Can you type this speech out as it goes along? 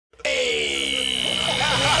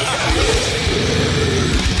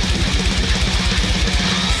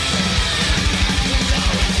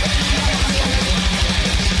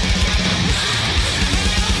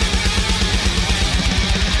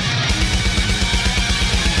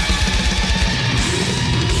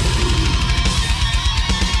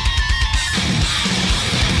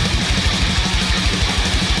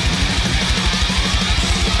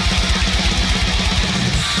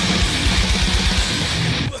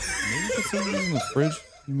something in the fridge?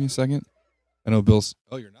 Give me a second. I know Bill's.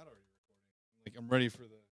 Oh, you're not already recording. Like, I'm ready for the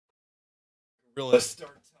gorilla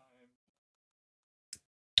start time.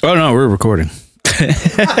 Oh no, we're recording.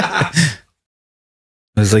 It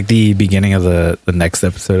was like the beginning of the next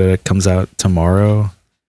episode that comes out tomorrow.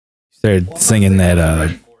 Started singing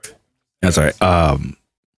that. That's all right.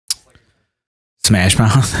 Smash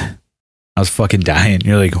Mouth. I was fucking dying.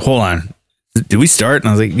 You're like, hold on. Did we start? And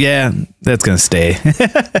I was like, yeah, that's going to stay.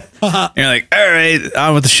 You're like, all right,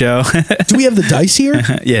 on with the show. Do we have the dice here?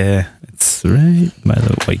 Yeah, it's right by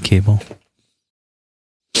the white cable.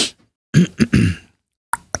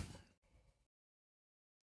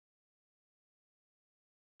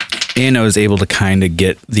 And I was able to kind of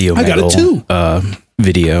get the Omegle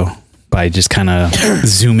video by just kind of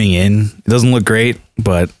zooming in. It doesn't look great,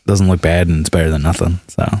 but it doesn't look bad, and it's better than nothing.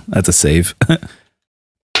 So that's a save.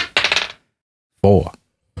 4.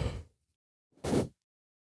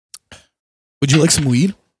 Would you like some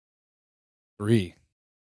weed? 3.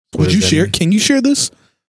 Would you share? Can you share this?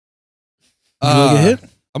 Would you like a hit?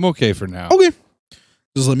 I'm okay for now. Okay.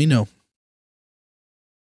 Just let me know.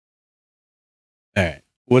 All right.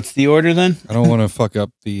 What's the order then? I don't want to fuck up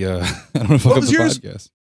the. I don't want to fuck up the podcast.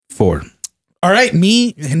 4. All right,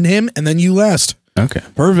 me and him, and then you last. Okay.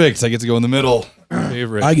 Perfect. I get to go in the middle.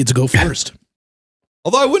 Favorite. I get to go first.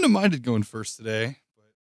 Although I wouldn't have minded going first today.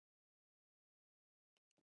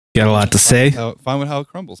 Got a lot to say? Fine with how it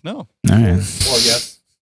crumbles. No. All right. Well, yes.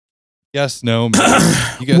 Yes, no.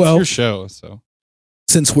 You guys, your show, so.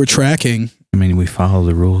 Since we're tracking. I mean, we follow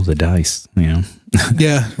the rule of the dice, you know.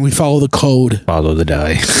 Yeah, we follow the code. Follow the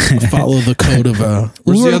die. Follow the code of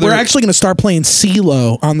we're actually going to start playing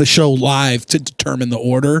CeeLo on the show live to determine the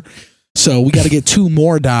order. So we got to get 2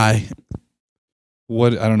 more die.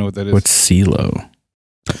 What? I don't know what that is. What's CeeLo?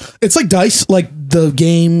 It's like dice, like the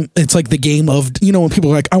game. It's like the game of, you know, when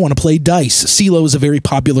people are like, I want to play dice. CeeLo is a very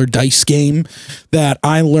popular dice game that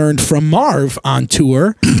I learned from Marv on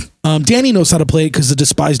tour. Danny knows how to play it because the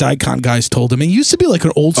Despised Icon guys told him. It used to be like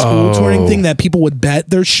an old school touring thing that people would bet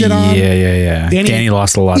their shit on. Yeah. Danny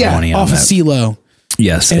lost a lot of money on off that. Of CeeLo.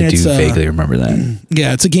 Yes, and I do vaguely remember that.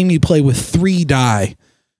 Yeah, it's a game you play with 3 die.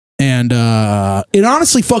 And it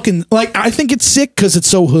honestly fucking, like, I think it's sick because it's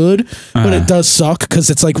so hood, but it does suck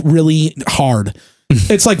because it's like really hard.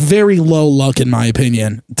 It's like very low luck in my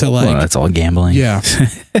opinion to like. Well, that's all gambling. Yeah.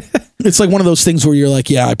 It's like one of those things where you're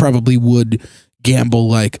like, yeah, I probably would gamble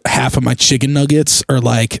like half of my chicken nuggets or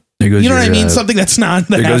like, you know what I mean? Something that's not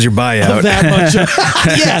that. There goes your buyout. That much.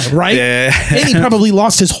 Yeah, right? Yeah. And he probably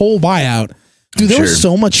lost his whole buyout. Dude, there was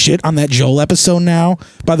so much shit on that Joel episode now,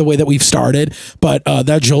 by the way, that we've started. But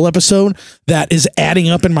that Joel episode that is adding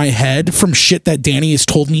up in my head from shit that Danny has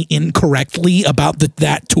told me incorrectly about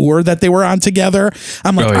that tour that they were on together.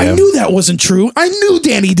 I'm like, I knew that wasn't true. I knew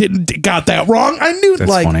Danny got that wrong. I knew, that's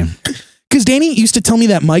like, funny. Because Danny used to tell me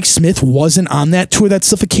that Mike Smith wasn't on that tour that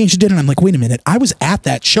Suffocation did. And I'm like, wait a minute. I was at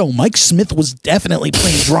that show. Mike Smith was definitely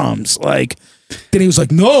playing drums. Like, then he was like,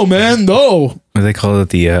 no, man, no. What do they call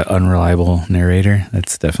it? The unreliable narrator?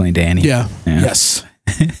 That's definitely Danny. Yeah. Yes.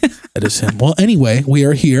 That is him. Well, anyway, we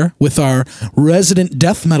are here with our resident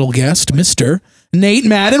death metal guest, Mr. Nate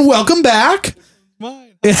Madden. Welcome back.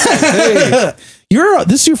 Mine. Hey.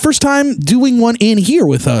 This is your first time doing one in here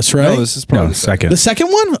with us, right? No, this is probably the second. The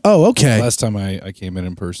second one? Oh, okay. Last time I came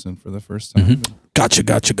in person for the first time. Mm-hmm. Gotcha.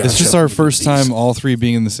 It's just our first time all 3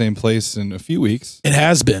 being in the same place in a few weeks. It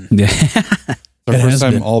has been. Yeah. Our first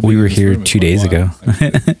time all we were here 2 days ago.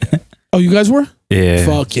 Oh, you guys were? Yeah.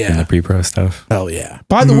 Fuck yeah. And the pre-pro stuff. Hell yeah.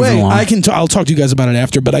 By the way, I'll talk to you guys about it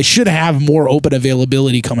after, but I should have more open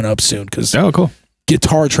availability coming up soon because cool.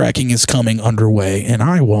 Guitar tracking is coming underway and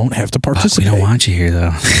I won't have to participate. We don't want you here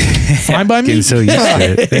though. Fine by me. Getting so used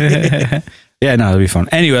to it. Yeah, no, it'll be fun.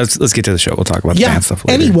 Anyway, let's get to the show. We'll talk about the band stuff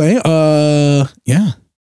later. Anyway,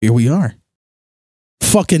 here we are.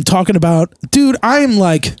 Fucking talking about, dude, I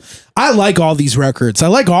like all these records. I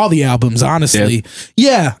like all the albums, honestly.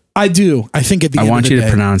 Yeah, I do. I think at the end of the day, I want you to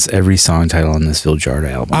pronounce every song title on this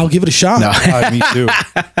Vildhjarta album. I'll give it a shot. No. Me too.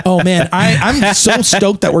 Oh man, I'm so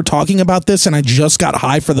stoked that we're talking about this, and I just got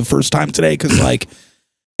high for the first time today because like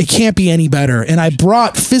it can't be any better. And I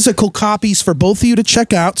brought physical copies for both of you to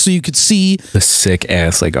check out, so you could see the sick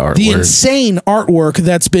ass like artwork, the insane artwork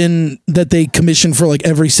that they commissioned for like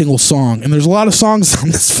every single song. And there's a lot of songs on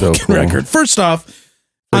this fucking record. First off,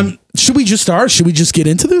 should we just start? Should we just get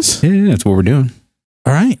into this? Yeah, that's what we're doing.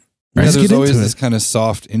 All right. Yeah, there's always this kind of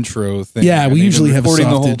soft intro thing. Yeah, we usually have a soft the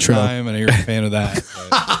whole intro. Time, and you're a fan of that.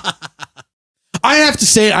 I have to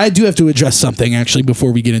say, I do have to address something actually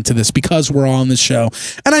before we get into this because we're all on this show,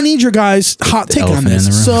 and I need your guys' hot take on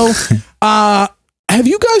this. So, have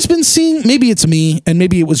you guys been seeing, maybe it's me and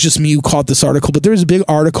maybe it was just me who caught this article, but there was a big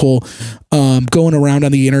article going around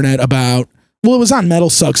on the internet about, well, it was on Metal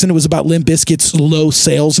Sucks, and it was about Limp Bizkit's low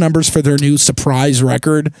sales numbers for their new surprise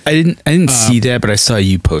record. I didn't see that, but I saw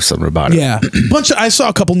you post something about it. Yeah, I saw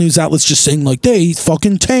a couple news outlets just saying like they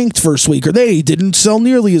fucking tanked first week, or they didn't sell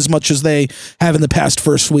nearly as much as they have in the past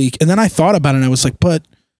first week. And then I thought about it, and I was like, but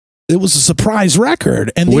it was a surprise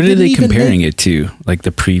record. And what are they comparing it to? Like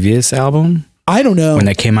the previous album? I don't know. When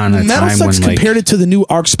that came out in a Metal time Sucks when compared it to the new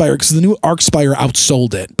Archspire, because the new Archspire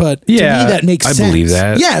outsold it. But to me, that makes sense. I believe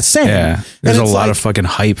that. Yeah, same. Yeah. There's a lot of fucking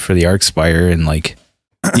hype for the Archspire and like,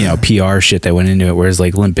 you know, PR shit that went into it. Whereas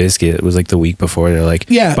like Limp Bizkit, it was like the week before. They're like,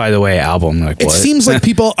 by the way, album. Like, it what? seems like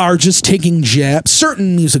people are just taking jabs.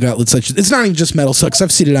 Certain music outlets, such it's not even just Metal Sucks.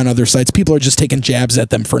 I've seen it on other sites. People are just taking jabs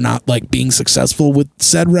at them for not like being successful with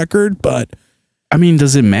said record. But I mean,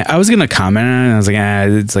 does it matter? I was gonna comment on it, and I was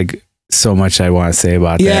like, it's like so much I want to say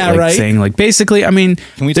about that. Yeah, like right. Saying like basically, I mean,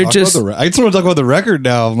 can we talk about the I just want to talk about the record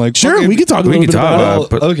now. I'm like, sure, we can talk a little bit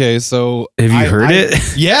about it. Okay, so have you heard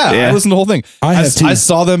it? Yeah, I listened to the whole thing. I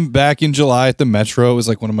saw them back in July at the Metro. It was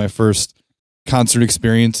like one of my first concert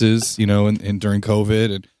experiences, you know, and during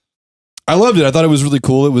COVID, and I loved it. I thought it was really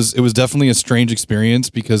cool. It was definitely a strange experience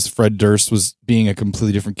because Fred Durst was being a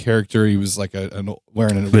completely different character. He was like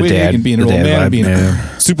wearing a wig and being an old man and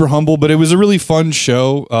being super humble. But it was a really fun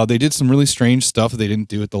show. They did some really strange stuff that they didn't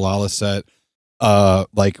do at the Lala set.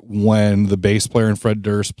 Like when the bass player and Fred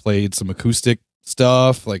Durst played some acoustic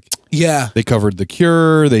stuff. Like they covered The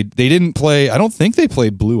Cure. They didn't play. I don't think they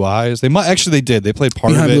played Blue Eyes. They might actually. They did. They played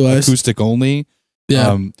part of it acoustic only.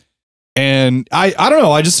 Yeah. And I don't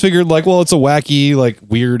know. I just figured like, well, it's a wacky, like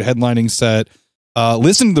weird headlining set.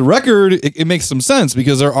 Listening to the record, it makes some sense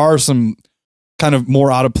because there are some kind of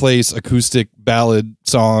more out of place acoustic ballad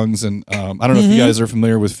songs. And I don't know if you guys are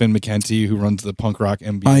familiar with Finn McKenty, who runs the punk rock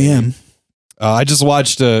MBA. I am. I just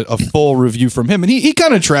watched a full review from him, and he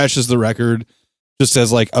kind of trashes the record just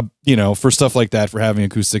as like for stuff like that, for having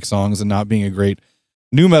acoustic songs and not being a great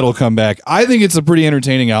new metal comeback. I think it's a pretty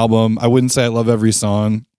entertaining album. I wouldn't say I love every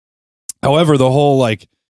song. However, the whole like,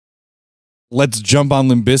 let's jump on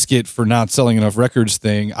Limp Bizkit for not selling enough records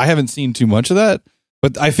thing, I haven't seen too much of that,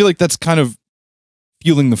 but I feel like that's kind of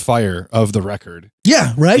fueling the fire of the record.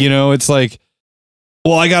 Yeah, right. You know, it's like,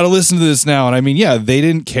 well, I got to listen to this now. And I mean, yeah, they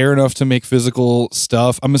didn't care enough to make physical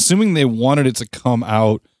stuff. I'm assuming they wanted it to come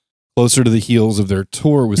out closer to the heels of their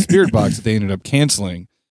tour with Spirit Box that they ended up canceling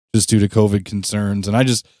just due to COVID concerns. And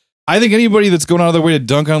I think anybody that's going out of their way to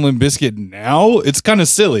dunk on Limp Bizkit now, it's kind of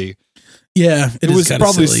silly. Yeah, it was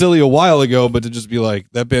probably silly a while ago, but to just be like,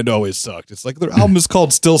 that band always sucked. It's like their album is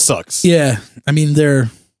called Still Sucks. Yeah, I mean they're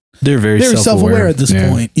very self-aware at this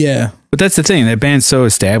point. Yeah, but that's the thing. That band's so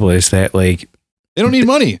established that like they don't need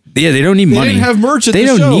money. Yeah, they don't need money. They didn't have merch at They the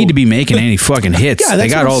don't show. need to be making any fucking hits. Yeah, they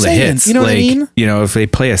got all the hits. You know what I mean? You know, if they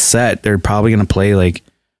play a set, they're probably gonna play like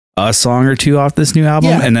a song or two off this new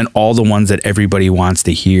album, and then all the ones that everybody wants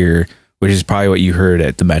to hear. Which is probably what you heard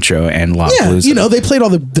at the Metro and Lollapalooza. You know, they played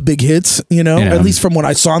all the big hits, at least from what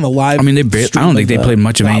I saw on the live. I mean, I don't think they played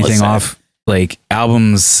much of anything off like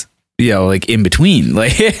albums, like in between.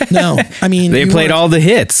 Like, no, I mean, they played all the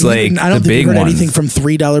hits. Like, I don't think you heard anything from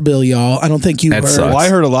 $3 Bill Y'all. I don't think you heard. Sucks. Well, I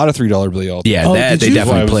heard a lot of $3 Bill Y'all. Yeah, they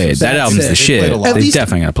definitely played. That album's the shit. They're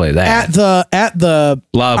definitely gonna play that at the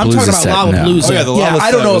Lollapalooza. I'm talking about Lollapalooza. Oh, yeah,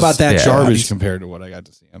 I don't know about that. Garbage compared to what I got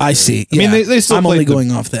to see. I see. I mean, they still. I'm only going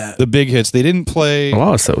off that. The big hits. They didn't play.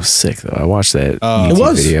 Lollapalooza was sick though. I watched that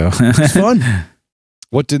YouTube video. It's fun.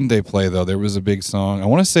 What didn't they play though? There was a big song. I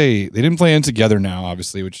want to say they didn't play In Together Now,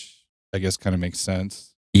 obviously, which I guess kind of makes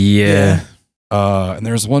sense. Yeah. And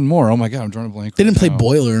there's one more. Oh my god, I'm drawing a blank. They didn't play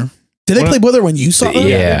Boiler. Did they play Boiler when you saw them?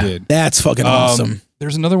 Yeah, they did. That's fucking awesome.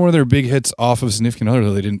 There's another one of their big hits off of Significant Other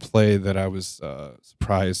that they didn't play that I was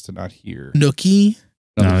surprised to not hear. Nookie.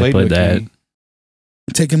 No, they played that.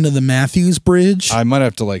 Take him to the Matthews Bridge. I might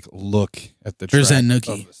have to like look at the. There's that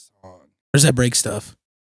Nookie. There's that break stuff.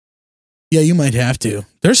 Yeah, you might have to.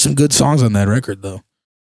 There's some good songs on that record though.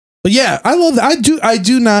 But yeah, I love that. I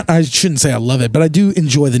do not. I shouldn't say I love it, but I do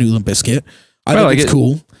enjoy the new Limp Bizkit. I think it's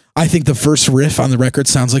cool. I think the first riff on the record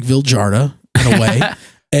sounds like Vildhjarta in a way.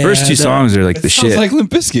 First two songs are like the shit. Sounds like Limp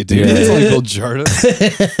Bizkit, dude. It's like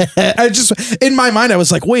Vildhjarta. I just in my mind I was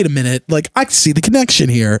like, wait a minute, like I can see the connection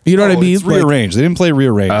here. You know what I mean? It's rearranged. They didn't play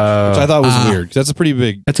rearranged, which I thought was weird. That's a pretty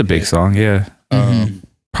big. That's a big song, yeah.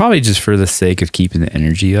 Probably just for the sake of keeping the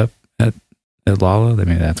energy up at Lala. I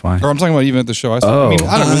mean, that's why. Or I'm talking about even at the show. I don't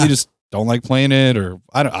really just don't like playing it, or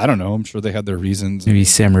I don't know. I'm sure they had their reasons. Maybe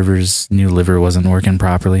Sam Rivers' new liver wasn't working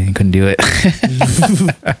properly and couldn't do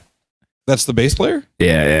it. That's the bass player?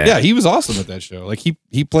 Yeah. He was awesome at that show. Like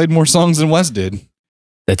he played more songs than Wes did.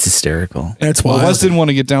 That's hysterical. That's why Wes didn't want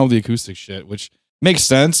to get down with the acoustic shit, which makes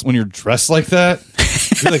sense when you're dressed like that.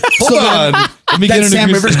 You're like, hold on. Let me get an Sam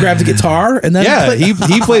acoustic. Rivers grabbed a guitar and then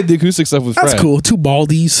he played the acoustic stuff with That's Fred. cool. Two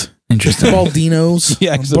baldies. Interesting. Baldinos.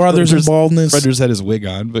 Yeah, except brothers in Fred baldness. Fred just had his wig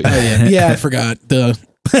on, but Yeah, I forgot.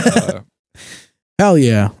 Hell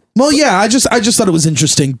yeah. Well, yeah, I just thought it was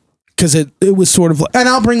interesting because it was sort of like, and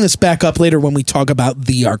I'll bring this back up later when we talk about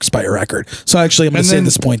the Archspire record. So actually, I'm going to say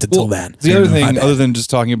this point until then. The other thing, other than just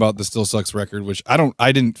talking about the Still Sucks record, which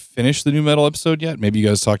I didn't finish the new metal episode yet. Maybe you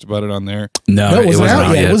guys talked about it on there. No, it wasn't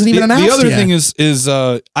out yet. It wasn't even announced yet. The other yet. thing is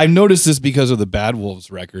I noticed this because of the Bad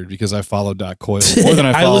Wolves record, because I followed Coil more than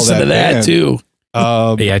I followed listened to that band. too.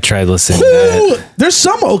 I tried listening to that. There's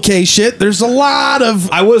some okay shit. There's a lot of.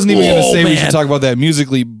 I wasn't even going to say we should talk about that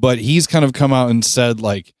musically, but he's kind of come out and said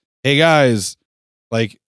like, "Hey guys,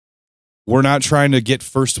 like we're not trying to get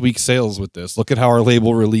first week sales with this. Look at how our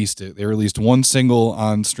label released it. They released one single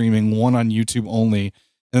on streaming, one on YouTube only, and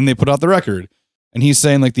then they put out the record." And he's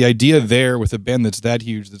saying like the idea there with a band that's that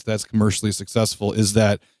huge, that's commercially successful, is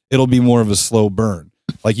that it'll be more of a slow burn.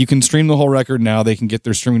 Like you can stream the whole record now. They can get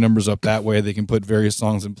their streaming numbers up that way. They can put various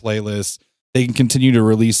songs in playlists. They can continue to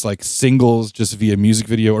release like singles just via music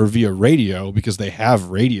video or via radio because they have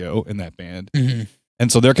radio in that band. Mm-hmm.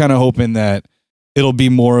 And so they're kind of hoping that it'll be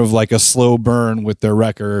more of like a slow burn with their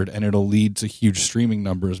record and it'll lead to huge streaming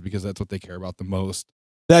numbers because that's what they care about the most.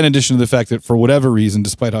 That in addition to the fact that for whatever reason,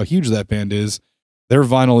 despite how huge that band is, their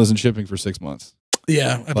vinyl isn't shipping for 6 months.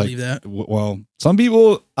 Yeah, I believe that. Well, some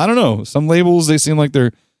people, I don't know. Some labels, they seem like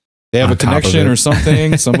they have On a connection or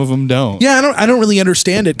something. Some of them don't. Yeah, I don't really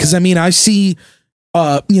understand it because I mean I see,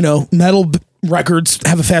 metal records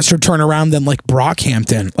have a faster turnaround than like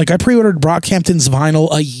Brockhampton. Like I pre-ordered Brockhampton's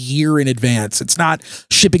vinyl a year in advance. It's not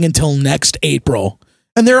shipping until next April,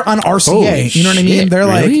 and they're on RCA. Holy You know what I mean? shit, They're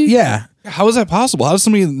like, really? yeah. How is that possible? How does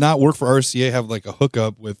somebody not work for RCA have like a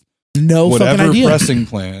hookup with No fucking whatever idea. pressing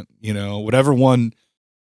plant, whatever one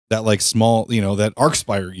that like small, that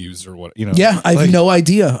Archspire used or what, Yeah, I have no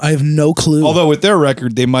idea. I have no clue. Although with their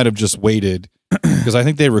record, they might have just waited because I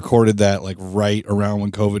think they recorded that like right around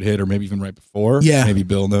when COVID hit or maybe even right before. Yeah. Maybe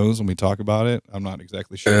Bill knows when we talk about it. I'm not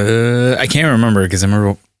exactly sure. I can't remember because I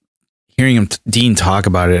remember hearing Dean talk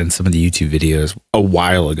about it in some of the YouTube videos a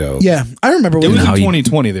while ago. yeah, I remember It when was in how you-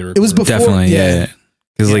 2020 they recorded. it was before. Definitely, yeah.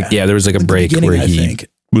 Because Yeah. there was like a At the break beginning, where I he think.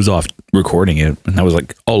 was off recording it, and that was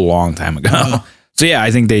like a long time ago. Uh-huh. So yeah,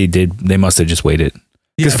 I think they did. They must have just waited.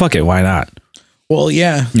 Because Yeah. fuck it, why not? Well,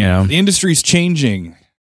 yeah, You know, The industry's changing,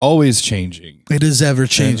 always changing. it is ever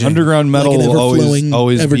changing. Underground metal like an will ever-flowing,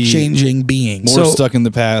 always be ever-changing being. more So stuck in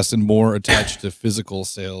the past and more attached to physical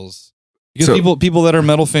sales. Because So- people that are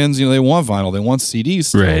metal fans, they want vinyl, they want CDs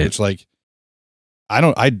still, Right. which like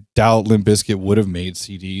I doubt Limp Bizkit would have made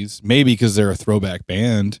CDs, maybe because they're a throwback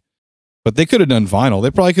band, but they could have done vinyl.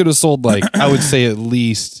 They probably could have sold like I would say at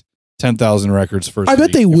least 10,000 records first. I bet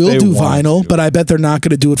week they if will do wanted vinyl, to. but I bet they're not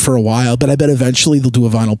going to do it for a while. But I bet eventually they'll do a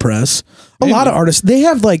vinyl press. A lot of artists, they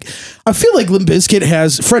have like, I feel like Limp Bizkit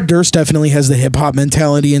has, Fred Durst definitely has the hip hop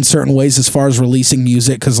mentality in certain ways as far as releasing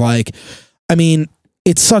music. Cause like, I mean,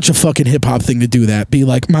 it's such a fucking hip hop thing to do that. Be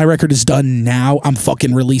like, my record is done now. I'm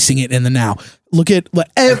fucking releasing it in the now. Look at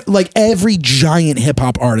like every giant hip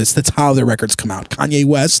hop artist. That's how their records come out. Kanye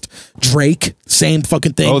West, Drake, same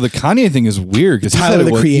fucking thing. Oh, the Kanye thing is weird because Tyler,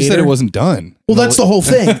 the he said Creator. it wasn't done. Well, that's the whole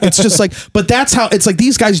thing. It's just like, but that's how it's like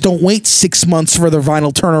these guys don't wait 6 months for their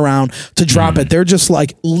vinyl turnaround to drop it. They're just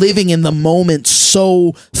like living in the moment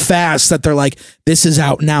so fast that they're like, this is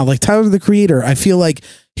out now. Like Tyler, the Creator, I feel like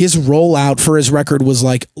his rollout for his record was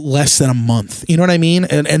like less than a month. You know what I mean?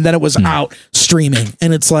 And then it was out streaming.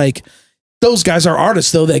 And it's like, those guys are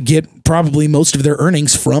artists though that get probably most of their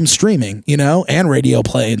earnings from streaming, and radio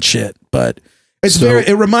play and shit. But it's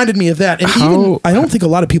it reminded me of that. And even, I don't think a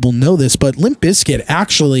lot of people know this, but Limp Bizkit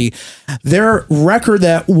actually, their record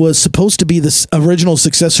that was supposed to be the original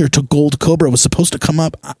successor to Gold Cobra was supposed to come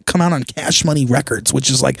out on Cash Money Records, which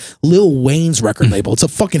is like Lil Wayne's record label. It's a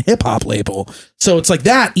fucking hip hop label. So it's like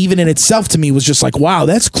that even in itself to me was just like, wow,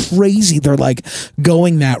 that's crazy. They're like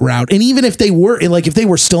going that route. And even if they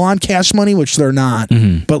were still on Cash Money, which they're not,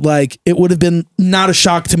 but like it would have been not a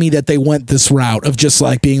shock to me that they went this route of just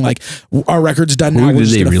like being like, our record's done now. who We're did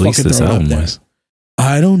just they gonna release fucking this throw it up album there. with?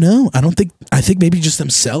 I don't know. I think maybe just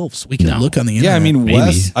themselves. We can look on the internet. Yeah, I mean, Maybe.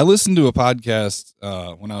 Wes, I listened to a podcast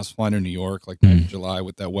when I was flying to New York, like in July,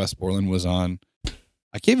 with that Wes Borland was on.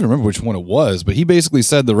 I can't even remember which one it was, but he basically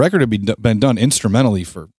said the record had been done instrumentally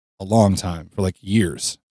for a long time, for like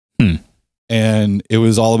years. And it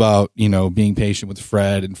was all about, being patient with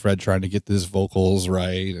Fred and Fred trying to get his vocals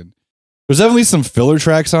right. And there's definitely some filler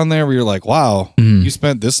tracks on there where you're like, wow, you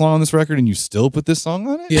spent this long on this record and you still put this song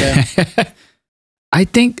on it? Yeah. I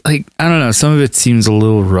think, I don't know, some of it seems a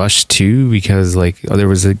little rushed too, because there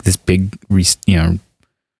was this big,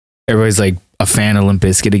 everybody's like a fan of Limp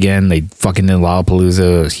Bizkit again. They fucking did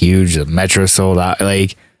Lollapalooza. It was huge. The Metro sold out.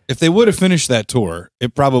 If they would have finished that tour,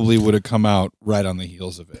 it probably would have come out right on the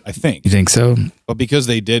heels of it, I think. You think so? But because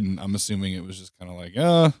they didn't, I'm assuming it was just kind of like,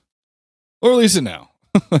 or release it now.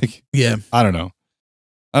 Yeah. I don't know.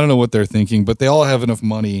 I don't know what they're thinking, but they all have enough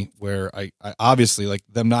money where I obviously, like,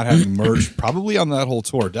 them not having merch probably on that whole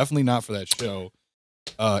tour, definitely not for that show,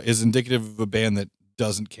 is indicative of a band that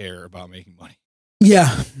doesn't care about making money.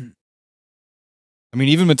 Yeah. I mean,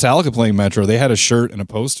 even Metallica playing Metro, they had a shirt and a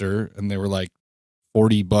poster, and they were like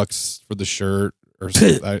 $40 for the shirt, or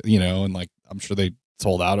and like I'm sure they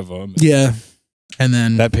sold out of them. Yeah, and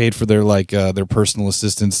then that paid for their their personal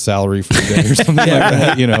assistant's salary for the day or something like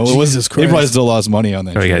that. It was Jesus Christ. They probably still lost money on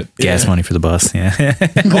that. Probably got gas money for the bus. Yeah.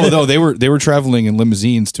 Oh no, they were traveling in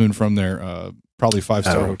limousines to and from their probably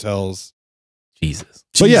 5-star hotels. Jesus.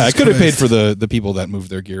 But yeah, I could have paid for the people that moved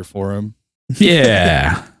their gear for him.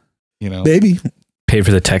 Yeah. Baby. Paid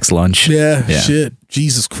for the tech's lunch. Yeah. Shit.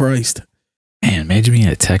 Jesus Christ. Man, imagine being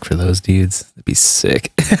a tech for those dudes. That'd be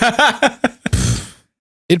sick.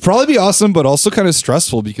 It'd probably be awesome, but also kind of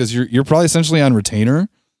stressful because you're probably essentially on retainer.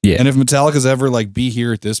 Yeah. And if Metallica's ever like, be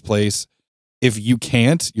here at this place, if you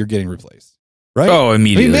can't, you're getting replaced. Right? Oh,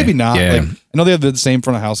 immediately. I mean, maybe not. Yeah. Like, I know they have the same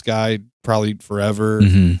front of house guy probably forever.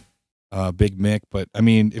 Big Mick. But I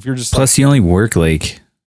mean, if you're just plus you only work like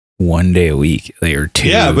one day a week, or two.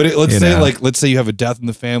 Yeah, but let's say you have a death in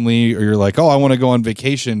the family, or you're like, oh, I want to go on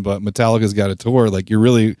vacation, but Metallica's got a tour. Like, you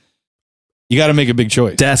got to make a big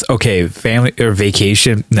choice. Death, okay, family or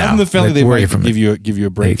vacation. No, death in the family, they might give you a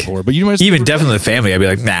break for, but you might even death in the family. I'd be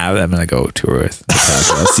like, nah, I'm gonna go tour with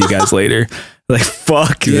Metallica. I'll see you guys later. Like,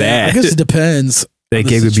 fuck that. I guess it depends. That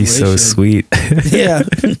gig would be so sweet. Yeah.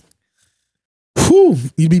 Whew,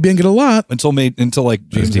 you'd be binging a lot until like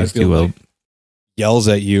James Hetfield yells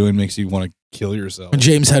at you and makes you want to kill yourself.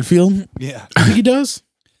 James Hetfield? Yeah. You think he does?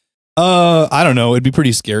 I don't know. It'd be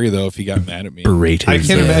pretty scary though if he got mad at me. I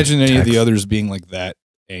can't imagine any of the others being like that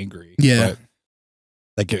angry. Yeah.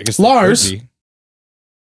 But, I guess Lars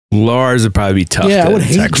would probably be tough. Yeah, I would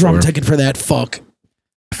hate drum teching for that fuck.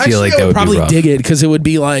 I feel like that would probably dig it because it would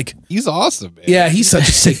be like he's awesome, man. Yeah, he's such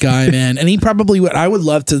a sick guy, man. And he probably would. I would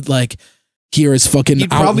love to like hear his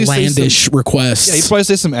fucking outlandish requests. Yeah, he'd probably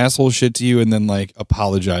say some asshole shit to you and then like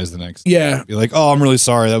apologize the next day. Yeah. Be like, oh, I'm really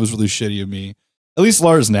sorry. That was really shitty of me. At least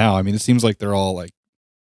Lars now. I mean, it seems like they're all like,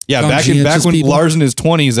 yeah, back when people. Lars in his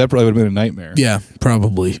 20s, that probably would have been a nightmare. Yeah,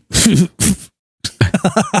 probably.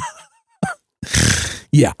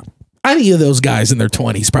 Yeah. Any of those guys in their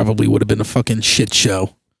 20s probably would have been a fucking shit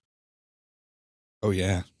show. Oh,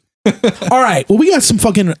 yeah. All right. Well, we got some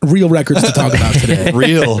fucking real records to talk about today.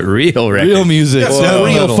 Real records. Real music.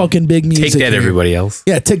 Real fucking big music. Take that, everybody else.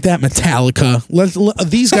 Yeah, take that, Metallica.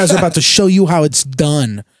 These guys are about to show you how it's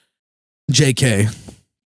done, JK.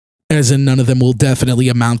 As in, none of them will definitely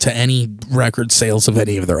amount to any record sales of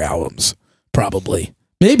any of their albums. Probably.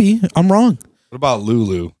 Maybe. I'm wrong. What about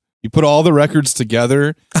Lulu? You put all the records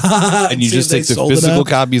together and you just take the physical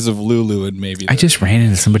copies of Lulu and maybe... I just ran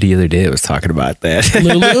into somebody the other day that was talking about that.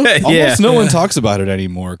 Lulu? Almost no one talks about it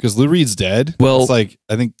anymore because Lou Reed's dead. Well, it's like,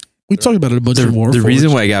 I think... We talked about it a bunch of Warforged. The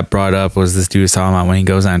reason why I got brought up was this dude was talking about when he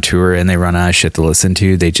goes on tour and they run out of shit to listen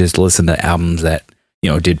to, they just listen to albums that,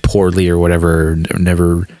 did poorly or whatever,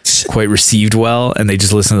 never quite received well, and they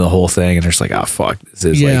just listen to the whole thing and they're just like, oh, fuck, this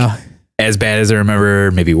is like as bad as I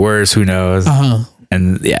remember, maybe worse, who knows.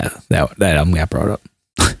 And yeah, that album got brought up.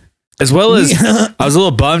 As well as I was a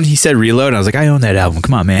little bummed he said Reload, and I was like, I own that album.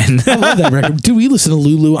 Come on, man. I love that record. Dude, we listen to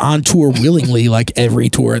Lulu on tour willingly, like every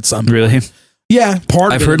tour at some point. Really? Yeah,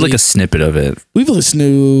 I've heard like a snippet of it. We've listened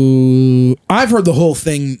to... I've heard the whole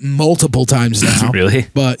thing multiple times now. Really?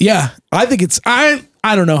 But yeah, I think it's... I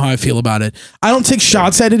don't know how I feel about it. I don't take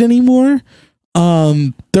shots at it anymore.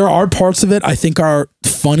 There are parts of it I think are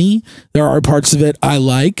funny. There are parts of it I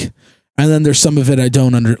like. And then there's some of it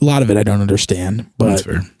a lot of it I don't understand. But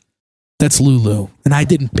that's Lulu. And I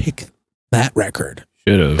didn't pick that record.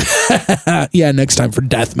 Should have. Yeah, next time for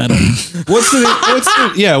death metal. What's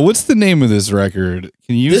the name of this record?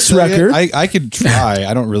 Can you this record? I could try.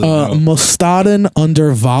 I don't really know. Mostaden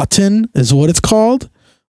under Vatten is what it's called.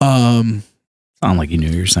 Sound like you knew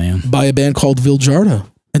what you were saying. By a band called Vildhjarta.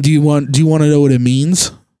 And do you want to know what it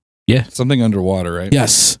means? Yeah. Something underwater, right?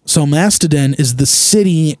 Yes. So Mastodon is the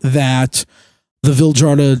city that the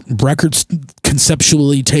Vildhjarta records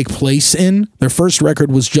conceptually take place in. Their first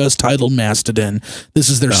record was just titled Mastodon. This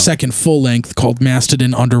is their second full length called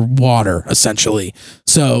Mastodon Underwater, essentially.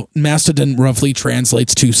 So Mastodon roughly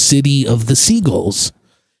translates to City of the Seagulls.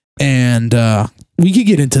 And we could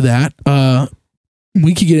get into that.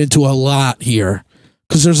 We could get into a lot here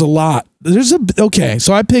because there's a lot. Okay,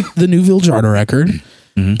 so I picked the new Vildhjarta record,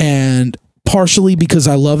 and partially because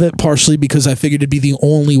I love it, partially because I figured it'd be the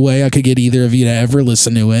only way I could get either of you to ever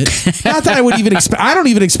listen to it. Not that I would even expect.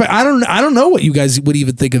 I don't know what you guys would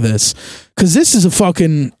even think of this, because this is a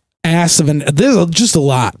fucking ass of an. There's just a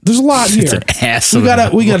lot. There's a lot here. It's an ass. We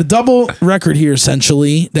got a double record here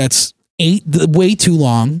essentially. That's way too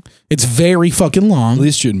long. It's very fucking long. At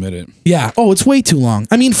least you admit it. Yeah. Oh, it's way too long.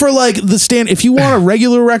 I mean, for like the stand, if you want a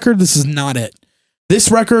regular record, this is not it.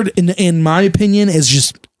 This record, in my opinion, is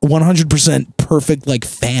just 100% perfect, like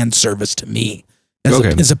fan service to me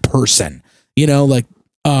as a person. You know, like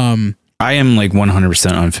I am like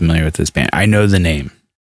 100% unfamiliar with this band. I know the name.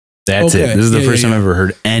 That's it. This is the first time I've ever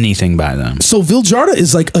heard anything by them. So Vildhjarta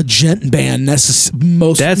is like a gent band,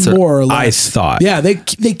 more or less. I thought. Yeah, they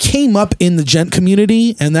came up in the gent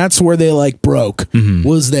community, and that's where they like broke.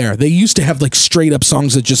 Was there? They used to have like straight up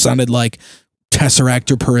songs that just sounded like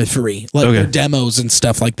Tesseract or Periphery, like their demos and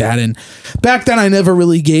stuff like that. And back then, I never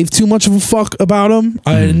really gave too much of a fuck about them.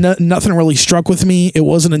 Nothing really struck with me. It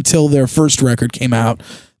wasn't until their first record came out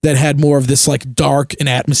that had more of this like dark and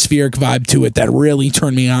atmospheric vibe to it that really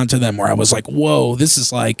turned me on to them, where I was like, whoa, this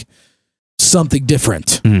is like something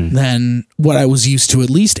different than what I was used to, at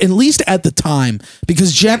least at the time,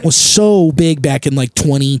 because gent was so big back in like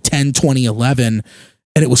 2010, 2011,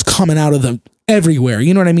 and it was coming out of everywhere.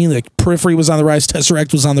 You know what I mean? Like Periphery was on the rise,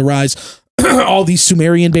 Tesseract was on the rise. All these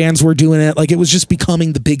Sumerian bands were doing it. Like it was just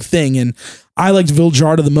becoming the big thing. And I liked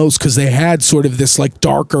Vildhjarta the most because they had sort of this like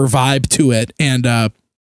darker vibe to it, and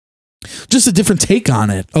just a different take on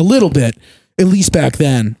it a little bit, at least back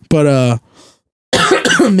then. But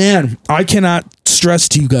man, I cannot stress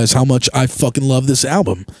to you guys how much I fucking love this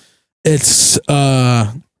album. It's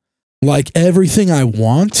like everything I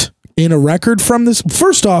want in a record from this.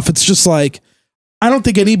 First off, it's just like, I don't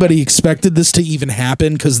think anybody expected this to even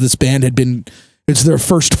happen, because this band it's their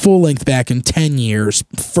first full length back in 10 years,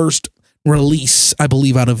 first release, I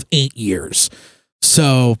believe, out of 8 years.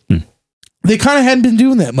 So they kind of hadn't been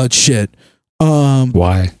doing that much shit.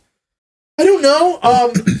 Why? I don't know.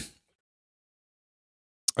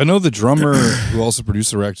 I know the drummer who also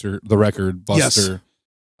produced the record, Buster.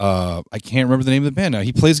 Yes. I can't remember the name of the band now.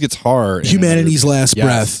 He plays guitar. Humanity's Last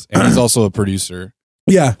Breath. And he's also a producer.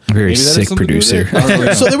 Yeah. Very sick producer.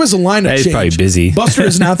 So there was a lineup change. He's probably busy. Buster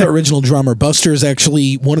is not the original drummer. Buster is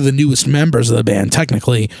actually one of the newest members of the band,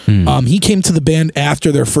 technically. He came to the band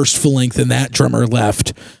after their first full length, and that drummer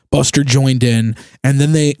left. Buster joined in, and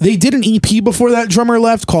then they did an EP before that drummer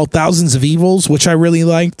left called Thousands of Evils, which I really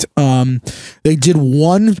liked. They did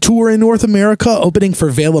one tour in North America, opening for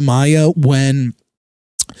Vela Maya, when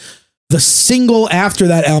the single after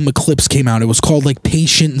that album Eclipse came out. It was called like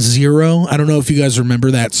Patient Zero. I don't know if you guys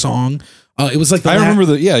remember that song. It was like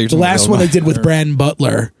the last one they did with Brandon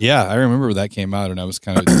Butler. Yeah, I remember that came out, and I was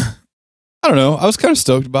kind of I don't know, I was kind of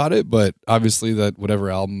stoked about it, but obviously that whatever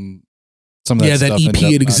album, some of that stuff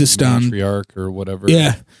EP it exists on Matriarch or whatever.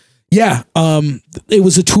 Yeah. It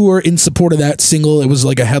was a tour in support of that single. It was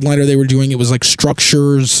like a headliner they were doing. It was like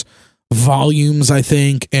Structures, Volumes, I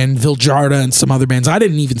think, and Vildhjarta and some other bands. I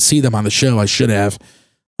didn't even see them on the show. I should have,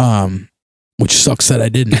 which sucks that I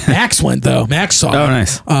didn't. Max went though. Max saw. Oh,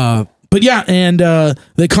 nice. But yeah, and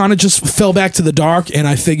they kind of just fell back to the dark, and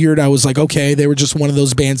I figured, I was like, okay, they were just one of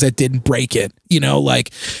those bands that didn't break it. You know,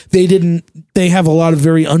 like they have a lot of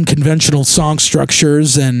very unconventional song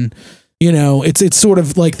structures, and you know, it's sort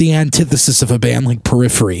of like the antithesis of a band like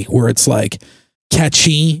Periphery, where it's like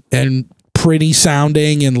catchy and pretty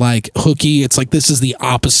sounding and like hooky. It's like, this is the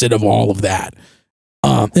opposite of all of that,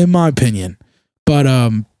 in my opinion. But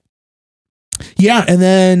yeah, and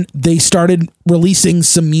then they started releasing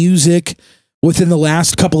some music within the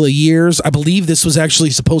last couple of years. I believe this was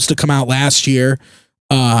actually supposed to come out last year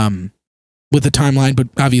with the timeline, but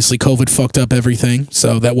obviously COVID fucked up everything,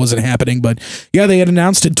 so that wasn't happening. But yeah, they had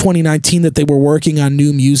announced in 2019 that they were working on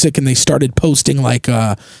new music, and they started posting like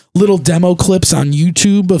little demo clips on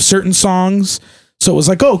YouTube of certain songs. So it was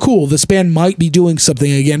like, oh, cool, this band might be doing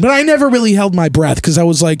something again. But I never really held my breath, because I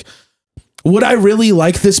was like, would I really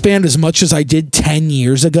like this band as much as I did 10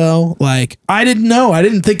 years ago? Like, I didn't know. I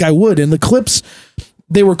didn't think I would. And the clips,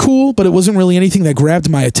 they were cool, but it wasn't really anything that grabbed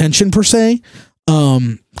my attention per se.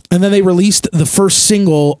 And then they released the first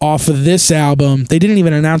single off of this album. They didn't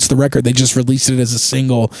even announce the record. They just released it as a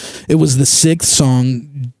single. It was the 6th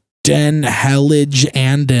song, Den Hellige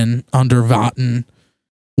Anden under Vatten,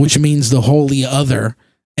 which means the holy other.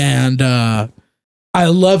 And I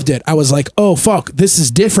loved it. I was like, oh, fuck, this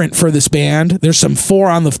is different for this band. There's some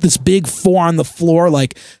this big 4 on the floor,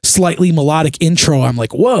 like slightly melodic intro. I'm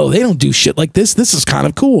like, whoa, they don't do shit like this. This is kind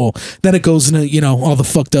of cool. Then it goes into, all the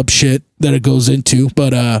fucked up shit that it goes into.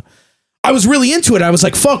 But I was really into it. I was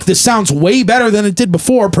like, fuck, this sounds way better than it did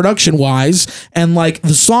before, production wise. And like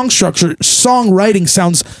the songwriting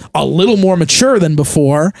sounds a little more mature than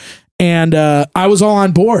before. And I was all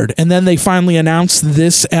on board. And then they finally announced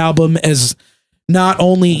this album as not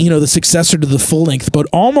only, the successor to the full length, but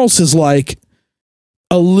almost as like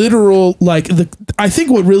a literal, I think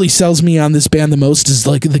what really sells me on this band the most is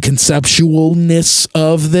like the conceptualness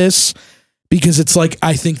of this, because it's like,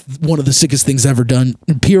 I think one of the sickest things ever done,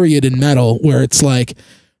 period, in metal, where it's like,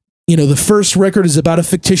 the first record is about a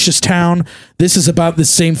fictitious town. This is about the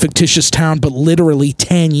same fictitious town, but literally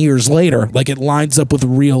 10 years later, like it lines up with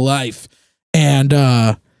real life.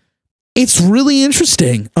 And, it's really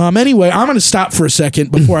interesting. Anyway, I'm going to stop for a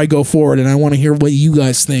second before I go forward, and I want to hear what you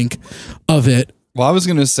guys think of it. Well, I was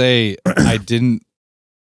going to say I didn't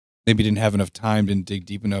have enough time, didn't dig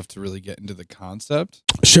deep enough to really get into the concept.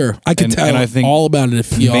 Sure, I can tell I think all about it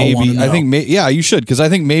if you all want to know. I think you should, because I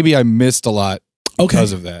think maybe I missed a lot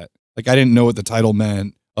because of that. Like I didn't know what the title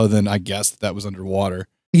meant, other than I guessed that was underwater.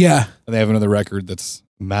 Yeah, and they have another record that's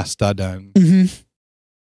Mastodon. Mm-hmm.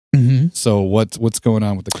 Mm-hmm. So what's going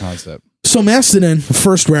on with the concept? So Mastodon, the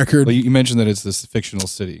first record. Well, you mentioned that it's this fictional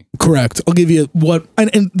city. Correct. I'll give you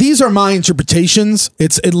and these are my interpretations.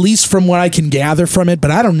 It's at least from what I can gather from it,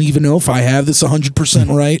 but I don't even know if I have this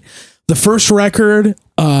 100% right. The first record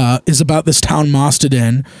is about this town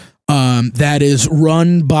Mastodon that is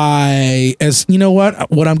run by, as you know what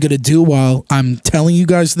I'm going to do while I'm telling you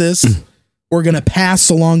guys this. We're going to pass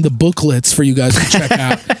along the booklets for you guys to check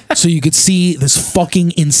out so you could see this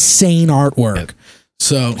fucking insane artwork.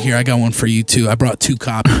 So here, I got one for you too. I brought 2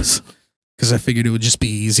 copies because I figured it would just be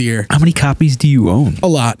easier. How many copies do you own? A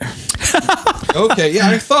lot. Okay, yeah,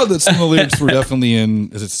 I thought that some of the lyrics were definitely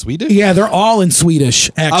is it Swedish? Yeah, they're all in Swedish,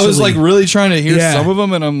 actually. I was like really trying to hear some of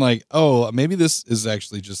them, and I'm like, oh, maybe this is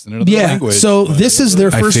actually just in another language. So this is their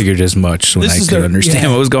first... I figured as much when I could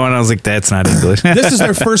understand what was going on. I was like, that's not English. This is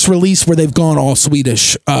their first release where they've gone all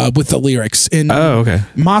Swedish with the lyrics. Okay.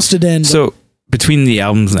 Mastodon... So between the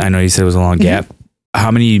albums, I know you said it was a long gap. How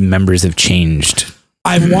many members have changed?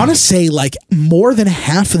 I want to say like more than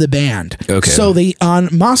half of the band. Okay. So on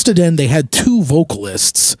Mastodon, they had 2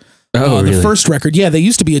 vocalists. Really? The first record. Yeah, they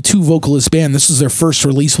used to be a 2 vocalist band. This was their first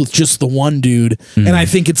release with just the one dude. And I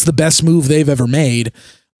think it's the best move they've ever made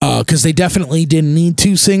because they definitely didn't need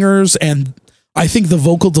 2 singers. And I think the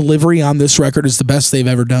vocal delivery on this record is the best they've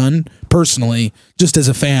ever done, personally, just as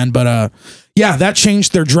a fan. But yeah, that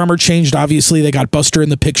changed. Their drummer changed, obviously. They got Buster in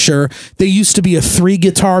the picture. They used to be a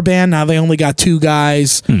 3-guitar band. Now they only got 2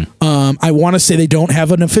 guys. I want to say they don't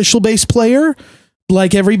have an official bass player,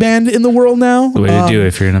 like every band in the world now. The way to do it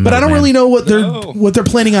if you're in a But I don't really know what they're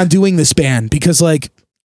planning on doing this band, because like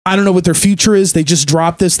I don't know what their future is. They just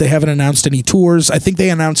dropped this. They haven't announced any tours. I think they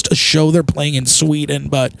announced a show they're playing in Sweden,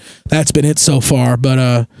 but that's been it so far.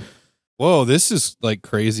 But whoa, this is like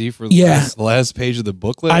crazy for the last page of the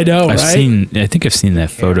booklet. I know, I think I've seen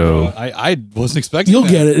that photo. I wasn't expecting You'll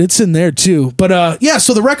get it. It's in there too. But yeah,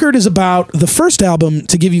 so the record is about, the first album,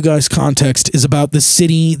 to give you guys context, is about the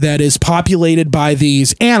city that is populated by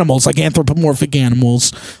these animals, like anthropomorphic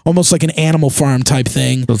animals, almost like an Animal Farm type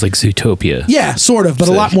thing. It was like Zootopia. Yeah, sort of, but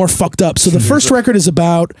a lot more fucked up. So the first record is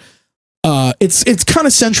about, it's kind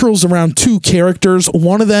of centrals around 2 characters.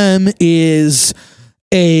 One of them is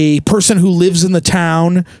a person who lives in the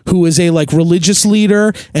town who is a like religious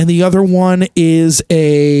leader, and the other one is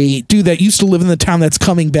a dude that used to live in the town that's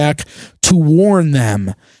coming back to warn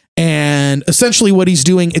them. And essentially what he's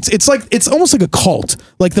doing, it's almost like a cult.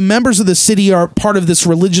 Like the members of the city are part of this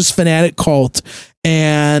religious fanatic cult,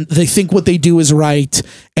 and they think what they do is right.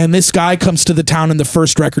 And this guy comes to the town in the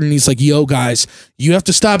first record and he's like, yo guys, you have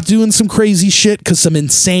to stop doing some crazy shit because some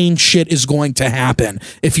insane shit is going to happen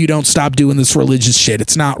if you don't stop doing this religious shit.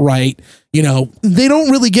 It's not right. You know, they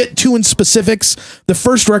don't really get too in specifics. The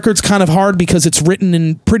first record's kind of hard because it's written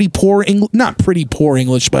in pretty poor English, not pretty poor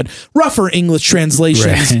English, but rougher English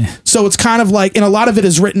translations. Right. So it's kind of like, and a lot of it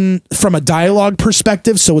is written from a dialogue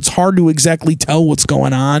perspective, so it's hard to exactly tell what's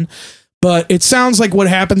going on. But it sounds like what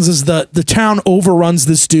happens is the town overruns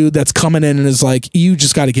this dude that's coming in and is like, you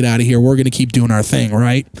just got to get out of here. We're going to keep doing our thing,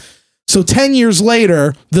 right? So 10 years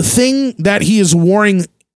later, the thing that he is warning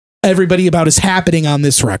everybody about is happening on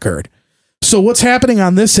this record. So what's happening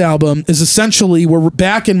on this album is essentially we're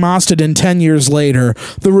back in Mostodon 10 years later.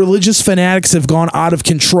 The religious fanatics have gone out of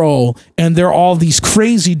control, and they're all these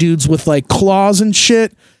crazy dudes with like claws and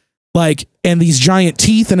shit, like, and these giant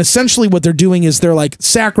teeth. And essentially what they're doing is they're like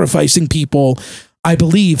sacrificing people, I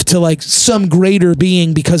believe, to like some greater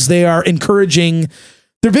being, because they are encouraging.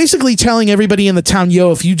 They're basically telling everybody in the town,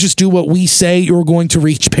 yo, if you just do what we say, you're going to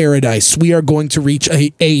reach paradise. We are going to reach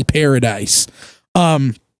a paradise.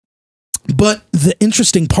 But the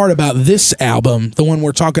interesting part about this album, the one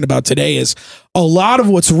we're talking about today, is a lot of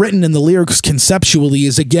what's written in the lyrics conceptually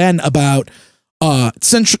is again about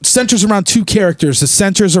centers around two characters. It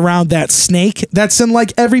centers around that snake that's in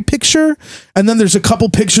like every picture. And then there's a couple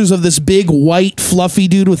pictures of this big white fluffy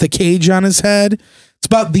dude with a cage on his head. It's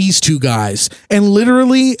about these two guys. And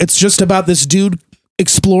literally it's just about this dude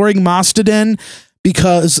exploring Mostodon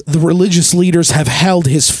because the religious leaders have held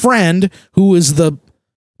his friend, who is the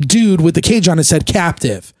dude with the cage on his head,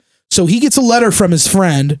 captive. So he gets a letter from his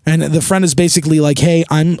friend, and the friend is basically like, hey,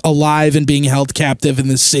 I'm alive and being held captive in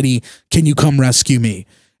this city. Can you come rescue me?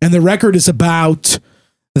 And the record is about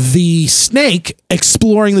the snake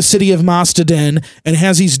exploring the city of Mostodon, and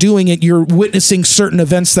as he's doing it, you're witnessing certain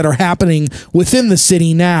events that are happening within the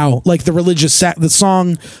city now, like the religious the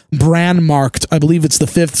song Brand Marked, I believe it's the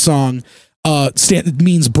 5th song, it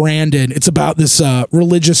means branded. It's about this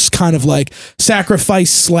religious kind of like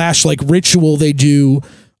sacrifice / like ritual they do,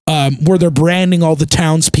 where they're branding all the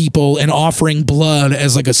townspeople and offering blood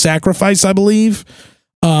as like a sacrifice, I believe.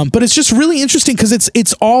 But it's just really interesting because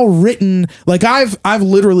it's all written like I've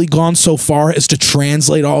literally gone so far as to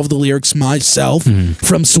translate all of the lyrics myself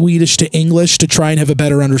from Swedish to English to try and have a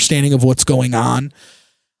better understanding of what's going on.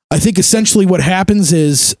 I think essentially what happens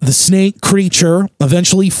is the snake creature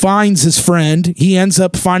eventually finds his friend. He ends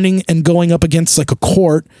up finding and going up against like a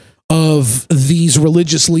court of these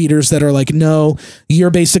religious leaders that are like, no,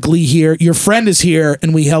 you're basically here. Your friend is here,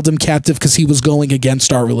 and we held him captive because he was going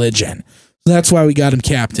against our religion. That's why we got him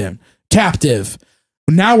captive.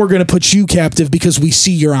 Now we're going to put you captive because we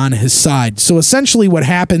see you're on his side. So essentially what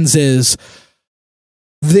happens is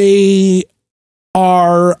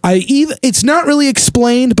it's not really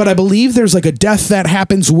explained, but I believe there's like a death that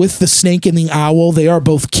happens with the snake and the owl. They are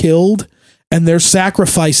both killed, and their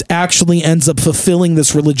sacrifice actually ends up fulfilling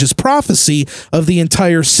this religious prophecy of the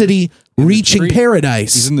entire city reaching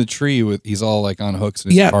paradise. He's in the tree he's all like on hooks,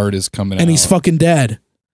 and his heart is coming out. And he's fucking dead.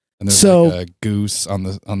 And there's like a goose on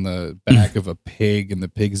the back of a pig, and the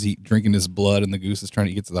pig's drinking his blood, and the goose is trying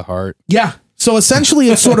to get to the heart. Yeah. So essentially,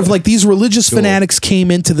 it's sort of like these religious fanatics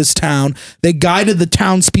came into this town. They guided the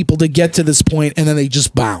townspeople to get to this point, and then they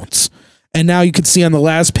just bounce. And now you can see on the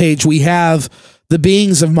last page, we have the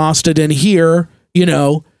beings of Mostodon here,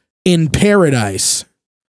 in paradise.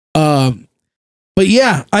 But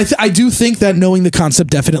yeah, I do think that knowing the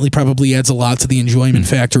concept definitely probably adds a lot to the enjoyment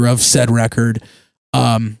factor of said record.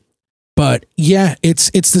 But yeah,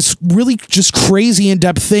 it's this really just crazy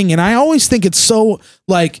in-depth thing. And I always think it's so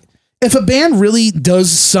like, if a band really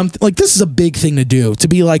does something like this is a big thing to do, to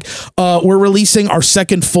be like, we're releasing our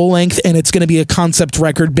second full length and it's going to be a concept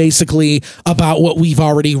record basically about what we've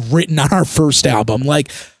already written on our first album.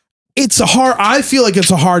 Like I feel like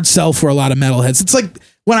it's a hard sell for a lot of metalheads. It's like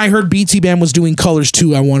when I heard BT Band was doing Colors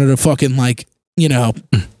 2, I wanted to fucking like,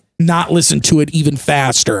 not listen to it even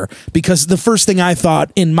faster, because the first thing I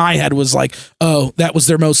thought in my head was like, oh, that was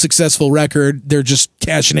their most successful record. They're just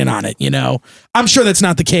cashing in on it. I'm sure that's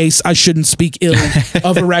not the case. I shouldn't speak ill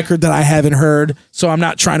of a record that I haven't heard. So I'm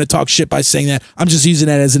not trying to talk shit by saying that. I'm just using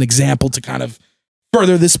that as an example to kind of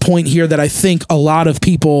further this point here that I think a lot of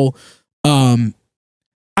people, I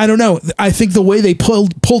don't know. I think the way they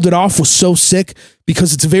pulled it off was so sick,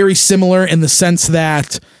 because it's very similar in the sense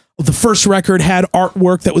that the first record had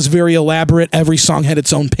artwork that was very elaborate. Every song had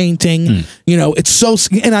its own painting. It's so,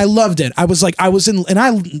 and I loved it. And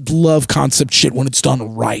I love concept shit when it's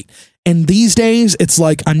done right. And these days it's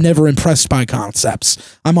like, I'm never impressed by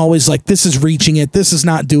concepts. I'm always like, this is reaching it. This is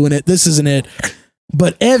not doing it. This isn't it.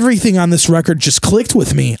 But everything on this record just clicked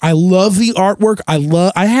with me. I love the artwork.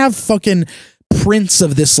 I have fucking prints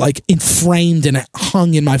of this like framed and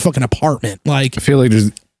hung in my fucking apartment. Like, I feel like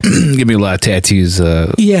there's give me a lot of tattoos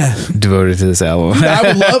devoted to this album.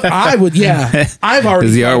 I would I've already,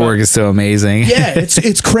 because the artwork is so amazing. Yeah,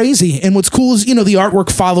 it's crazy. And what's cool is the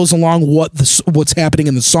artwork follows along what's happening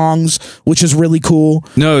in the songs, which is really cool.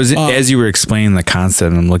 No, as you were explaining the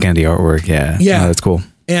concept, I'm looking at the artwork. Yeah, that's cool.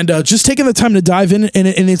 And just taking the time to dive in, and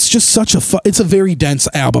it's just such it's a very dense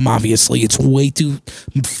album. Obviously, it's way too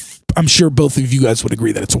I'm sure both of you guys would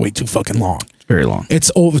agree that it's way too fucking long. Very long.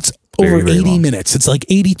 It's over 80 minutes. It's like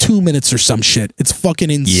 82 minutes or some shit. It's fucking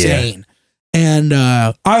insane. And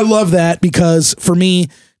I love that because for me,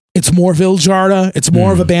 it's more Vildhjarta. It's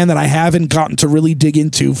more of a band that I haven't gotten to really dig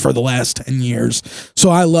into for the last 10 years. So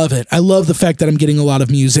I love it. I love the fact that I'm getting a lot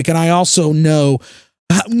of music. And I also know,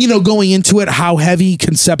 going into it, how heavy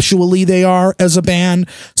conceptually they are as a band.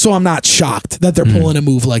 So I'm not shocked that they're pulling a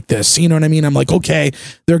move like this. You know what I mean? I'm like, okay,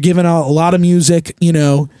 they're giving out a lot of music,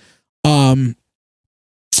 and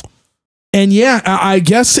yeah, I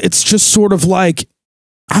guess it's just sort of like,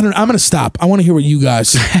 I'm going to stop. I want to hear what you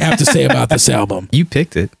guys have to say about this album. You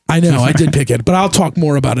picked it. I know, I did pick it, but I'll talk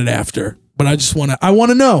more about it after. But I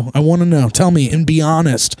want to know. Tell me and be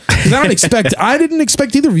honest. Because I didn't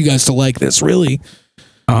expect either of you guys to like this, really.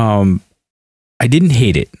 I didn't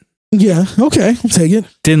hate it. Yeah, okay, I'll take it.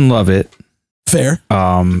 Didn't love it. Fair.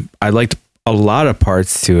 I liked a lot of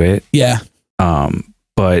parts to it. Yeah.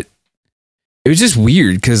 But it was just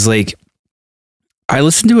weird because, like, I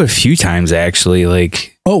listened to it a few times, actually.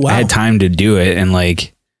 Like, oh, wow. I had time to do it, and,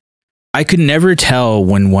 like, I could never tell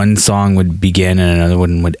when one song would begin and another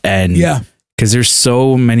one would end. Yeah. Because there's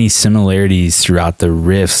so many similarities throughout the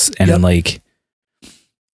riffs, and, like,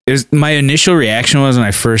 my initial reaction was when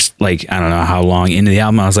I first, like, I don't know how long into the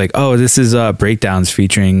album, I was like, oh, this is breakdowns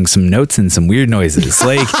featuring some notes and some weird noises.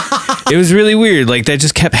 Like, it was really weird. Like, that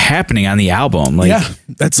just kept happening on the album. Like, yeah,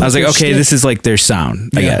 that's I was like, okay, this is like their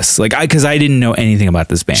sound, I guess. Like, because I didn't know anything about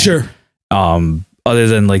this band. Sure. Other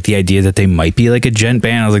than, like, the idea that they might be like a gent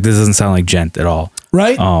band. I was like, this doesn't sound like gent at all.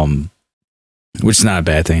 Right. Which is not a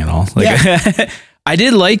bad thing at all. Like, I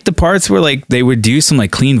did like the parts where, like, they would do some,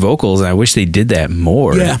 like, clean vocals, and I wish they did that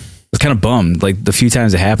more. Yeah. I was kind of bummed. Like, the few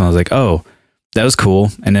times it happened, I was like, oh, that was cool.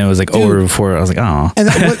 And then it was like over before. I was like, oh. And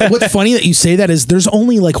what's funny that you say that is there's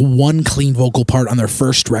only like one clean vocal part on their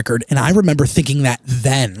first record. And I remember thinking that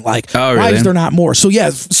then, like, why is there not more? So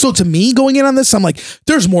yeah. So to me going in on this, I'm like,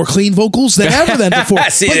 there's more clean vocals than ever than before.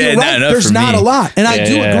 See, but you're right, there's not a lot. And I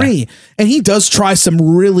do agree. And he does try some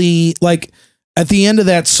really, like, at the end of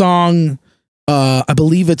that song, I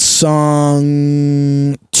believe it's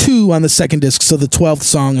song 2 on the second disc. So the 12th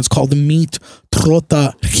song is called Mitt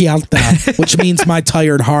Vildhjarta, which means my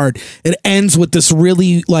tired heart. It ends with this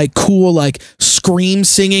really, like, cool, like, scream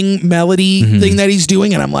singing melody thing that he's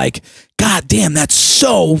doing. And I'm like, God damn, that's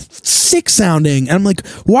so sick sounding. And I'm like,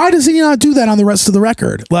 why does he not do that on the rest of the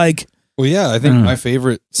record? Like, well, yeah, I think my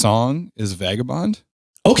favorite song is Vagabond.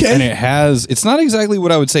 Okay. And it's not exactly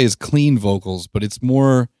what I would say is clean vocals, but it's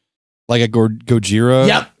more like a Gojira.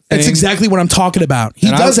 Yep. That's exactly what I'm talking about. He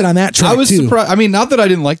does it on that track. I was surprised. I mean, not that I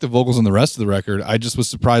didn't like the vocals on the rest of the record. I just was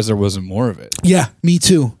surprised there wasn't more of it. Yeah, me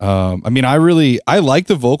too. I mean, I like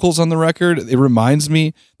the vocals on the record. It reminds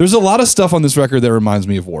me, there's a lot of stuff on this record that reminds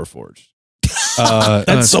me of Warforged.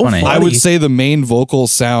 That's so funny. I would say the main vocal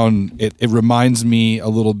sound, it reminds me a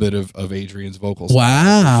little bit of Adrian's vocals.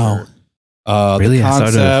 Wow. Really? I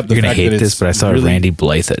thought you're gonna hate this, but I saw Randy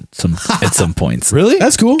Blythe at some points. Really?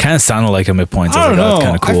 That's cool. Kind of sounded like him at points. I don't know.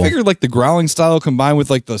 Kind of cool. I figured like the growling style combined with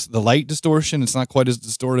like the light distortion, it's not quite as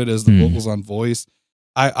distorted as the vocals on Voice.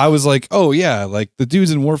 I was like, oh yeah, like the dudes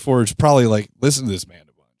in Warforged probably like listen to this band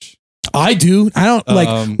a bunch. I do. I don't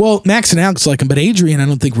like. Well, Max and Alex like him, but Adrian, I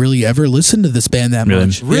don't think really ever listened to this band that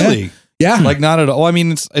much. Really? Yeah. Like not at all. I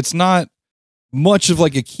mean, it's not much of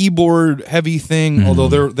like a keyboard heavy thing.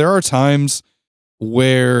 Although there are times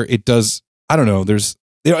where it does, I don't know, there's,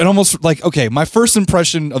 it almost like, okay, my first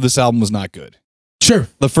impression of this album was not good. Sure.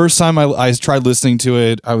 The first time I tried listening to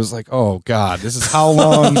it, I was like, oh God, this is how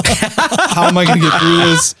long, how am I going to get through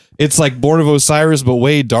this? It's like Born of Osiris, but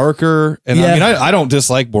way darker. And I mean, I don't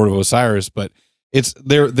dislike Born of Osiris, but it's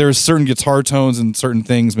there's certain guitar tones and certain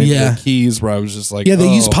things, maybe the keys where I was just like,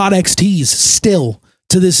 they use Pod XTs still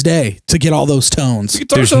to this day to get all those tones.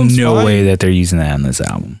 There's no way that they're using that on this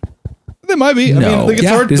album. It might be. No. I mean, the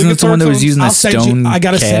guitar, isn't it the one that was using the stone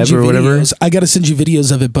cab or whatever? I gotta send you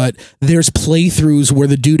videos of it, but there's playthroughs where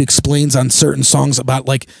the dude explains on certain songs about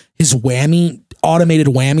like his automated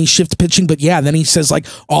whammy shift pitching. But yeah, then he says like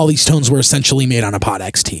all these tones were essentially made on a Pod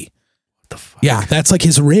XT. What the fuck? Yeah, that's like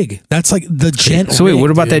his rig. That's like the gent. So wait,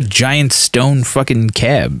 what about that giant stone fucking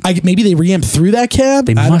cab? Maybe they reamped through that cab.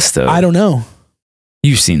 They must have. I don't know.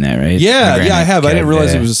 You've seen that, right? Yeah, I have. I didn't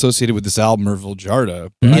realize it was associated with this album or Vildhjarta.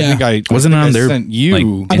 Yeah. I think wasn't on their sent you.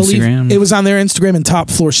 like, I believe Instagram? it was on their Instagram and Top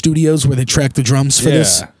Floor Studios where they track the drums for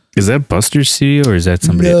this. Is that Buster's studio or is that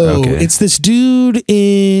somebody? No, it's this dude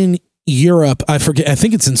in Europe. I forget. I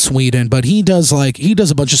think it's in Sweden, but he does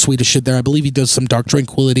a bunch of Swedish shit there. I believe he does some Dark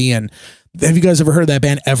Tranquility. And have you guys ever heard of that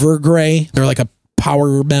band Evergrey? They're like a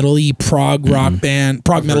power metal-y prog rock band,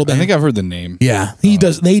 prog metal band. I think I've heard the name. Yeah, he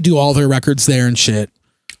does. They do all their records there and shit.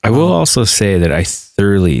 I will also say that I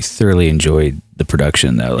thoroughly enjoyed the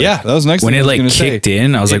production though. Like, yeah, that was next. When it like kicked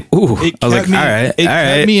in, I was like, ooh. I was like, all right. It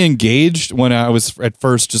kept me engaged when I was at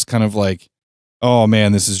first just kind of like, oh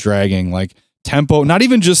man, this is dragging. Like tempo, not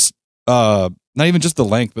even just the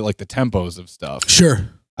length, but like the tempos of stuff. Sure.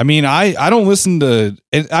 I mean, I don't listen to,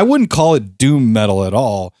 I wouldn't call it doom metal at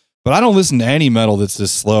all, but I don't listen to any metal that's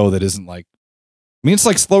this slow that isn't like, I mean, it's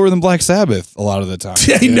like slower than Black Sabbath a lot of the time.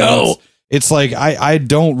 I know. It's like, I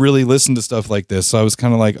don't really listen to stuff like this. So I was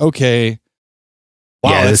kind of like, okay,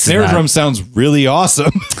 wow, that snare drum sounds really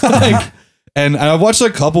awesome. Like, and I watched a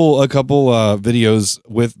couple videos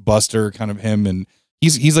with Buster, kind of him, and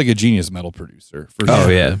he's like a genius metal producer. For sure. Oh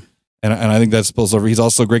yeah. And I think that spills over. He's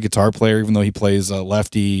also a great guitar player, even though he plays a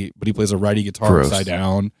lefty, but he plays a righty guitar upside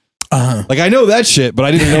down. Like I know that shit, but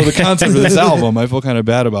I didn't know the concept of this album. I feel kind of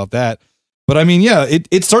bad about that. But I mean, yeah,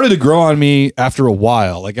 it started to grow on me after a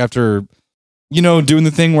while. Like after, doing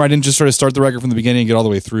the thing where I didn't just sort of start the record from the beginning and get all the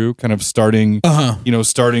way through, kind of starting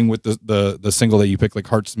with the single that you picked, like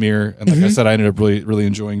Heart Smear. And like I said, I ended up really, really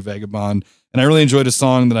enjoying Vagabond. And I really enjoyed a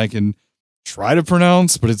song that I can try to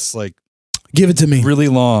pronounce, but it's like, give it to me. Really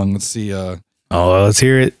long. Let's see. Let's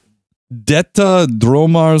hear it. Detta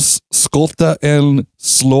dromars skolta en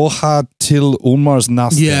sloha till Omars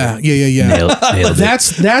nasta. Yeah. Nailed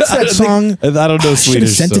That's that song. I don't know Swedish. I should have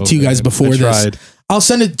sent it to you guys before this. I'll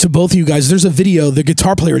send it to both of you guys. There's a video. The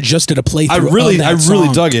guitar player just did a playthrough. I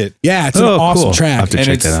really dug it. Yeah, it's an awesome track. I'll have to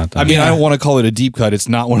check that out. I mean, I don't want to call it a deep cut. It's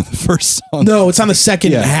not one of the first songs. No, it's on the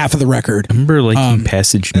second half of the record. I remember liking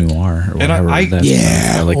Passage Noir or whatever. I like that.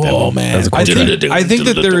 Oh man, I think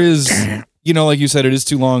that there is, like you said, it is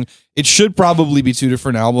too long. It should probably be two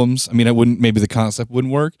different albums. I mean, maybe the concept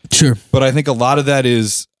wouldn't work. Sure, but I think a lot of that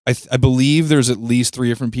is. I believe there's at least 3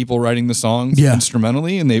 different people writing the songs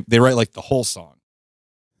instrumentally, and they write like the whole song.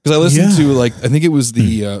 Because I listened to I think it was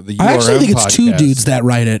the URM I actually think it's podcast. 2 dudes that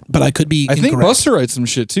write it, but I could be I think Buster writes some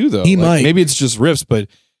shit too, though. He might. Maybe it's just riffs, but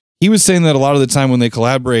he was saying that a lot of the time when they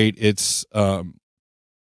collaborate, it's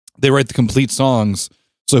they write the complete songs,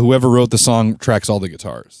 so whoever wrote the song tracks all the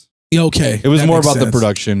guitars. Okay. It was more about the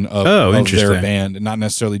production of their interesting. band, and not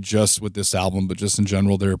necessarily just with this album, but just in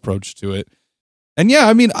general, their approach to it. And yeah,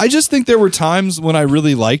 I mean, I just think there were times when I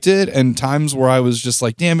really liked it, and times where I was just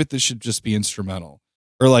like, damn it, this should just be instrumental.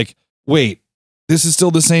 Or like, wait, this is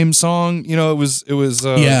still the same song. It was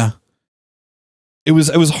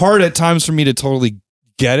hard at times for me to totally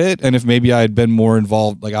get it. And if maybe I had been more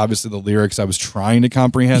involved, like obviously the lyrics, I was trying to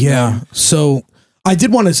comprehend. Yeah. them. So I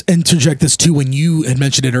did want to interject this too, when you had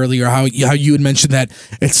mentioned it earlier, how you had mentioned that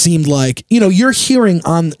it seemed like, you're hearing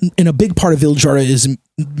in a big part of Vildhjarta is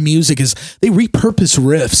music is they repurpose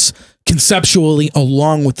riffs conceptually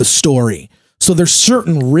along with the story. So there's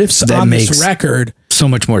certain riffs that on this record. So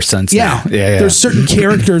much more sense now. Yeah. There's certain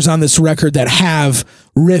characters on this record that have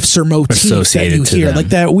riffs or motifs that you hear. Like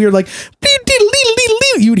that weird, like,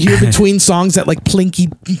 you would hear between songs that like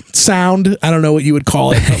plinky sound. I don't know what you would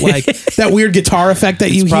call it, but like that weird guitar effect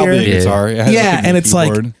that you hear. Probably a guitar. Yeah, and it's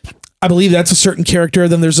like, I believe that's a certain character.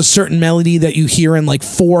 Then there's a certain melody that you hear in like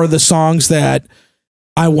 4 of the songs that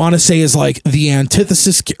I want to say is like the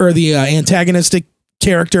antithesis or the antagonistic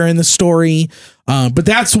character in the story. But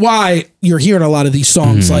that's why you're hearing a lot of these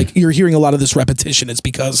songs. Like you're hearing a lot of this repetition. It's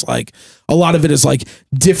because like a lot of it is like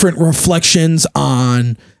different reflections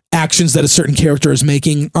on actions that a certain character is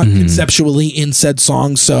making conceptually in said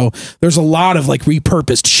song. So there's a lot of like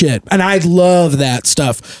repurposed shit, and I love that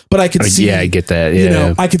stuff. But I could see, I get that.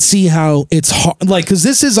 Yeah, I could see how it's hard, like, because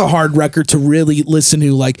this is a hard record to really listen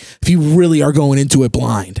to, like if you really are going into it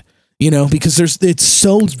blind. Because it's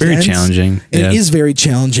so very challenging. It is very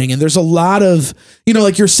challenging. And there's a lot of,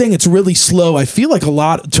 like you're saying, it's really slow. I feel like a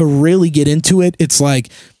lot to really get into it. It's like,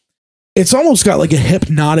 it's almost got like a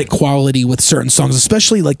hypnotic quality with certain songs,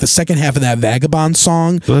 especially like the second half of that Vagabond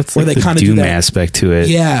song, where like they kind of do that aspect to it.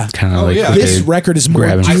 Yeah. Kind of this record is more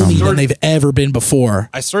doomy than they've ever been before.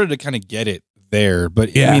 I started to kind of get it there,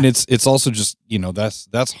 but I mean, it's also just,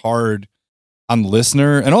 that's hard on the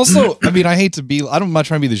listener. And also, I mean, I'm not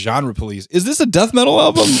trying to be the genre police. Is this a death metal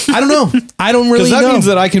album? I don't know. I don't really know. Because that means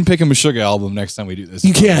that I can pick a Meshuggah album next time we do this.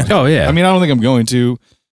 You can. Oh, yeah. I mean, I don't think I'm going to,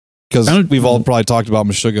 because we've all probably talked about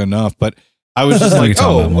Meshuggah enough, but I was just like,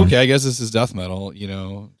 okay, I guess this is death metal,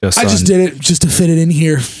 I just did it just to fit it in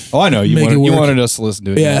here. Oh, I know. You wanted us to listen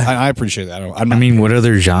to it. Yeah. I appreciate that. I mean, what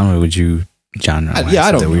other genre would you... I don't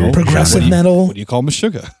know. Progressive metal. What do you call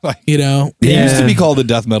Meshuggah? It used to be called a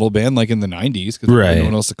death metal band, like in the 90s, because no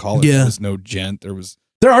one else to call it. Yeah. There was no Gent. There was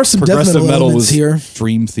There are some death progressive metal metal elements was here.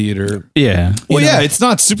 Dream Theater. Yeah. Well, You know? yeah, it's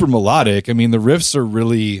not super melodic. I mean, the riffs are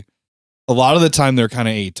really, a lot of the time they're kind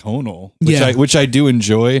of atonal, which I do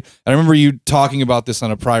enjoy. And I remember you talking about this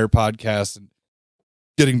on a prior podcast and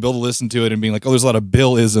getting Bill to listen to it and being like, oh, there's a lot of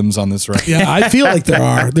Bill-isms on this record. Yeah, I feel like there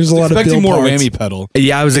are. There's a lot of Bill Expecting more parts. whammy pedal.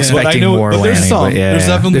 Yeah, I was expecting more but there's whammy, some. but yeah, There's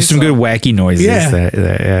definitely some good wacky noises. Yeah.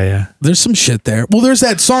 Yeah. There's some shit there. Well, there's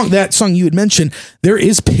that song you had mentioned. There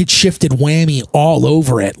is pitch shifted whammy all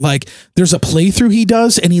over it. Like there's a playthrough he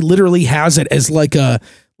does, and he literally has it as like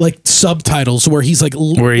subtitles where he's like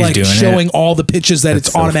showing all the pitches that That's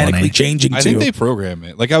it's so automatically funny. changing I to. think they program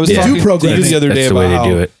it. Like I was They talking do program to you it. the other day That's the way about they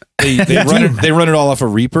do how it. they run it all off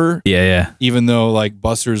of Reaper. Yeah. Even though like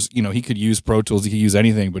Buster's, he could use Pro Tools, he could use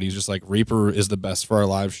anything, but he's just like Reaper is the best for our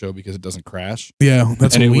live show because it doesn't crash. Yeah,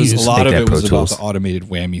 that's And what it we was use. a lot of Make it that was Pro about Tools. the automated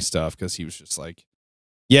whammy stuff because he was just like,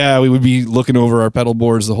 yeah, we would be looking over our pedal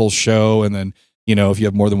boards the whole show, and then if you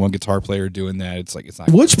have more than one guitar player doing that, it's like it's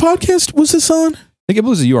not. Which podcast was this on? I think it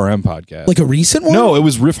was a URM podcast. Like a recent one? No, it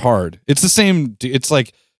was Riff Hard. It's the same. It's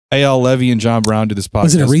like A.L. Levy and John Brown did this podcast.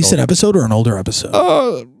 Was it a recent called- episode or an older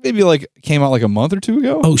episode? Maybe like came out like a month or two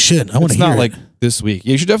ago. Oh shit! I want to It's hear not it. like this week.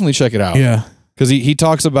 You should definitely check it out. Yeah. Because he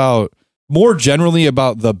talks about more generally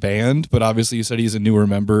about the band, but obviously you said he's a newer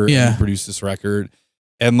member. Yeah. And he produced this record.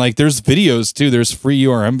 And like there's videos too. There's free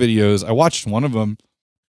URM videos. I watched one of them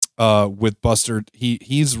with Buster.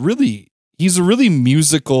 He's a really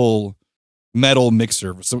musical metal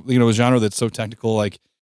mixer. So a genre that's so technical. Like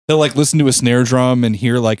he'll like listen to a snare drum and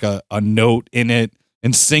hear like a note in it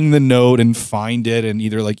and sing the note and find it and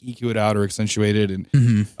either like EQ it out or accentuate it.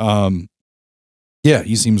 And yeah,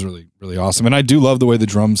 he seems really, really awesome. And I do love the way the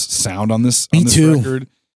drums sound on this too. record.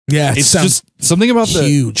 Yeah, It's just something about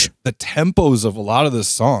huge. the tempos of a lot of the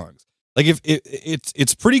songs. Like if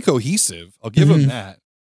it's pretty cohesive, I'll give him that.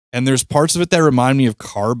 And there's parts of it that remind me of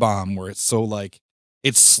Car Bomb, where it's so like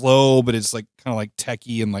it's slow, but it's like kind of like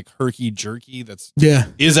techie and like herky jerky.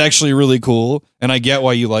 Is actually really cool, and I get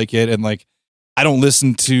why you like it. And like I don't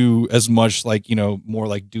listen to as much like more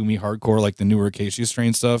like doomy hardcore like the newer Acacia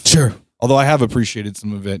Strain stuff. Sure. Although I have appreciated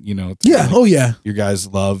some of it. Yeah. Like Oh yeah. your guys'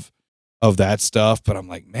 love of that stuff, but I'm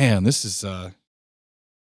like, man, this is I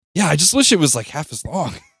just wish it was like half as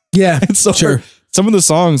long. Yeah. And so Sure. some of the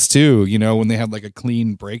songs too, when they have like a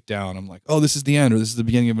clean breakdown, I'm like, oh, this is the end or this is the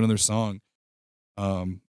beginning of another song.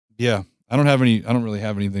 Yeah, I don't really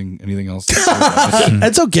have anything else to say about it.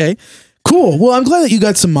 That's okay. Cool. Well, I'm glad that you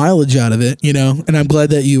got some mileage out of it, and I'm glad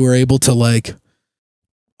that you were able to listen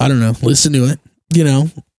to it,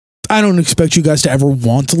 I don't expect you guys to ever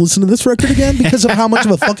want to listen to this record again because of how much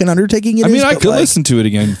of a fucking undertaking it is. I mean, I but, could listen to it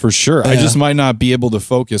again for sure. I Yeah. just might not be able to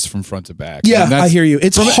focus from front to back. Yeah, And that's I hear you.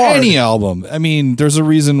 It's from hard. any album. I mean, there's a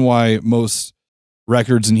reason why most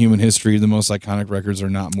records in human history, the most iconic records, are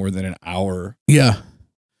not more than an hour. Yeah.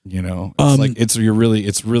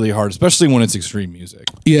 It's really hard, especially when it's extreme music,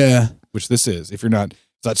 Yeah. which this is. If you're not,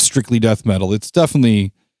 it's not strictly death metal. It's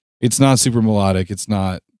not super melodic. It's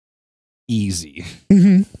not easy.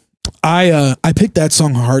 Mm-hmm. I picked that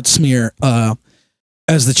song Heart Smear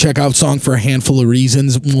as the checkout song for a handful of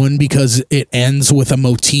reasons. One, because it ends with a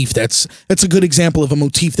motif that's a good example of a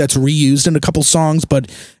motif that's reused in a couple songs,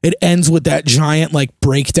 but it ends with that giant like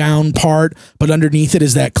breakdown part, but underneath it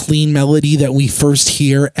is that clean melody that we first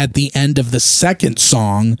hear at the end of the second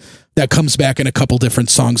song that comes back in a couple different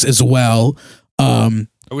songs as well.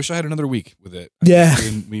 I wish I had another week with it. Yeah.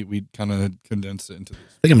 We kind of condensed it into this.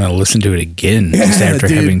 I think I'm gonna listen to it again just after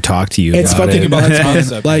dude. having talked to you. It's about fucking it. nuts,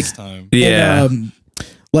 Concept Like- this time. Yeah. And,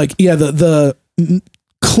 the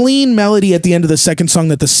clean melody at the end of the second song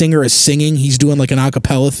that the singer is singing, he's doing like an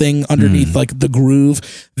acapella thing underneath like the groove.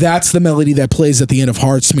 That's the melody that plays at the end of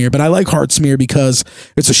Heart Smear. But I like Heart Smear because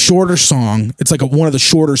it's a shorter song. It's like one of the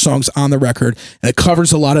shorter songs on the record, and it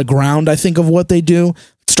covers a lot of ground, I think, of what they do.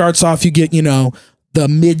 It starts off, you get, the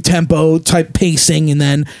mid-tempo type pacing, and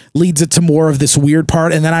then leads it to more of this weird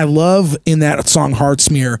part. And then I love in that song Heart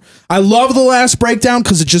Smear, I love the last breakdown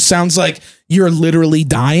because it just sounds like you're literally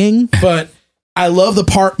dying. But I love the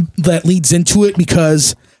part that leads into it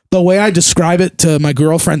because the way I describe it to my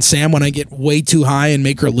girlfriend Sam when I get way too high and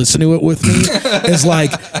make her listen to it with me is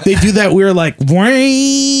like they do that weird like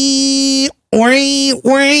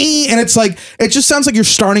and it's like it just sounds like you're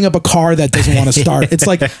starting up a car that doesn't want to start. It's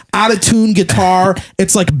like out of tune guitar.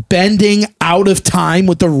 It's like bending out of time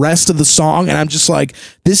with the rest of the song, and I'm just like,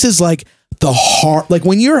 this is like the hard, like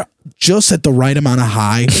when you're just at the right amount of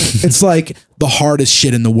high, it's like the hardest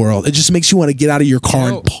shit in the world. It just makes you want to get out of your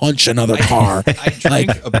car and punch another car. I drank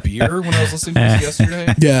a beer when I was listening to this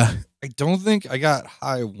yesterday. Yeah. I don't think I got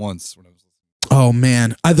high once when I was listening. Oh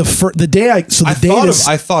man, I thought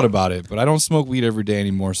about it, but I don't smoke weed every day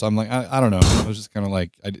anymore. So I'm like, I don't know. I was just kind of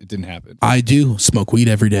like, it didn't happen. I do smoke weed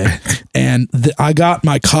every day, and I got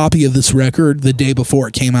my copy of this record the day before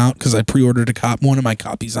it came out because I pre-ordered one of my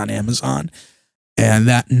copies on Amazon. And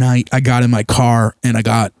that night, I got in my car and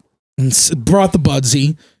brought the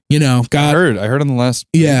Budsy. You know, I heard on the last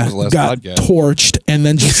got podcast. Torched, and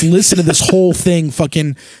then just listen to this whole thing.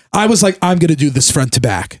 I was like, I'm gonna do this front to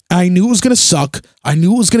back. I knew it was gonna suck. I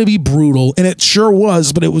knew it was gonna be brutal, and it sure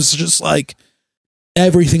was. But it was just like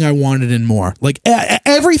everything I wanted and more. Like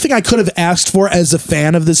everything I could have asked for as a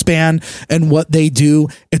fan of this band and what they do.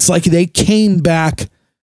 It's like they came back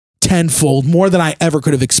tenfold, more than I ever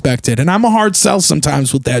could have expected. And I'm a hard sell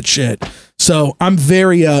sometimes with that shit. So I'm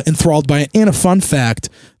very enthralled by it. And a fun fact,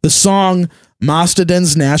 the song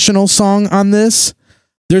Mastodon's National Song on this,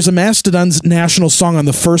 there's a Mastodon's National Song on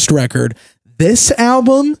the first record. This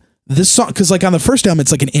album, this song, because like on the first album,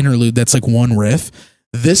 it's like an interlude that's like one riff.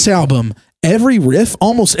 This album,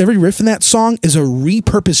 almost every riff in that song is a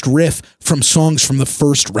repurposed riff from songs from the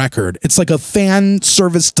first record. It's like a fan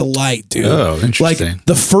service delight, dude. Oh, interesting. Like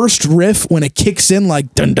the first riff when it kicks in,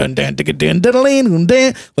 like dun dun dun dun dun dun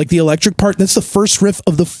dun, like the electric part. That's the first riff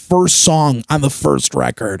of the first song on the first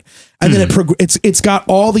record, and then it's got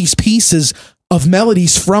all these pieces of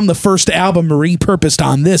melodies from the first album repurposed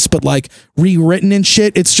on this, but like rewritten and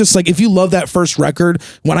shit. It's just like, if you love that first record,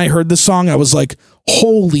 when I heard this song, I was like,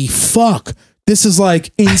 holy fuck, this is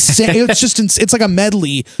like insane. It's like a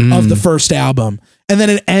medley of the first album. And then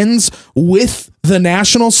it ends with the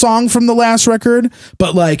national song from the last record,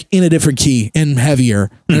 but like in a different key and heavier.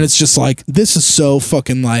 And it's just like, this is so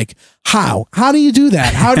fucking like, how do you do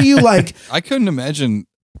that? How do you like, I couldn't imagine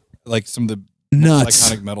like some of the nuts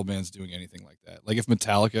iconic metal bands doing anything like that. Like if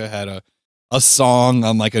Metallica had a song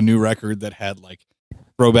on like a new record that had like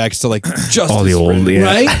throwbacks to like just all the old,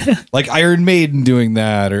 right? Like Iron Maiden doing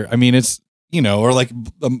that, or I mean, it's, you know, or like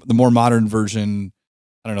the more modern version.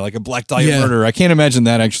 I don't know, like a Black Dahlia Murder. I can't imagine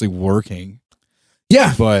that actually working.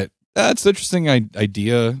 Yeah, but that's an interesting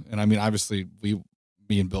idea. And I mean, obviously, me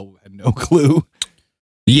and Bill had no clue.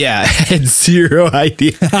 Yeah, I had zero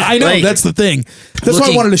idea. I know, like, that's the thing. That's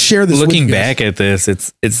why I wanted to share this. Looking with you back at this,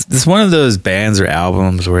 it's one of those bands or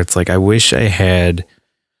albums where it's like, I wish I had,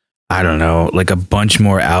 I don't know, like a bunch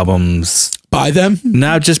more albums by them,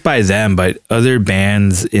 not just by them, but other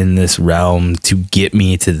bands in this realm to get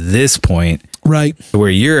me to this point, right where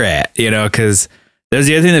you're at, you know, because there's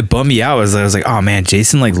the other thing that bummed me out was I was like, oh man,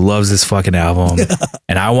 Jason like loves this fucking album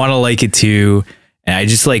and I want to like it too. And I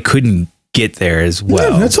just like couldn't get there as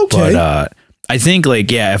well. Yeah, that's okay. But I think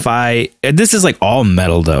like, yeah, this is like all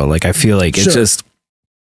metal though. Like I feel like it's just,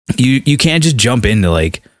 you can't just jump into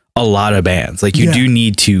like a lot of bands. Like you do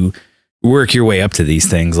need to work your way up to these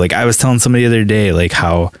things. Like I was telling somebody the other day, like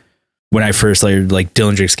how when I first like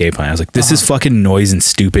Dillinger Escape Plan, I was like, this is fucking noise and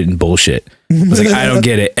stupid and bullshit. I was like, I don't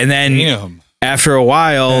get it. And then after a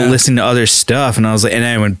while listening to other stuff, and I was like, and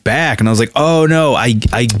I went back and I was like, oh no, I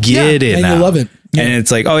get it now. You love it. Yeah. And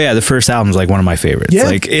it's like, oh yeah, the first album is like one of my favorites. Yeah.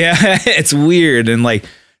 Like, yeah, it's weird. And like,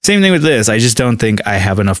 same thing with this. I just don't think I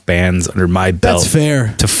have enough bands under my belt. That's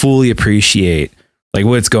fair. To fully appreciate like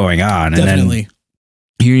what's going on. Definitely. And then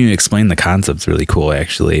hearing you explain the concept's really cool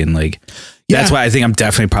actually. And like, that's why I think I'm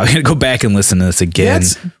definitely probably going to go back and listen to this again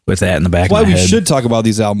with that in the back of my head. Why we should talk about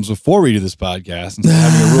these albums before we do this podcast instead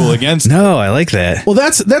of having a rule against No, I like that. Well,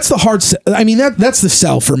 that's the hard. I mean, that's the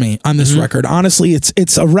sell for me on this record. Honestly,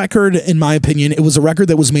 it's a record, in my opinion. It was a record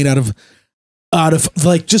that was made out of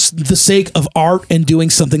like just the sake of art and doing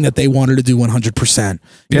something that they wanted to do 100%.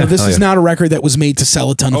 You know, this is not a record that was made to sell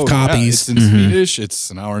a ton of copies. It's in Swedish.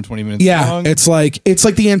 It's an hour and 20 minutes long. It's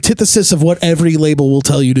like the antithesis of what every label will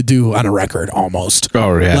tell you to do on a record almost.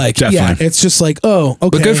 Oh yeah, like definitely. It's just like, oh,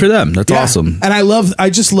 okay. But good for them. That's awesome. And I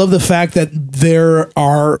just love the fact that there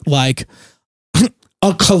are like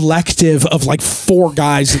a collective of like 4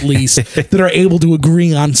 guys at least that are able to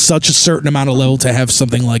agree on such a certain amount of level to have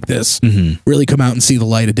something like this really come out and see the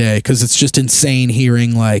light of day. Cause it's just insane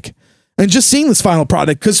hearing like, and just seeing this final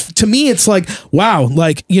product. Cause to me, it's like, wow,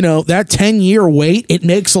 like, you know, that 10-year wait, it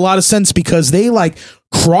makes a lot of sense because they like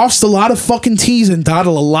crossed a lot of fucking T's and dotted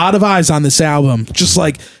a lot of I's on this album. Just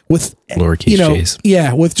like with, lowercase J's.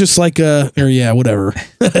 Yeah. With just like whatever,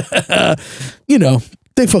 you know,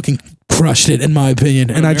 they fucking crushed it in my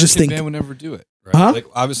opinion. And I just think band would never do it. Right? Huh? Like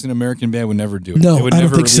obviously an American band would never do it. No, they would I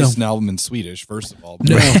don't never think release so. an album in Swedish, first of all.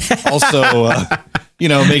 No. Also, you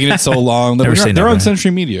know, making it so long. They're on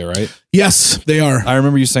Century Media, right? Yes, they are. I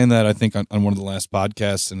remember you saying that, I think, on one of the last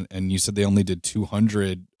podcasts, and you said they only did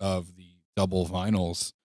 200 of the double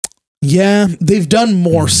vinyls. Yeah, they've done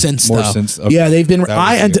more since. Okay. Yeah, they've been.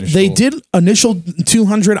 That was they did initial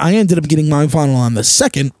 200. I ended up getting my vinyl on the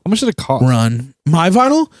second How much did it cost? run. My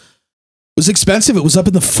vinyl was expensive. It was up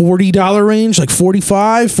in the $40 range, like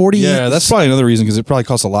 45, 40. Yeah, that's probably another reason because it probably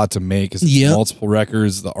costs a lot to make. It's Yep. multiple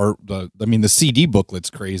records, the art. The CD booklet's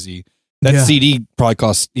crazy. That Yeah. CD probably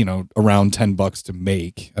costs around $10 to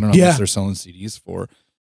make. I don't know how Yeah. much they're selling CDs for,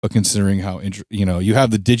 but considering how you have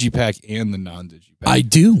the digipack and the non-digipack. I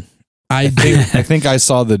do. I think I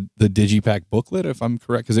saw the digipack booklet, if I'm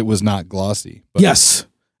correct, because it was not glossy. But Yes.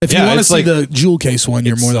 If you Yeah, want to it's see like- the jewel case one,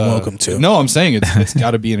 you're it's, more than welcome to. No, I'm saying it's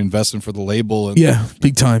got to be an investment for the label. And Yeah,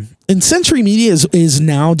 big time. And Century Media is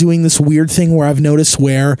now doing this weird thing where I've noticed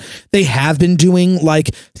where they have been doing like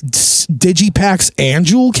digipacks and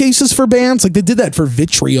jewel cases for bands. Like they did that for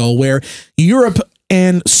Vitriol, where Europe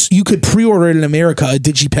and you could pre-order it in America a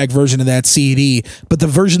digipack version of that CD, but the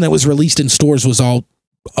version that was released in stores was all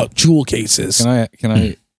jewel cases. Can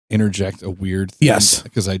I interject a weird thing? Yes.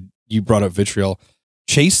 Because you brought up Vitriol.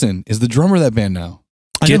 Chasen is the drummer of that band now.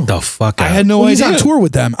 I Get know. the fuck out. I had no He's idea. on tour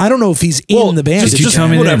with them. I don't know if he's in the band. Did you tell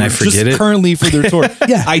me that and I Just forget it? currently for their tour.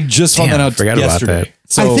 Yeah. I just found Damn, that out forgot about yesterday. that.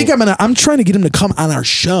 So I think I'm trying to get him to come on our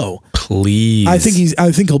show. Please. I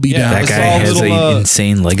think he'll be Yeah, down. that I guy saw a has little, an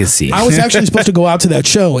insane legacy. I was actually supposed to go out to that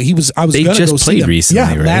show. I was They going to just go see played him. recently, Yeah,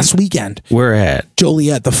 right? last weekend. Where at?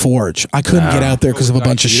 Joliet, the Forge. I couldn't get out there because of a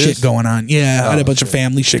bunch of Diabetes? shit going on. Yeah, I had a bunch of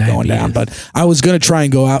family shit going down, Diabetes. but I was going to try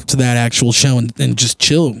and go out to that actual show and just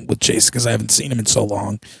chill with Chase because I haven't seen him in so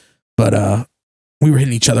long. But we were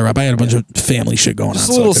hitting each other up. I had a bunch of family shit going just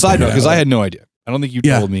on. a little so I side couldn't note go because out. I had no idea. I don't think you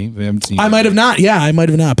Yeah. told me. I haven't seen. I might have not. Yeah, I might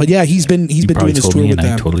have not. But yeah, he's been You doing probably this told tour me with and I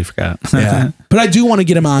them. totally forgot. Yeah, but I do want to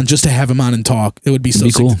get him on just to have him on and talk. It would be so Be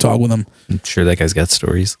sick cool. to talk with him. I'm sure that guy's got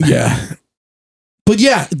stories. Yeah. But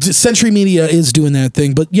yeah, Century Media is doing that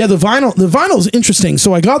thing. But yeah, the vinyl is interesting.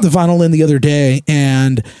 So I got the vinyl in the other day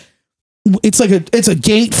and it's a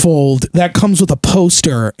gatefold that comes with a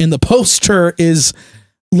poster, and the poster is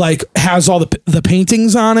like has all the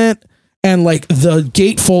paintings on it, and like the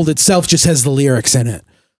gatefold itself just has the lyrics in it.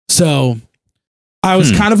 So I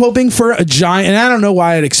was kind of hoping for a giant, and I don't know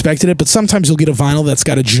why I'd expected it, but sometimes you'll get a vinyl that's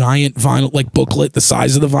got a giant vinyl like booklet the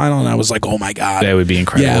size of the vinyl, and I was like, oh my god, That would be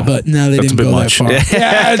incredible. yeah, but no, they That's a didn't bit go much. that far.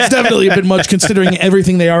 Yeah, it's definitely a bit much considering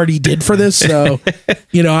everything they already did for this. So,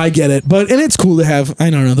 I get it. But and it's cool to have. I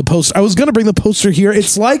don't know the poster. I was gonna bring the poster here.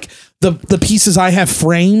 It's like the pieces I have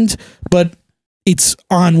framed, but it's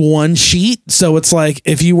on one sheet. So it's like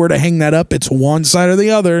if you were to hang that up, it's one side or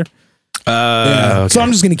the other. Yeah. Okay. So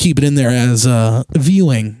I'm just gonna keep it in there as a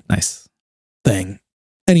viewing Nice. thing.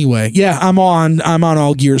 Anyway, yeah, I'm on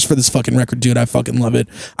all gears for this fucking record, dude. I fucking love it.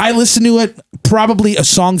 I listen to it probably a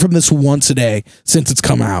song from this once a day since it's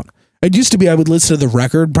come out. It used to be I would listen to the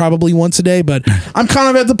record probably once a day, but I'm kind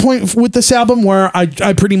of at the point with this album where I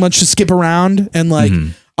pretty much just skip around and like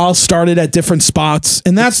I'll start it at different spots,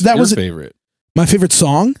 and that Your was favorite. my favorite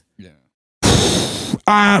song. Yeah.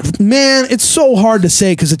 Man, it's so hard to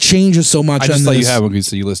say because it changes so much. I just on thought you this. had one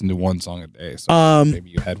because you listen to one song a day. So maybe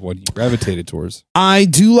you had one you gravitated towards. I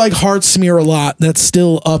do like Heart Smear a lot. That's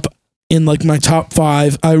still up in like my top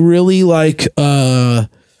 5. I really like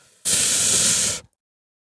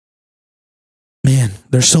man,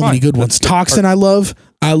 there's so many good ones. Toxin I love.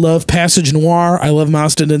 I love Passage Noir. I love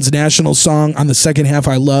Mastodon's national song. On the second half,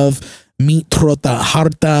 I love Meet Trota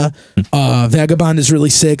Harta. Vagabond is really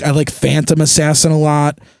sick. I like Phantom Assassin a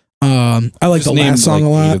lot. I like Just the named, last song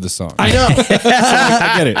like, a 8 lot. of the songs. I know.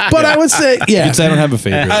 I get it. But I would say, yeah. You'd say I don't have a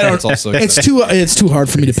favorite. I don't- It's also It's too hard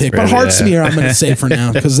for me to pick. But Right, Heart yeah. Smear, I'm going to say for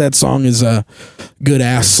now because that song is a good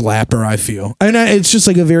ass slapper. I feel, and it's just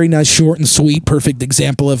like a very nice, short and sweet, perfect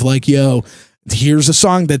example of like, yo, here's a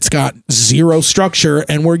song that's got zero structure,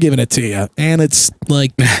 and we're giving it to you, and it's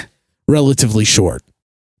like relatively short.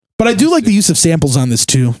 But I do like the use of samples on this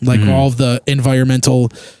too, like all of the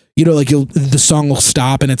environmental. Like the song will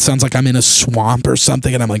stop and it sounds like I'm in a swamp or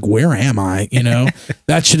something, and I'm like, where am I?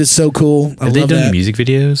 That shit is so cool. I Have they love done that. music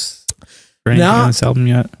videos for anything on this album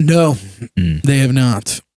yet? No, they have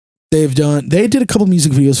not. They did a couple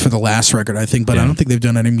music videos for the last record, I think, but I don't think they've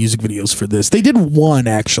done any music videos for this. They did one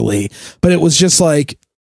actually, but it was just like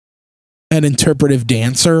an interpretive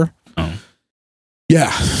dancer. Oh.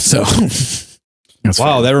 Yeah. So That's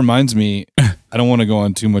wow, fair. that reminds me. I don't want to go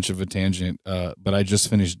on too much of a tangent, but I just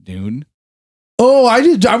finished Dune. oh, I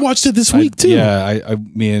did. I watched it this week too. Yeah,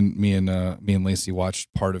 me and Lacey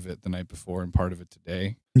watched part of it the night before and part of it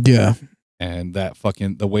today. Yeah. And that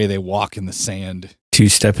the way they walk in the sand.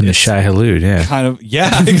 Two-step in the Shai Halud, yeah. Kind of,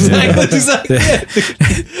 yeah, exactly.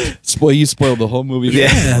 You spoiled the whole movie.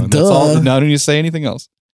 Yeah, That's all. duh. Now, don't you say anything else?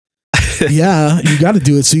 Yeah, you got to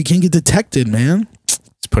do it so you can't get detected, man. Let's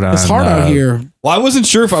put on. It's hard out here. Well, I wasn't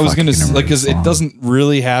sure if I was going to, like, because it song. doesn't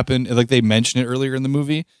really happen. Like, they mention it earlier in the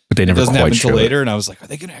movie, but they it never doesn't quite happen show until it. later. And I was like, are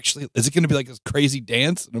they going to actually, is it going to be like this crazy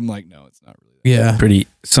dance? And I'm like, no, it's not really. Yeah.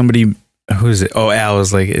 Somebody, who is it? Oh, Al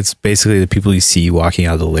was like, it's basically the people you see walking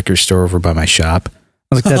out of the liquor store over by my shop.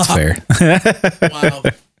 I was like, that's fair. Wow.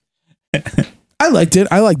 I liked it.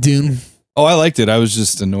 I like Dune. Oh, I liked it. I was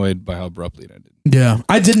just annoyed by how abruptly it ended. Yeah.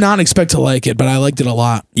 I did not expect to like it, but I liked it a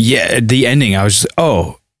lot. Yeah, the ending, I was just,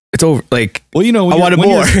 it's over. Like, Well, you know, I wanted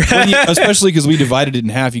more. especially because we divided it in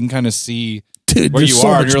half, you can kind of see Dude, where there's you so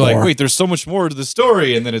are. much And you're like, more. wait, there's so much more to the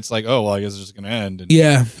story. And then it's like, oh, well, I guess it's just going to end. And,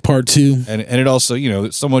 Yeah, part 2. and it also, you know,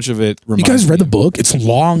 so much of it You reminds guys read me the book? It's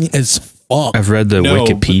long as fuck. I've read the No,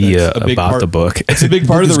 but Wikipedia that's a big about part- the book. It's a big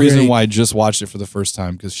part of the is reason great. why I just watched it for the first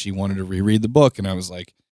time, because she wanted to reread the book. And I was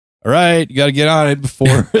like, all right, you got to get on it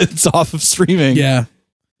before it's off of streaming. Yeah.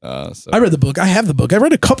 So. I read the book. I have the book. I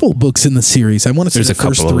read a couple books in the series. I want to say There's the a couple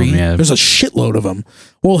first of them, 3. yeah. There's a shitload of them.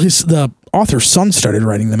 Well, the author's son started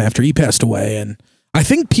writing them after he passed away, and I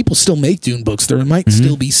think people still make Dune books. There might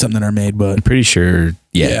still be some that are made, but I'm pretty sure.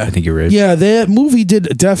 Yeah, Yeah. I think you're right. yeah, that movie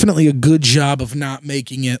did definitely a good job of not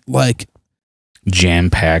making it like Jam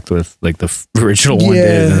packed with like the original one Yeah,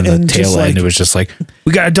 did, and then and the tail just, end, like- it was just like,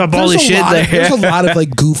 we gotta dump all there's this a shit lot there. of, there's a lot of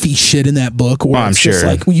like goofy shit in that book where Oh, I'm it's just sure.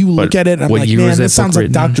 like you look But at it and I'm what like, year man, was that this sounds book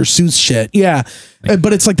like written? Dr. Seuss shit. Yeah.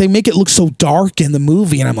 But it's like they make it look so dark in the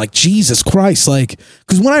movie, and I'm like, Jesus Christ, like,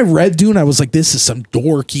 because when I read Dune, I was like, this is some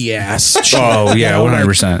dorky ass shit. Oh yeah, You know, like,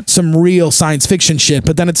 100%. some real science fiction shit.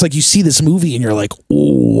 But then it's like you see this movie and you're like,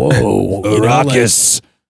 whoa, you know, like- Arrakis,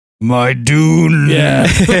 my Dune. Yeah.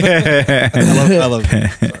 I love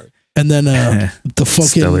it. Sorry. And then the fucking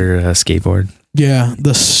Stellar skateboard. yeah,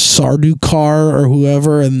 the Sardukar or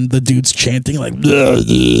whoever, and the dude's chanting like, Yeah,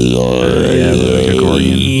 like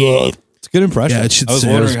accordion. It's a good impression. Yeah, it should I was say-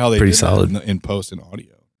 wondering It was how they pretty did solid. that in post and audio.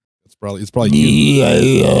 It's probably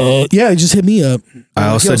you. yeah, just hit me up. I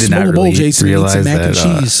also Yo, did smoke not a bowl, really Jason, eat some realize mac and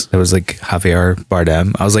that cheese. that was like Javier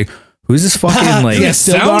Bardem. I was like, who's this fucking like Yeah,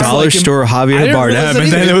 still sounds dollar like him. store I Javier didn't realize Bardem? that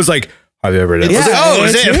And then either. it was like Javier Bardem. I was Yeah, like, oh,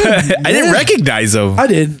 is that's it? him. I didn't Yeah. recognize him. I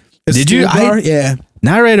did. Did you? Yeah,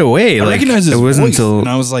 Not right away. I Like recognized his it wasn't voice, until and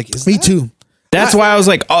I was like, is me that- too. that's why I was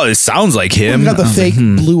like, oh, it sounds like him. He got the I was fake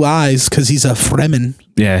like, blue eyes because he's a Fremen.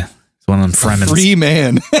 Yeah, it's one of them Fremens. Free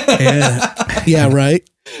man. Yeah, yeah, right.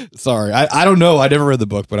 Sorry, I don't know. I never read the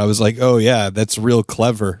book, but I was like, oh yeah, that's real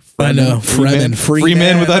clever. I know. Fremen. Free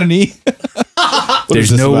man without an E. What is There's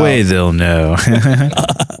this no about? way they'll know.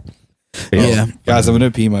 Yeah. Guys, I'm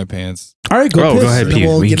gonna pee my pants. All right, go. Oh, piss, go ahead, and Pete.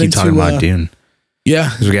 we'll We can get keep talking into, about Dune Yeah.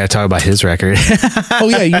 because we got to talk about his record. Oh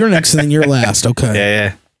yeah, you're next, and then you're last. Okay.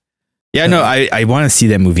 Yeah. Yeah, no, I want to see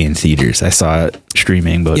that movie in theaters. I saw it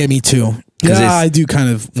streaming, but Yeah, me too. 'Cause Yeah, it's- I do kind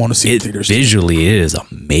of want to see it in it theaters. visually it is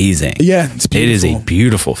amazing. Yeah, it's It is beautiful. a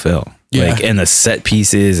beautiful film. Yeah. Like, and the set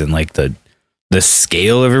pieces and like the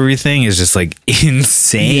scale of everything is just like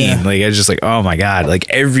insane. Yeah. Like I was just like, oh my god! Like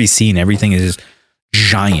every scene, everything is just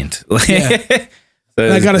giant. Like, Yeah. so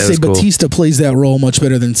And I gotta that say, was cool. Batista plays that role much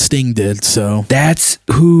better than Sting did. So That's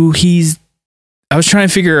who he's. I was trying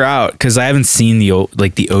to figure out because I haven't seen the OG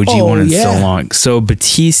Oh, one in yeah. so long. So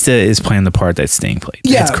Batista is playing the part that Sting played.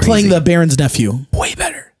 yeah, That's crazy. playing the Baron's nephew. way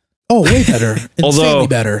better. Oh, way better. Insanely Although-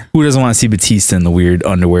 better. Who doesn't want to see Batista in the weird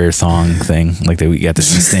underwear thong thing like that we got to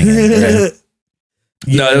see Sting in? Right?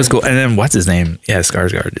 No, that was cool. And then what's his name? Yeah,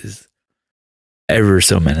 Skarsgård is ever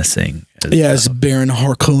so menacing. Yeah, it's Baron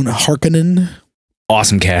Harkonnen.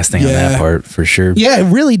 Awesome casting on Yeah. that part for sure. Yeah,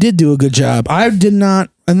 it really did do a good job. I did not,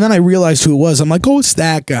 and then I realized who it was. I'm like, oh, it's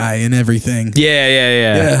that guy and everything. Yeah.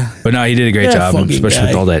 Yeah. But no, he did a great Yeah, job, fucking especially guy.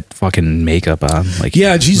 with all that fucking makeup on. Like,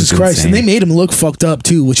 Yeah, it Jesus was Christ. And they insane. made him look fucked up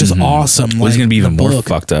too, which is Mhm. awesome. Well, he's like gonna be even the more book.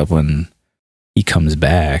 fucked up when he comes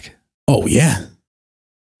back. Oh, yeah.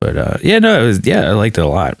 But yeah, no, it was I liked it a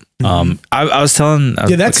lot. I was telling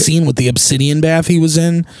Yeah, that scene with the obsidian bath he was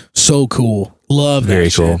in, so cool. Love that Very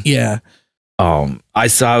shit. cool. Yeah. I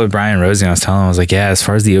saw it with Brian Rosie and I was telling him, I was like, yeah, as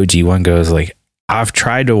far as the OG one goes, like I've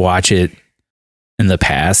tried to watch it in the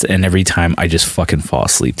past and every time I just fucking fall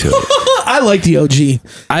asleep to it. I like the OG.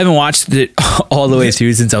 I haven't watched it all the way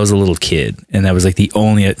through since I was a little kid. And that was like the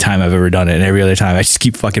only time I've ever done it. And every other time I just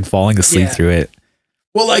keep fucking falling asleep Yeah. through it.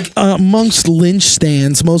 Well, like amongst Lynch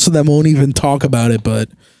stands, most of them won't even talk about it, but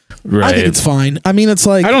Right. I think it's fine. I mean, it's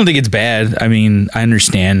like I don't think it's bad. I mean, I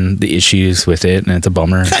understand the issues with it and it's a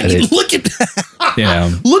bummer. I that mean, it, look at you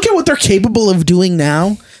know, look at what they're capable of doing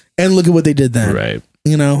now, and look at what they did then. right.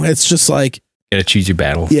 You know, it's just like Gotta choose your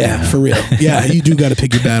battle. yeah, you know? for real. Yeah, you do got to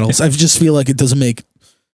pick your battles. I just feel like it doesn't make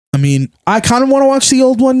I mean, I kind of want to watch the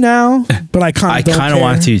old one now, but I kind of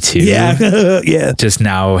want to too. Yeah, yeah. Just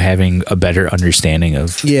now having a better understanding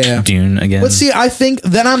of Dune again. But see, I think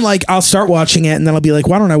then I'm like, I'll start watching it, and then I'll be like,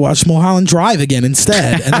 why don't I watch Mulholland Drive again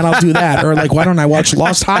instead? And then I'll do that, or like, why don't I watch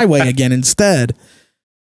Lost Highway again instead?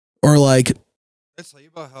 Or like, let's tell you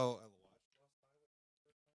about how.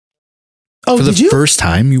 Oh, for the first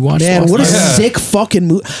time you watched? Man, what a sick fucking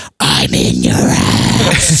movie! I'm in your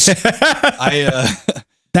ass.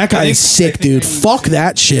 That guy is sick, dude. Fuck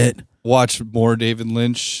that shit. Watch more David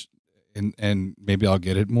Lynch, and maybe I'll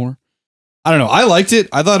get it more. I don't know. I liked it.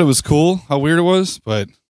 I thought it was cool how weird it was, but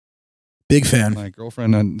big fan. My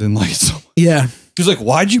girlfriend didn't like it so much. Yeah. She was like,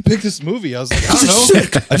 "Why'd you pick this movie?" I was like, "I don't know.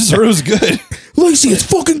 Sick. I just heard it was good." Lacey, it's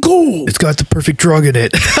fucking cool. It's got the perfect drug in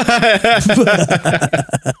it.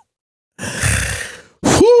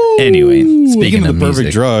 Anyway, speaking of the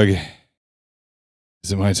perfect drug,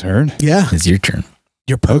 is it my turn? Yeah, it's your turn.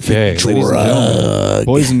 Your perfect drug.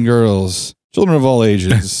 Boys and girls, children of all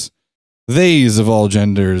ages, theys of all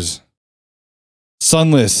genders.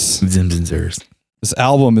 Sunless. This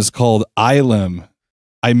album is called Ilem.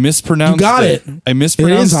 I mispronounced it. You got it. I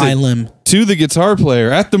mispronounced it Ilem. To the guitar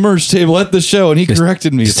player at the merch table at the show, and he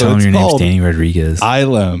corrected me. Just tell him your name's Danny Rodriguez.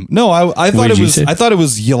 Ilem. No, I thought it was. I thought it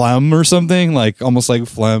was Yelem or something, like almost like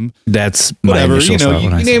phlegm. That's whatever. My initial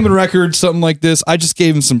you name a record, something like this. I just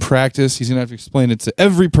gave him some practice. He's gonna have to explain it to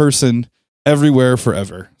every person, everywhere,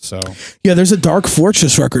 forever. So yeah, there's a Dark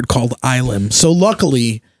Fortress record called Ilem. So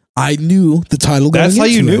luckily, I knew the title. That's how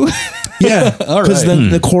you knew. Yeah, because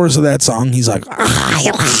the chorus of that song, he's like,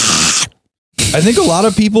 I think a lot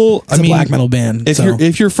of people, it's a black metal band.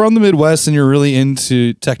 If you're from the Midwest and you're really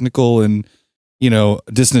into technical and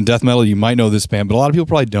dissonant death metal, you might know this band, but a lot of people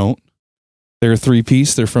probably don't. They're a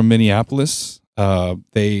 3-piece. They're from Minneapolis.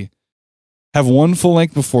 They have one full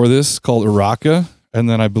length before this called Iraka, and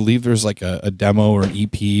then I believe there's like a demo or an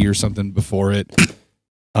EP or something before it.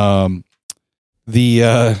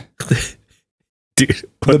 Dude,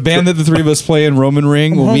 the band that the three of us play in, Roman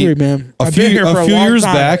Ring, a few years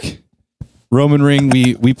back. Roman Ring,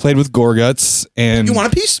 we played with Gorguts, and you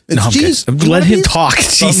want a piece? It's cheese. Let him talk.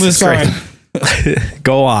 Jesus Christ.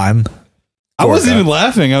 Go on. I wasn't even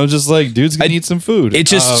laughing. I was just like, dude's gonna eat some food. It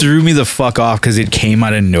just threw me the fuck off because it came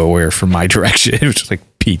out of nowhere from my direction. It was just like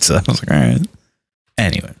pizza. I was like, all right.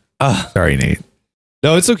 Anyway, sorry, Nate.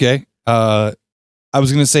 No, it's okay. I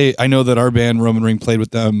was gonna say, I know that our band Roman Ring played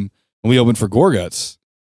with them when we opened for Gorguts,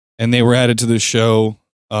 and they were added to this show.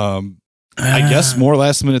 I guess more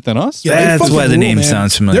last minute than us. Yeah, that's why the name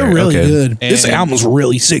sounds familiar. They're really good. And this album's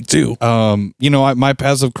really sick too. My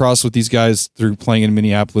paths have crossed with these guys through playing in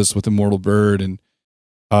Minneapolis with Immortal Bird, and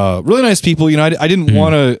really nice people. I didn't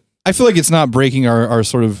want to. I feel like it's not breaking our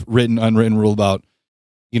sort of unwritten rule about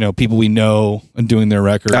people we know and doing their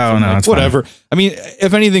records. Oh no, it's whatever. Fine. I mean,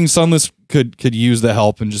 if anything, Sunless could use the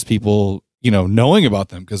help and just people knowing about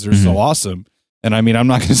them because they're so awesome. And I mean, I'm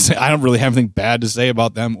not going to say, I don't really have anything bad to say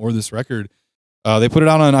about them or this record. They put it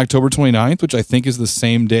out on October 29th, which I think is the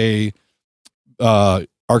same day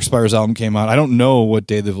Archspire's album came out. I don't know what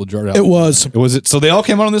day the Vildhjarta album was. So they all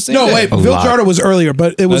came out on the same day? No, wait, Vildhjarta was earlier,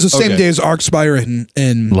 but it was the same day as Archspire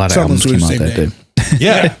and a lot of albums came out that day.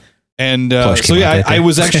 Yeah. And I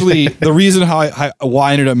was actually, the reason why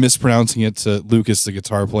I ended up mispronouncing it to Lucas, the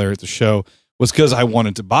guitar player at the show, was because I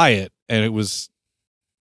wanted to buy it. And it was,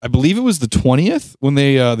 I believe it was the 20th when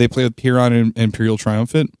they played with Piran and Imperial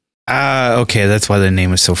Triumphant. Okay, that's why the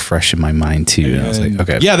name was so fresh in my mind too. And I was like,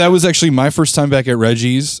 okay, yeah, that was actually my first time back at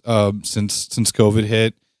Reggie's since COVID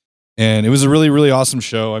hit, and it was a really, really awesome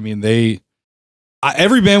show. I mean,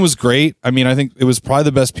 every band was great. I mean, I think it was probably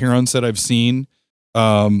the best Piran set I've seen,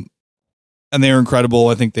 and they were incredible.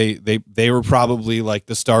 I think they were probably like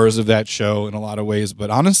the stars of that show in a lot of ways. But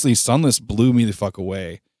honestly, Sunless blew me the fuck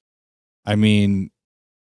away. I mean,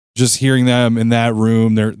 just hearing them in that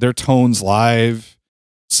room, their tones live,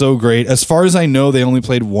 so great. As far as I know, they only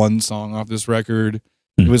played one song off this record.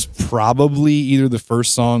 It was probably either the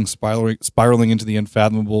first song, Spiraling into the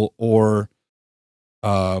Unfathomable, or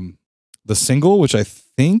the single, which I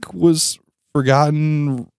think was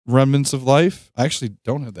Forgotten Remnants of Life. I actually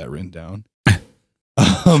don't have that written down.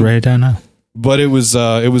 Write it down now. But it was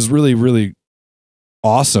really, really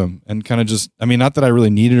awesome, and kind of just, I mean, not that I really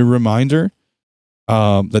needed a reminder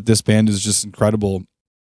that this band is just incredible.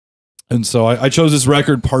 And so I chose this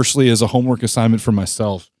record partially as a homework assignment for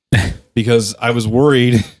myself because I was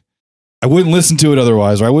worried I wouldn't listen to it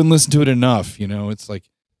otherwise, or I wouldn't listen to it enough. It's like,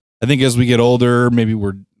 I think as we get older, maybe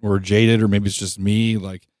we're jaded, or maybe it's just me.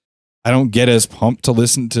 Like, I don't get as pumped to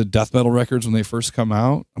listen to death metal records when they first come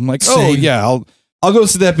out. I'm like, oh yeah, I'll go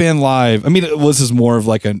see that band live. I mean, this is more of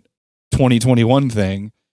like a 2021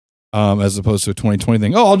 thing, as opposed to a 2020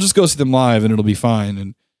 thing. Oh, I'll just go see them live and it'll be fine,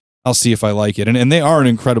 and I'll see if I like it. And they are an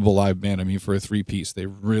incredible live band. I mean, for a 3-piece, they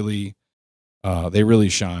really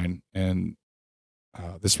shine. And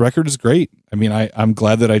this record is great. I mean, I'm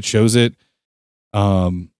glad that I chose it.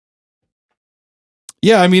 Yeah,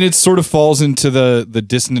 I mean, it sort of falls into the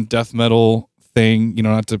dissonant death metal thing, you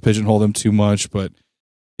know, not to pigeonhole them too much, but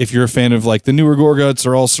if you're a fan of like the newer Gorguts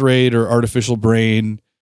or Ulcerate or Artificial Brain,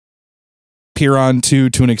 Piran too,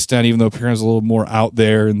 to an extent, even though Piran's a little more out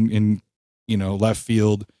there in you know, left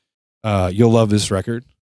field, you'll love this record.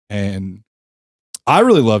 And I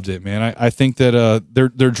really loved it, man. I think that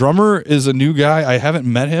their drummer is a new guy. I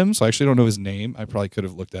haven't met him, so I actually don't know his name. I probably could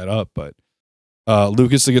have looked that up, but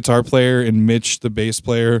Lucas, the guitar player, and Mitch, the bass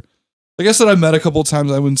player. Like I said, I met a couple of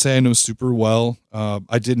times. I wouldn't say I know super well.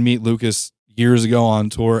 I did meet Lucas years ago on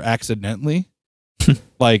tour accidentally.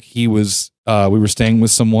 Like he was, we were staying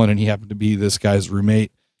with someone and he happened to be this guy's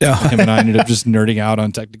roommate. Him and I ended up just nerding out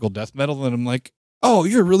on technical death metal. And I'm like, oh,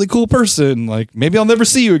 you're a really cool person. Like maybe I'll never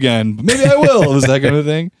see you again, but maybe I will. It was that kind of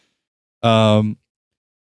thing. Bill,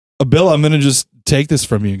 I'm going to just take this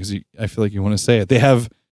from you because I feel like you want to say it. They have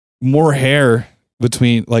more hair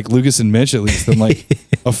between like Lucas and Mitch, at least, than like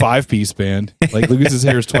a 5-piece band. Like Lucas's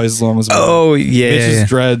hair is twice as long as mine. Oh yeah. Mitch's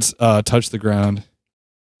dreads touch the ground.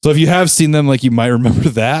 So if you have seen them, like you might remember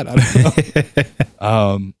that. I don't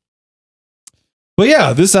know. But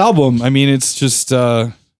yeah, this album, I mean, it's just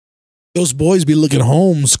those boys be looking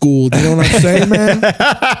homeschooled. You know what I'm saying, man?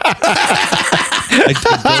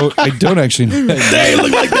 I don't actually know. They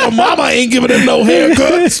look like their mama ain't giving them no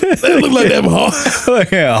haircuts. They look like them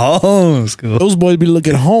homeschool. Those boys be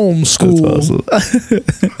looking homeschooled.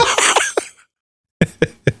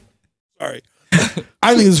 Sorry.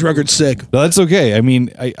 I think this record's sick. No, that's okay. I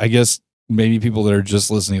mean, I guess maybe people that are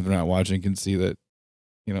just listening, if they're not watching, can see that,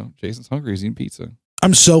 you know, Jason's hungry. He's eating pizza.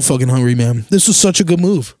 I'm so fucking hungry, man. This was such a good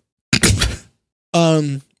move.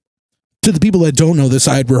 To the people that don't know this,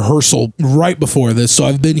 I had rehearsal right before this, so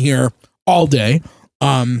I've been here all day.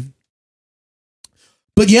 But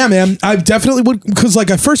yeah, man, I definitely would, because like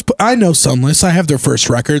I know Sunless. I have their first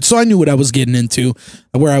record, so I knew what I was getting into.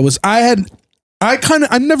 I've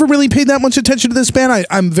never really paid that much attention to this band.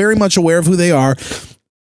 I'm very much aware of who they are.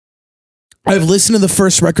 I've listened to the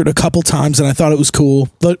first record a couple times and I thought it was cool.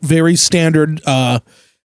 But very standard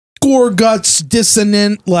gore guts,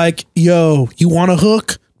 dissonant, like, yo, you want a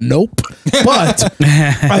hook? Nope. But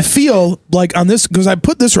I feel like on this, because I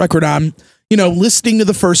put this record on, you know, listening to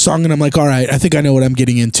the first song and I'm like, all right, I think I know what I'm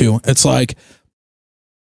getting into. It's like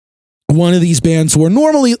one of these bands where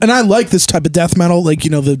normally, and I like this type of death metal, like, you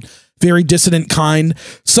know, the very dissonant kind.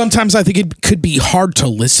 Sometimes I think it could be hard to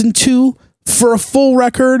listen to for a full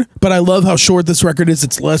record, but I love how short this record is.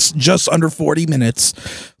 It's just under 40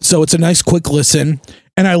 minutes. So it's a nice quick listen.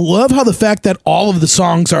 And I love how the fact that all of the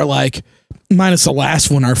songs are like, minus the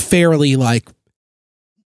last one, are fairly like,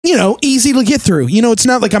 you know, easy to get through. You know, it's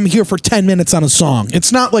not like I'm here for 10 minutes on a song.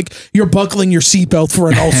 It's not like you're buckling your seatbelt for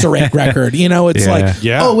an Ulcerate record. You know, it's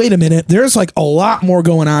oh, wait a minute. There's like a lot more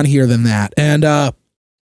going on here than that. And,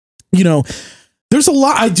 you know, there's a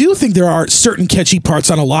lot. I do think there are certain catchy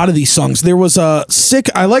parts on a lot of these songs. There was a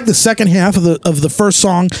I like the second half of the first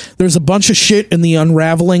song. There's a bunch of shit in the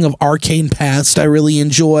unraveling of Arcane Past I really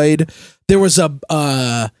enjoyed. There was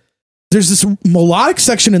there's this melodic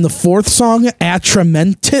section in the fourth song,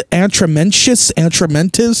 Atramentis,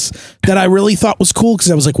 that I really thought was cool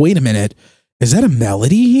because I was like, wait a minute. Is that a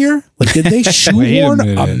melody here? Like, did they shoehorn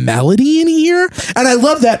a melody in here? And I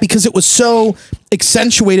love that because it was so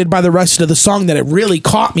accentuated by the rest of the song that it really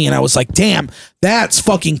caught me. And I was like, damn, that's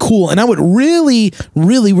fucking cool. And I would really,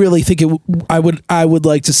 really, really think I would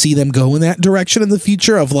like to see them go in that direction in the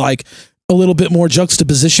future of like a little bit more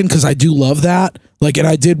juxtaposition, because I do love that. Like, and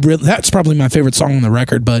that's probably my favorite song on the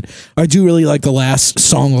record, but I do really like the last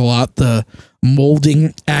song a lot, the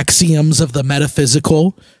molding axioms of the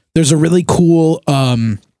metaphysical. There's a really cool,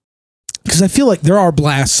 because I feel like there are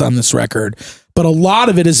blasts on this record, but a lot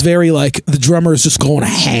of it is very like the drummer is just going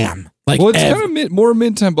ham. Like, well, it's kind of more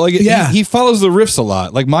mid-tempo. Like, he follows the riffs a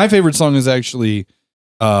lot. Like, my favorite song is actually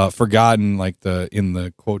Forgotten, like in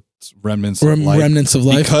the quotes, remnants of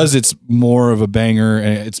life, because it's more of a banger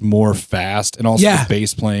and it's more fast, and also the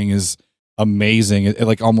bass playing is amazing. It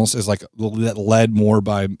like almost is like led more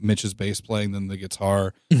by Mitch's bass playing than the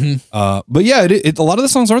guitar. But yeah, a lot of the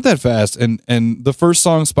songs aren't that fast, and the first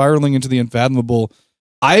song, Spiraling into the Unfathomable,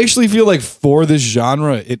 I actually feel like for this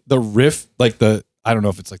genre, the riff, like I don't know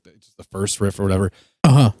if it's like just the first riff or whatever,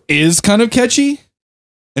 is kind of catchy.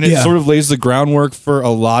 And it sort of lays the groundwork for a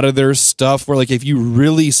lot of their stuff where, like, if you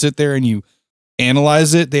really sit there and you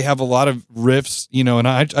analyze it, they have a lot of riffs, you know, and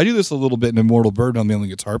I do this a little bit in Immortal Bird on the Only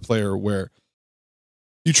Guitar Player, where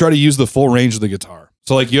you try to use the full range of the guitar.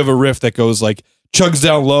 So, like, you have a riff that goes, like, chugs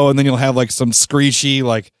down low, and then you'll have, like, some screechy,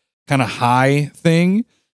 like, kind of high thing.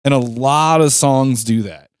 And a lot of songs do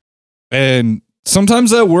that. And sometimes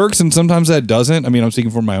that works and sometimes that doesn't. I mean, I'm speaking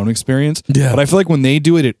from my own experience. Yeah. But I feel like when they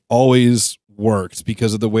do it, it always works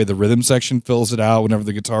because of the way the rhythm section fills it out whenever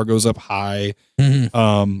the guitar goes up high. Mm-hmm.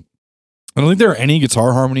 I don't think there are any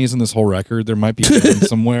guitar harmonies in this whole record. There might be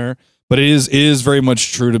somewhere, but it is very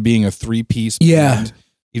much true to being a 3-piece band,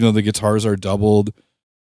 even though the guitars are doubled.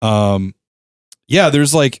 Yeah,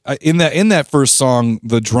 there's like in that first song,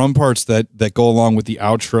 the drum parts that go along with the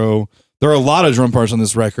outro. There are a lot of drum parts on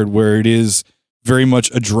this record where it is very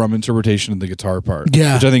much a drum interpretation of the guitar part, which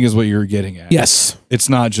I think is what you're getting at. Yes, it's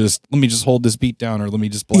not just let me just hold this beat down or let me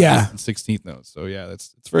just play in 16th notes. So yeah,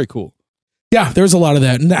 it's very cool. Yeah, there's a lot of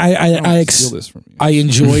that, and I steal this from you. I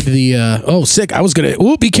enjoyed the sick. I was gonna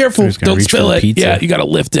be careful, don't spill it. Yeah, you gotta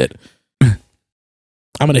lift it. I'm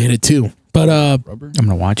gonna hit it too, but I'm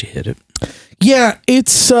gonna watch you hit it. Yeah,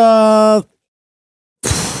 it's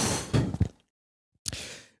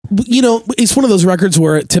you know, it's one of those records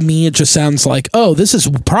where to me it just sounds like, oh, this is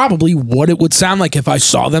probably what it would sound like if I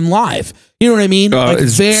saw them live. You know what I mean? Like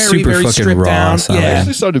it's very, very stripped down. Yeah, it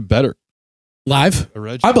actually sounded better live.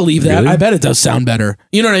 I believe that. Really? I bet it does sound better.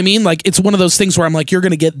 You know what I mean? Like it's one of those things where I'm like, you're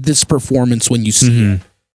going to get this performance when you see it.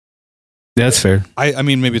 That's fair. I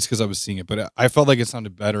mean, maybe it's because I was seeing it, but I felt like it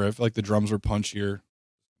sounded better. I felt like the drums were punchier.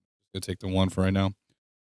 I'm gonna take the one for right now.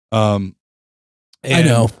 I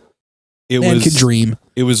know. It Man was could dream.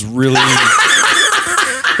 It was really Sorry.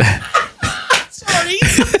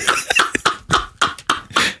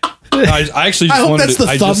 I actually just hope that's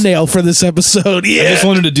the thumbnail for this episode. Yeah. I just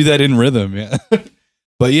wanted to do that in rhythm, yeah.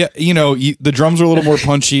 But yeah, you know, the drums are a little more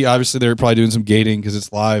punchy. Obviously, they're probably doing some gating because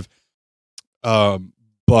it's live.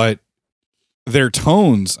 But their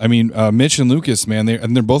tones, I mean, Mitch and Lucas, man,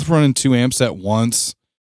 they're both running 2 amps at once.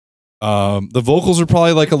 The vocals are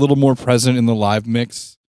probably like a little more present in the live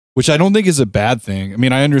mix, which I don't think is a bad thing. I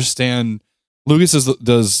mean, I understand Lucas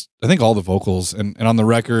does I think all the vocals, and on the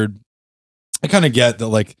record, I kind of get that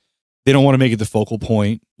like they don't want to make it the focal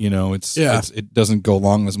point. You know, it doesn't go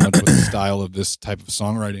along as much with the style of this type of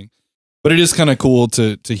songwriting. But it is kind of cool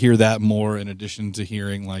to hear that more in addition to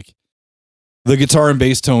hearing like the guitar and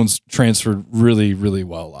bass tones transferred really, really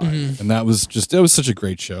well live. Mm-hmm. And it was such a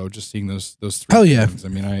great show. Just seeing those 3 Hell yeah. things. I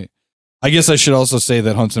mean, I guess I should also say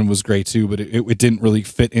that Huntsman was great too, but it didn't really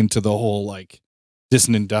fit into the whole like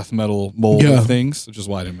dissonant death metal mold of things, which is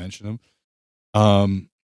why I didn't mention them.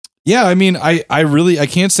 Yeah, I mean, I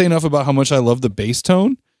can't say enough about how much I love the bass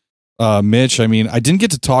tone. Mitch, I mean, I didn't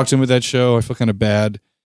get to talk to him at that show. I feel kind of bad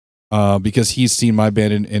because he's seen my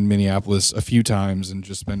band in Minneapolis a few times and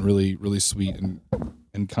just been really, really sweet and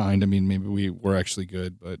kind. I mean, maybe we were actually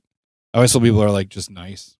good, but I always tell people are like just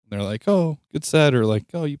nice. They're like, oh, good set, or like,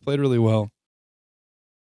 oh, you played really well.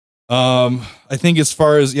 I think as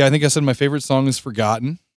far as, I think I said my favorite song is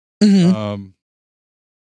Forgotten. Mm-hmm.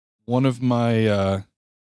 One of my, the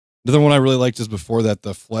other one I really liked is before that,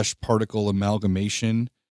 the Flesh Particle Amalgamation.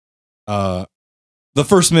 The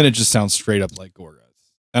first minute just sounds straight up like Gorguts.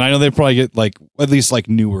 And I know they probably get like, at least like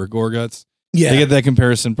newer Gorguts. Yeah. They get that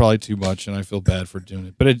comparison probably too much, and I feel bad for doing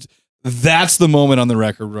it. But that's the moment on the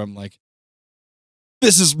record where I'm like,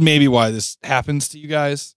 this is maybe why this happens to you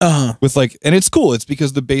guys. With like, and it's cool. It's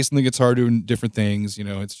because the bass and the guitar are doing different things. You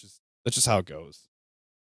know, that's just how it goes.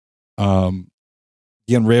 The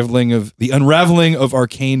unraveling of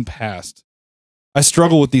Arcane Past. I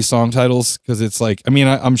struggle with these song titles because it's like, I mean,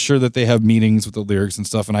 I'm sure that they have meanings with the lyrics and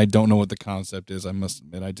stuff, and I don't know what the concept is. I must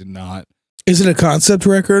admit, I did not. Is it a concept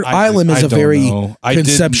record? Ilum is a very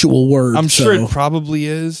conceptual word. I'm sure it probably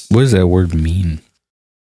is. What does that word mean?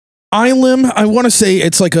 Ilum, I want to say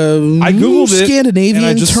it's like a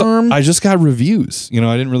Scandinavian term. I just got reviews. You know,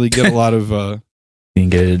 I didn't really get a lot of.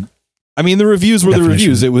 Didn't get it. I mean, the reviews were the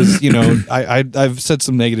reviews. It was, you know, I've said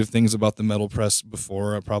some negative things about the metal press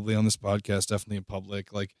before, probably on this podcast, definitely in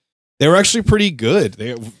public. Like, they were actually pretty good.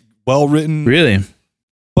 They were well written. Really?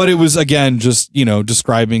 But it was, again, just, you know,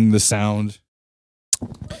 describing the sound.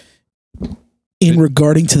 In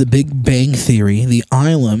regarding to the Big Bang Theory, the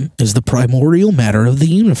Ilum is the primordial matter of the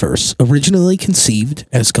universe, originally conceived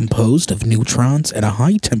as composed of neutrons at a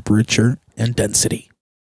high temperature and density.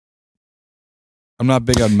 I'm not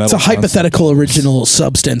big on metal. It's a hypothetical original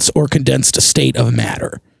substance or condensed state of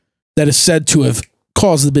matter that is said to have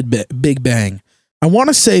caused the Big Bang. I want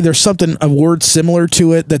to say there's a word similar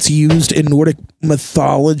to it that's used in Nordic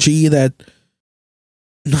mythology that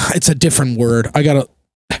it's a different word. I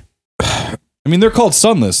mean, they're called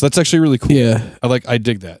Sunless. That's actually really cool. Yeah. I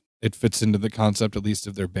dig that. It fits into the concept, at least,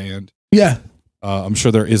 of their band. Yeah. I'm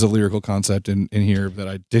sure there is a lyrical concept in here that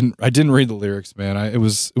I didn't read the lyrics, man. It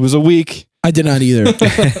was a week. I did not either.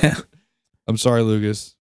 I'm sorry,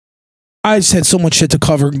 Lucas. I just had so much shit to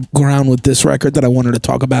cover ground with this record that I wanted to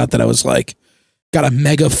talk about that I was like, got a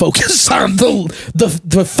mega focus on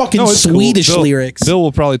the fucking Swedish cool. lyrics. Bill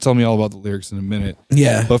will probably tell me all about the lyrics in a minute.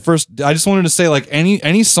 Yeah. But first, I just wanted to say, like,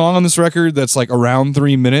 any song on this record that's like around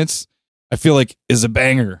 3 minutes, I feel like is a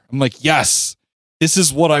banger. I'm like, yes, this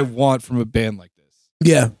is what I want from a band like this.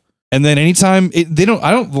 Yeah. And then anytime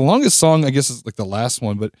the longest song, I guess, is like the last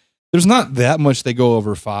one, but there's not that much they go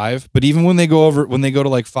over 5. But even when they go to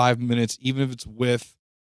like 5 minutes, even if it's with,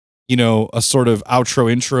 you know, a sort of outro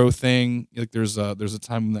intro thing, like there's a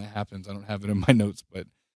time when that happens. I don't have it in my notes, but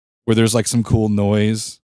where there's like some cool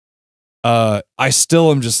noise. I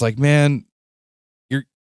still am just like, man, you're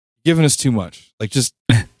giving us too much. Like, just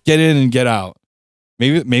get in and get out.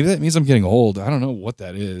 Maybe that means I'm getting old. I don't know what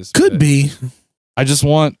that is. Could be. I just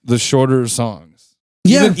want the shorter songs.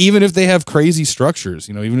 Yeah. Even if they have crazy structures,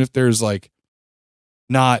 you know, even if there's like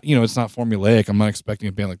not, you know, it's not formulaic. I'm not expecting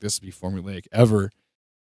a band like this to be formulaic ever.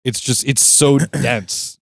 It's so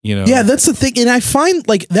dense, you know? Yeah, that's the thing. And I find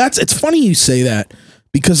like it's funny you say that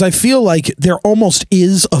because I feel like there almost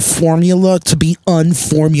is a formula to be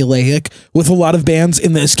unformulaic with a lot of bands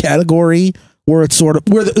in this category where it's sort of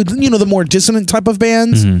the more dissonant type of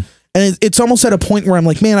bands. Mm-hmm. And it's almost at a point where I'm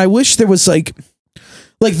like, man, I wish there was like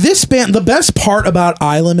this band. The best part about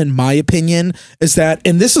Ilum, in my opinion, is that,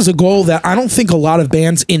 and this is a goal that I don't think a lot of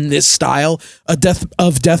bands in this style of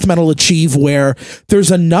death metal achieve, where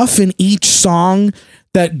there's enough in each song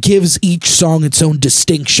that gives each song its own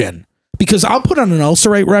distinction. Because I'll put on an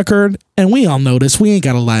Ulcerate record, and we all notice we ain't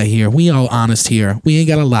got to lie here. We all honest here. We ain't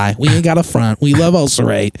got to lie. We ain't got to front. We love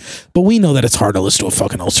Ulcerate, but we know that it's hard to listen to a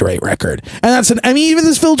fucking Ulcerate record. And even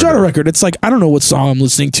this Vildhjarta record, it's like, I don't know what song I'm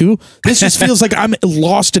listening to. This just feels like I'm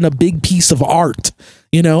lost in a big piece of art.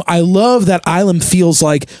 You know, I love that Ilum feels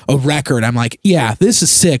like a record. I'm like, yeah, this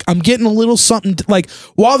is sick. I'm getting a little something like,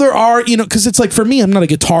 while there are, you know, because it's like, for me, I'm not a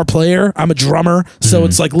guitar player. I'm a drummer. So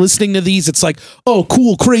it's like listening to these, it's like, oh,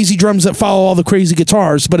 cool, crazy drums that follow all the crazy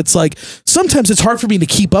guitars. But it's like, sometimes it's hard for me to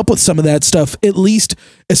keep up with some of that stuff, at least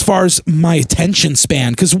as far as my attention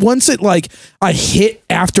span. Because once I hit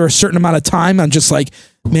after a certain amount of time, I'm just like,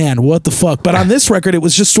 man, what the fuck? But on this record, it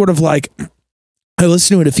was just sort of like, I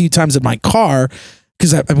listened to it a few times in my car,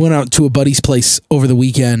 because I went out to a buddy's place over the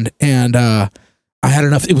weekend, and I had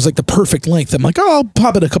enough. It was like the perfect length. I'm like, oh, I'll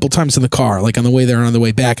pop it a couple times in the car, like on the way there and on the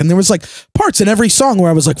way back. And there was like parts in every song where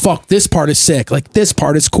I was like, fuck, this part is sick. Like, this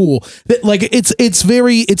part is cool. Like,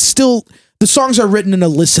 it's still, the songs are written in a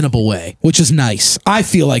listenable way, which is nice. I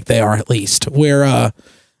feel like they are, at least, where,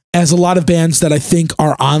 as a lot of bands that I think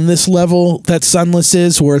are on this level that Sunless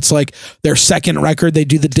is, where it's like their second record, they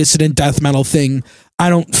do the dissident death metal thing. I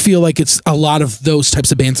don't feel like it's a lot of those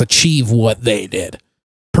types of bands achieve what they did,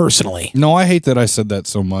 personally. No, I hate that I said that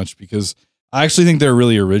so much, because I actually think they're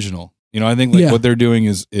really original. You know, I think like what they're doing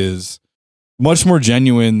is much more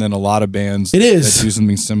genuine than a lot of bands that do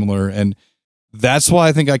something similar. And that's why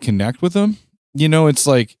I think I connect with them. You know, it's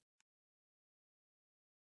like,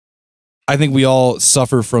 I think we all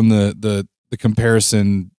suffer from the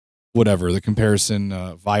comparison, the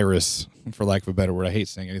comparison virus, for lack of a better word. I hate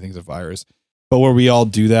saying anything's a virus. But where we all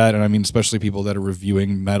do that, and I mean, especially people that are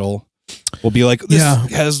reviewing metal, will be like, this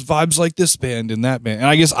has vibes like this band and that band. And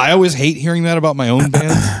I guess I always hate hearing that about my own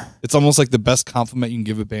band. It's almost like the best compliment you can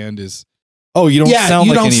give a band is, oh, you don't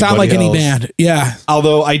sound like any band. Yeah.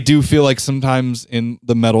 Although I do feel like sometimes in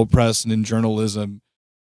the metal press and in journalism,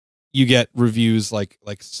 you get reviews like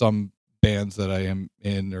some bands that I am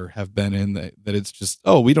in or have been in that it's just,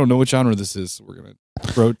 oh, we don't know what genre this is, so we're going to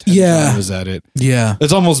throw 10 genres at it. Yeah.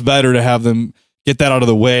 It's almost better to have them get that out of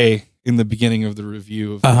the way in the beginning of the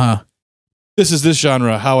review. This is this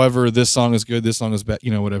genre. However, this song is good. This song is bad.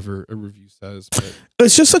 You know, whatever a review says. But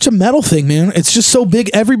it's just such a metal thing, man. It's just so big.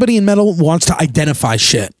 Everybody in metal wants to identify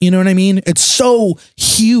shit. You know what I mean? It's so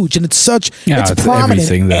huge, and it's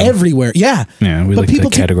prominent everywhere. Yeah. Yeah. We like to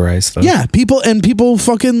categorize stuff. Yeah. People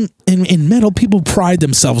fucking in metal, people pride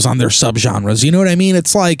themselves on their subgenres. You know what I mean?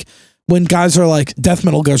 It's like when guys are like, death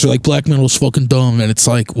metal guys are like, black metal is fucking dumb. And it's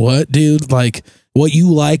like, what, dude? Like, what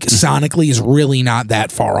you like sonically is really not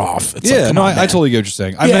that far off. It's I totally get what you're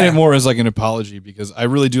saying. I meant it more as like an apology, because I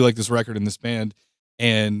really do like this record and this band.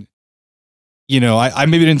 And, you know, I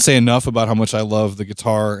maybe didn't say enough about how much I love the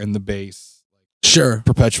guitar and the bass Sure.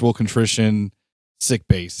 Perpetual Contrition, sick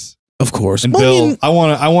bass. Of course. And Bill, I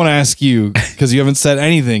want to ask you, because you haven't said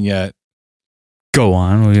anything yet. Go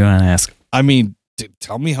on. What do you want to ask? I mean,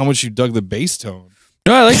 tell me how much you dug the bass tone.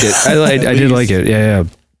 No, I liked it. I did like it. Yeah.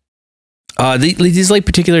 These like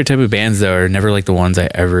particular type of bands though are never like the ones I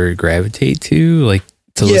ever gravitate to, like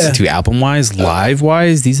to listen to album wise, live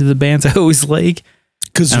wise. These are the bands I always like.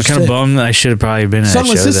 Because I'm kind of bummed that I should have probably been at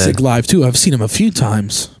Sunless a show is live too. I've seen him a few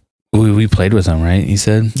times. We played with him, right? You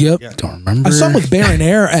said? Yep. Yeah. Don't remember. I saw him with Baron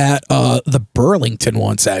Air at the Burlington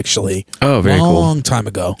once, actually. Oh, very cool. Long time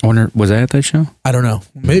ago. I wonder, was I at that show? I don't know.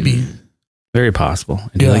 Maybe. Very possible.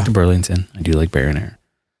 I do like the Burlington. I do like Baron Air.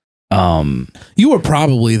 You were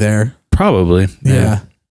probably there. Probably. Yeah.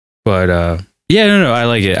 But no, I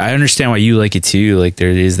like it. I understand why you like it too. Like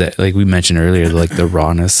there is that, like we mentioned earlier, like the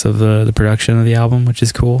rawness of the production of the album, which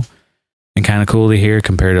is cool and kind of cool to hear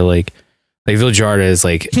compared to like Vildhjarta is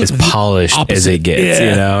like as polished as it gets,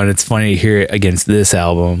 you know, and it's funny to hear it against this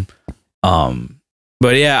album.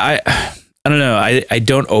 But yeah, I don't know. I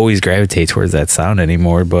don't always gravitate towards that sound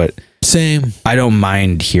anymore, but same. I don't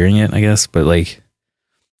mind hearing it, I guess, but like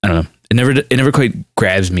I don't know. It never quite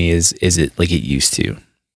grabs me as it like it used to.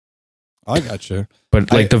 I gotcha.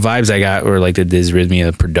 But like the vibes I got were like the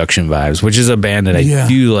Dysrhythmia production vibes, which is a band that I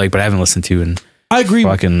do like, but I haven't listened to in I agree.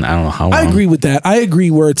 Fucking, I don't know how long. I agree with that. I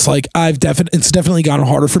agree where it's like it's definitely gotten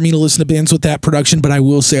harder for me to listen to bands with that production, but I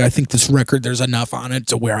will say I think this record, there's enough on it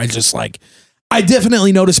to where I just like, I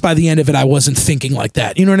definitely noticed by the end of it, I wasn't thinking like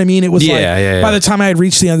that. You know what I mean? It was by the time I had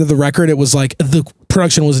reached the end of the record, it was like the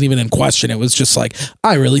production wasn't even in question. It was just like,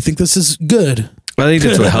 I really think this is good. I think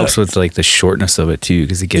that's what helps with like the shortness of it too,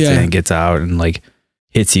 because it gets in and gets out and like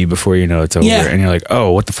hits you before you know it's over, and you're like,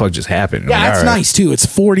 oh, what the fuck just happened? Yeah, like, that's nice too. It's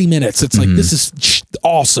 40 minutes. It's like, this is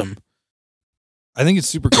awesome. I think it's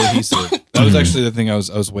super cohesive. That was actually the thing I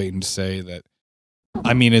was waiting to say. That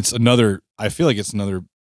I mean, I feel like it's another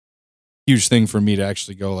huge thing for me to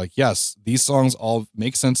actually go like, yes, these songs all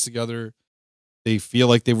make sense together. They feel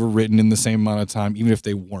like they were written in the same amount of time, even if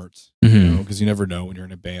they weren't, because you never know when you're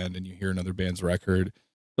in a band and you hear another band's record.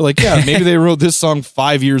 You're like, yeah, maybe they wrote this song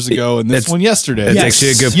 5 years ago and this one yesterday. That's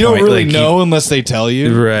actually a good point. You don't really know unless they tell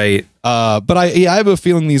you. Right. But I have a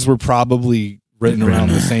feeling these were probably written around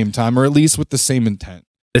the same time, or at least with the same intent.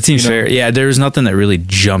 That seems fair. Yeah, there was nothing that really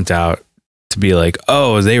jumped out to be like,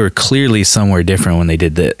 oh, they were clearly somewhere different when they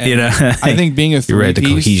did that. And you know, I think being a three-piece,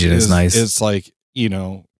 the cohesion is nice. It's like, you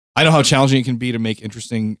know, I know how challenging it can be to make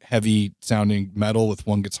interesting, heavy sounding metal with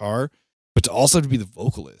one guitar, but to also have to be the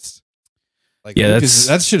vocalist. Like, yeah,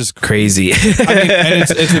 that shit is crazy. I mean, and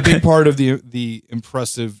it's a big part of the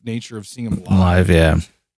impressive nature of seeing them live. Yeah,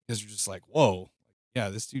 because you're just like, whoa, yeah,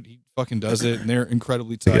 this dude, he fucking does it, and they're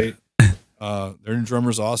incredibly tight. Their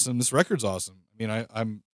drummer's awesome. This record's awesome. I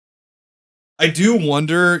mean, I do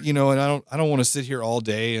wonder, you know, and I don't want to sit here all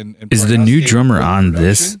day and is the new drummer on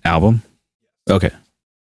this album? Okay,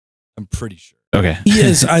 I'm pretty sure. Okay, he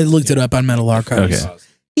is. I looked it up on Metal Archives. Okay,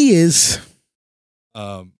 he is.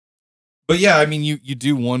 But yeah, I mean, you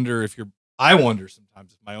do wonder I wonder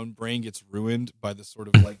sometimes if my own brain gets ruined by the sort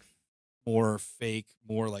of like more fake,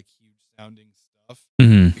 more like huge sounding stuff.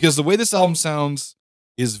 Because the way this album sounds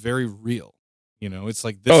is very real. You know, it's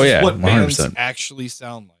like, this is what 100%. Bands actually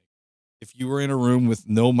sound like. If you were in a room with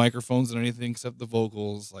no microphones and anything except the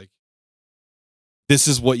vocals, like, this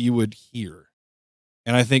is what you would hear.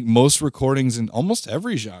 And I think most recordings in almost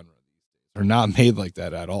every genre are not made like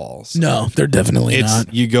that at all. So no, they're definitely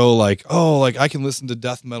not. You go like, oh, like I can listen to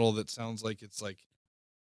death metal that sounds like it's like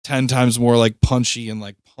 10 times more like punchy and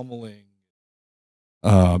like pummeling.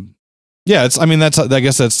 Yeah, I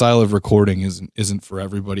guess that style of recording isn't for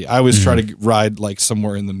everybody. I always try to ride like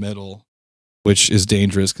somewhere in the middle, which is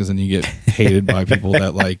dangerous because then you get hated by people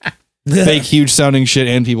that like fake huge sounding shit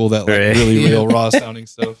and people that like really real raw sounding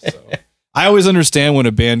stuff. So I always understand when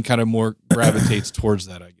a band kind of more gravitates towards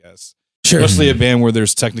that, I guess. Sure. Especially a band where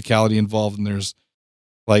there's technicality involved and there's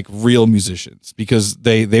like real musicians, because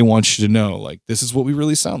they want you to know like, this is what we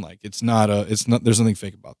really sound like. It's not there's nothing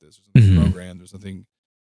fake about this. There's nothing programmed. There's nothing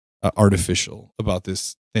artificial about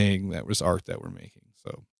this thing that was art that we're making.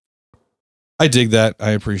 So I dig that.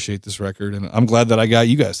 I appreciate this record, and I'm glad that I got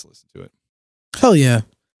you guys to listen to it. Hell yeah.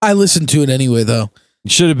 I listened to it anyway though.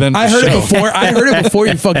 You should have been. I heard it before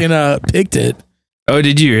you fucking picked it. Oh,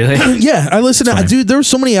 did you really? Yeah, I listened to dude, there were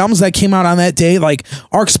so many albums that came out on that day, like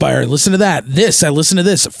Archspire, listen to that. I listened to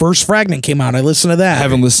this. First Fragment came out, I listened to that. I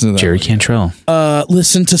haven't listened to that. Jerry Cantrell.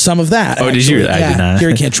 Listened to some of that. Oh, actually. Did you? I did not.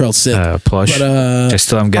 Jerry Cantrell's sick. Plush. But, I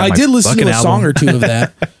still haven't got I my did listen to a album. song or two of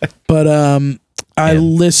that. But I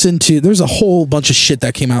listened to. There's a whole bunch of shit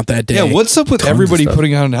that came out that day. Yeah, what's up with everybody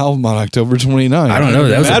putting out an album on October 29th? I don't know.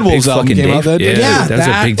 That was Bad a big Wolves album fucking came day. out that day. Yeah, that was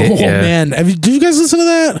a big day. Oh man, did you guys listen to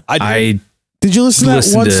that? Did you listen to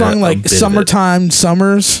that one song like "Summertime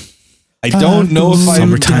Summers"? I don't know if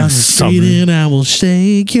Summertime Summer. I will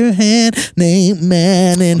shake your hand, name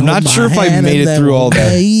man, and I'm not sure if I made it through all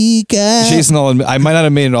that. Jason, I might not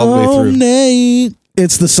have made it all the way through. Nate.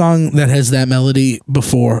 It's the song that has that melody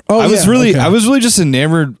before. Oh, I was really just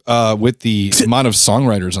enamored with the amount of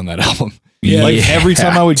songwriters on that album. Yeah, like every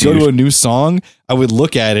time I would go to a new song, I would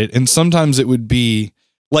look at it, and sometimes it would be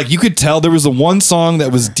like you could tell there was the one song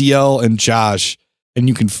that was DL and Josh. And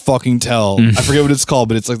you can fucking tell. I forget what it's called,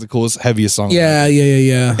 but it's like the coolest, heaviest song. Yeah.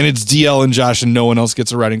 And it's DL and Josh, and no one else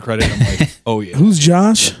gets a writing credit. I'm like, oh yeah. Who's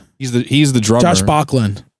Josh? He's the drummer. Josh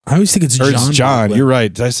Bachland. I always think it's John. It's John. Bachland. You're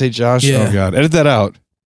right. Did I say Josh? Yeah. Oh god, edit that out.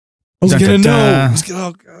 I was gonna know.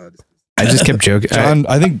 Oh god. I just kept joking. John.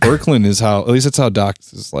 I think Birkland is how. At least that's how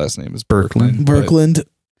Doc's last name is. Birkland.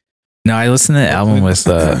 No, I listened to the album with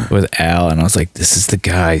Al, and I was like, "This is the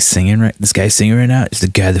guy singing right. This guy singing right now is the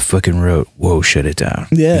guy that fucking wrote Whoa, Shut It Down."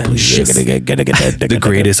 Yeah, the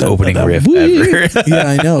greatest opening riff ever. Yeah,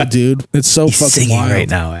 I know, dude. It's so He's fucking singing wild right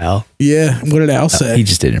now, Al. Yeah, what did Al say? He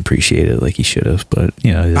just didn't appreciate it like he should have, but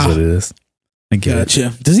you know, it is what it is. I get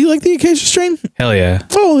Gotcha. Does he like the Acacia Strain? Hell yeah.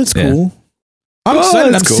 Oh, that's cool. I'm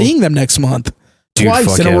excited. I'm seeing them next month,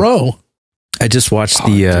 twice in a row. I just watched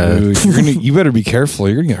the. Dude, you better be careful.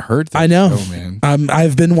 You're gonna get hurt. I know. Oh man.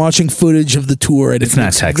 I've been watching footage of the tour, and it's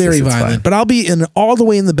not Texas, very violent. fine. But I'll be all the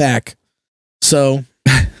way in the back. So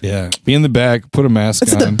yeah, be in the back. Put a mask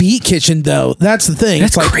it's on. at the Beat Kitchen, though. That's the thing.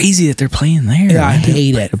 That's it's like, crazy that they're playing there. Yeah, I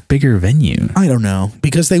hate it. A bigger venue. I don't know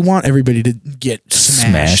because they want everybody to get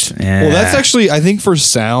smashed. Yeah. Well, that's actually I think for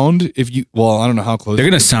sound. I don't know how close they're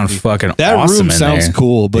gonna sound fucking. That awesome room sounds there.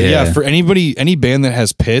 cool, but yeah, for any band that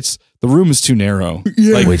has pits, the room is too narrow.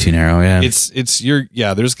 Yeah. Like way too narrow. Yeah, there's gonna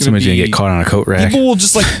somebody's gonna get caught on a coat rack. People will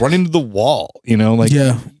just like run into the wall. You know, like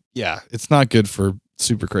yeah, it's not good for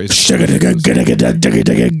super crazy. They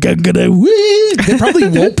probably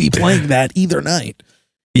won't be playing that either night.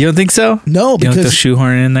 You don't think so? No, you because don't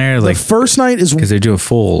shoehorn in there like the first night is because they're doing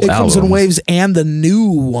full. It albums. Comes in Waves and the new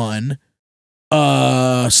one,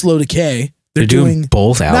 Slow Decay. They're doing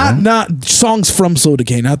both albums, not songs from Slow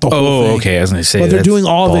Decay, not the whole thing. Oh, okay. I was gonna say, but they're doing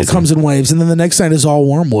all of it. Comes in Waves, and then the next night is all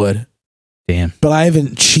Wormwood. Damn. But I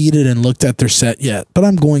haven't cheated and looked at their set yet. But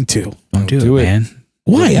I'm going to. Don't do it, man.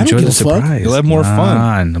 Why? I don't give a fuck. You'll have more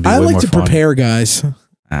fun. I like to prepare, guys.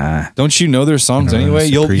 Don't you know their songs anyway?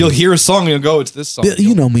 You'll hear a song and you'll go, it's this song.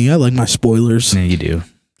 You know me. I like my spoilers. Yeah, you do.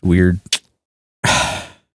 Weird.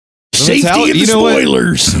 Safety in the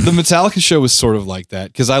spoilers. The Metallica show was sort of like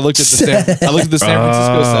that because I looked at the San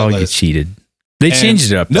Francisco set list. You cheated. They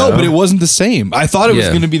changed it up. No, but it wasn't the same. I thought it was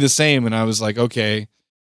going to be the same, and I was like, okay.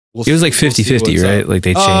 It was like 50-50, right? Like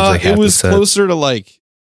they changed like half it was the set. closer to like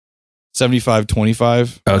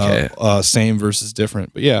 75-25. Okay. Same versus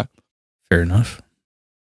different, but yeah. Fair enough.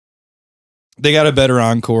 They got a better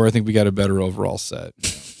encore. I think we got a better overall set.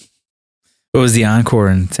 What was the encore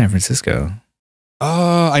in San Francisco?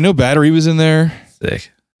 I know Battery was in there.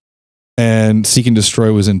 Sick. And Seek and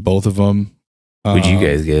Destroy was in both of them. What'd you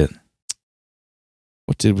guys get?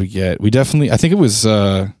 What did we get? I think it was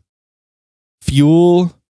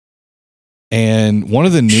Fuel and one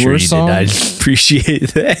of the newer songs. I appreciate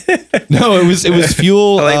that. No, it was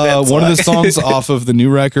Fuel. Like one of the songs off of the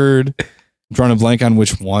new record. I'm trying to blank on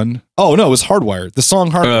which one. Oh no, it was Hardwired. The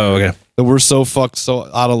song Hardwired. Oh, okay. That We're So Fucked, So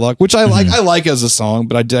Out of Luck, which I like. I like as a song,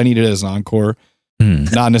 but I need it as an encore.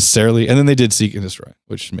 Not necessarily. And then they did Seek and Destroy,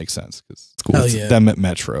 which makes sense because it's cool. It's them at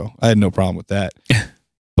Metro. I had no problem with that.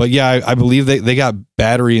 But yeah, I believe they got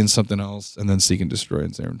Battery and something else, and then Seek and Destroy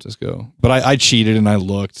in San Francisco. But I cheated and I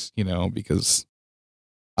looked, because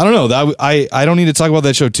I don't know. I don't need to talk about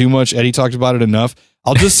that show too much. Eddie talked about it enough.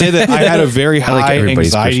 I'll just say that I had a very high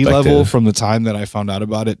anxiety level from the time that I found out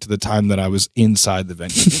about it to the time that I was inside the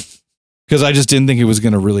venue. Because I just didn't think it was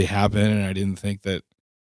going to really happen, and I didn't think that.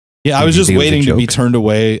 Yeah, I was just waiting to be turned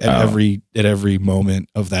away at every moment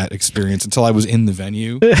of that experience until I was in the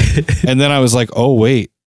venue, and then I was like, "Oh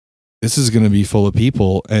wait, this is going to be full of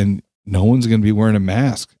people, and no one's going to be wearing a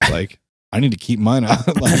mask. Like, I need to keep mine out."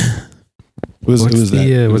 Like, what's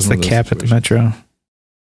the cap at the Metro?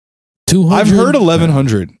 200. I've heard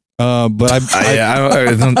 1,100. But I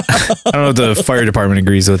don't know if the fire department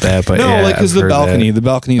agrees with that, but no, because the balcony is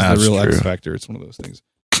the real X factor. It's one of those things.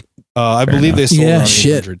 I believe they sold around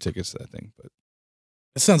 800 tickets to that thing, but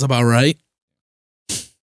that sounds about right.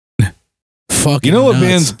 Fucking you know what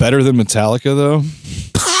band's better than Metallica though?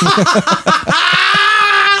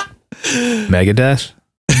 Megadeth?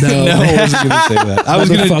 No, No, I wasn't gonna say that.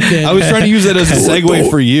 I was trying to use that as a segue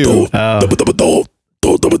for you.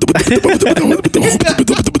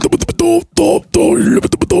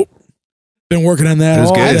 Been working on that. It was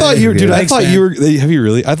all good. I day. thought you were, dude. I Thanks, thought man. you were. Have you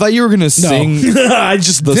really? I thought you were gonna sing I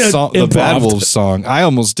just the did song, the improv. Bad Wolves song. I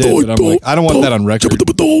almost did, but I'm like, I don't want that on record.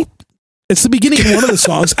 It's the beginning of one of the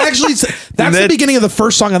songs. Actually, that's the beginning of the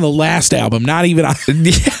first song on the last album. Not even on.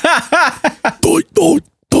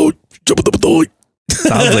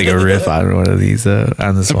 Sounds like a riff on one of these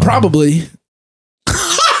on this one. Probably.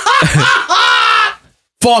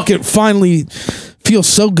 Fuck, it finally feels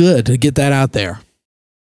so good to get that out there.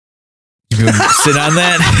 You gonna sit on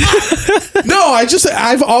that? No,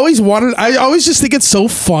 I've always wanted, I always just think it's so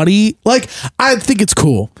funny. Like, I think it's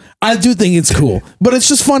cool. I do think it's cool, but it's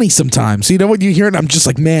just funny sometimes. You know, when you hear it, I'm just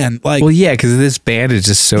like, man, like, Well, yeah, because this band is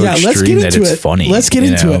just so extreme that it's funny. Let's get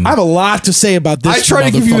into it. I have a lot to say about this. I tried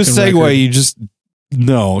to give you a motherfucking segue. record. You just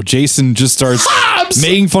no. Jason just starts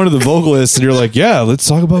making fun of the vocalist, and you're like, "Yeah, let's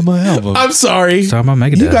talk about my album." I'm sorry. Talking about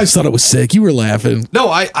Megadeth. You guys thought it was sick. You were laughing. No,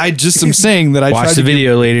 I just am saying that I Watch tried the to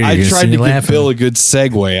video later. I You're gonna tried see to me give laughing. Bill a good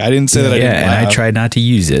segue. I didn't say that I didn't and laugh. I tried not to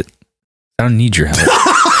use it. I don't need your help.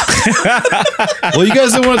 Well, you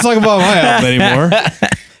guys don't want to talk about my album anymore.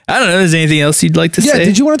 I don't know. Is there anything else you'd like to Yeah, say?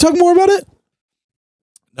 did you want to talk more about it?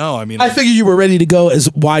 No, I mean, I figured you were ready to go as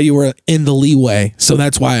why you were in the leeway, so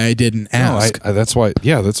that's why I didn't ask. No, that's why.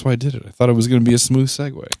 Yeah, that's why I did it. I thought it was going to be a smooth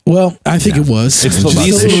segue. Well, I think it was. It's Just the a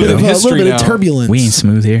least little bit bit of of, history a little bit of now. turbulence. We ain't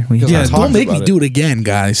smooth here. We Yeah, Yeah, talked don't make me about do it again,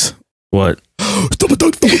 guys. What?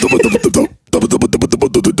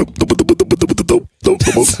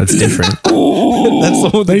 That's different. That's the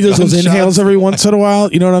one He does those inhales every once in a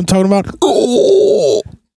while. You know what I'm talking about?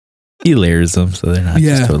 He layers them so they're not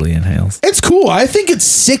just totally inhales. It's cool. I think it's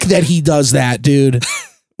sick that he does that, dude.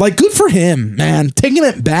 Like, good for him, man. Taking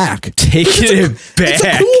it back. Taking it back. It's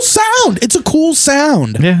a cool sound. It's a cool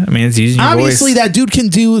sound. Yeah, I mean, it's using your Obviously, voice. that dude can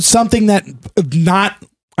do something that not,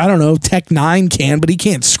 I don't know, Tech 9 can, but he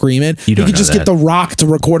can't scream it. You don't he could know just that. get The Rock to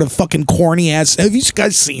record a fucking corny ass. Have you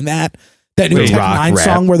guys seen that? That new Wait, Tech Rock 9 rap?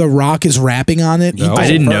 song where The Rock is rapping on it? He No. does I a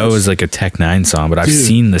didn't know it verse. was like a Tech 9 song, but I've Dude,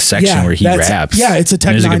 seen the section yeah, where he that's- raps. yeah, it's a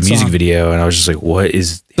Tech And there's like 9 a music song. video, and I was just like, what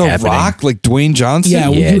is The happening? Rock, like Dwayne Johnson. Yeah,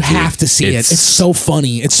 well, Yeah, you dude. have to see it. It's- It's so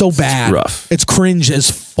funny. It's so bad. rough. It's cringe as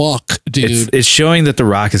fuck, dude. It's showing that The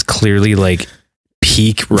Rock is clearly like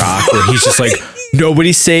peak rock, where he's just like,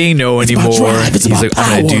 nobody's saying no It's about anymore. drive. It's He's about like,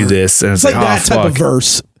 I'm gonna do power. this, and It's it's like that type of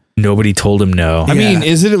verse. Nobody told him no. I mean, Yeah.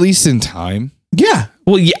 is it at least in time? Yeah.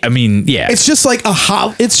 Well, yeah, I mean, yeah. It's just like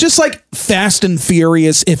it's just like Fast and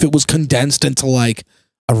Furious if it was condensed into like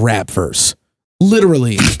a rap verse.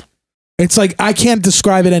 Literally. It's like I can't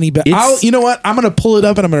describe it any better. It's- You know what? I'm gonna pull it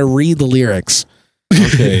up and I'm gonna read the lyrics.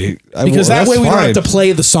 Okay, Because that way we don't have to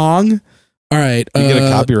play the song. All right. You get a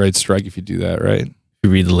copyright strike if you do that, right? If we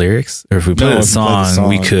read the lyrics, or if we play No, the if you play the song,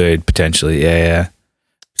 we song. could potentially. Yeah.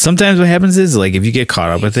 Sometimes what happens is like if you get caught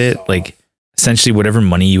up with it, like essentially whatever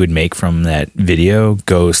money you would make from that video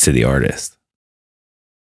goes to the artist,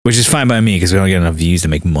 which is fine by me because we don't get enough views to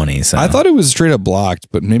make money. So I thought it was straight up blocked,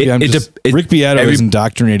 but maybe Rick Beato has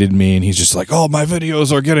indoctrinated me, and he's just like, "Oh, my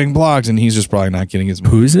videos are getting blocked," and he's just probably not getting his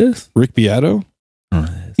money. Who's this? Rick Beato?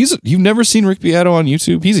 You've never seen Rick Beato on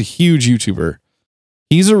YouTube? He's a huge YouTuber.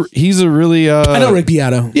 He's a really I know Rick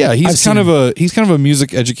Beato. Yeah, I've he's seen kind of a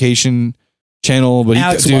music education channel, but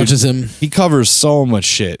Alex watches him. he covers so much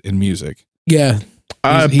shit in music. Yeah.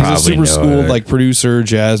 He's a super schooled like producer,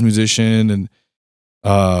 jazz musician, and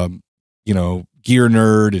gear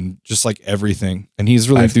nerd, and just like everything. And he's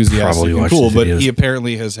really enthusiastic and cool. But he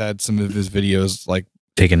apparently has had some of his videos like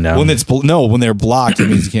taken down. When they're blocked, it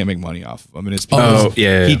means you can't make money off of them. And it's because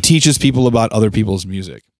he teaches people about other people's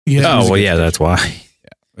music. Yeah. Oh well, yeah, that's why.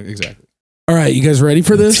 Yeah, exactly. All right, you guys ready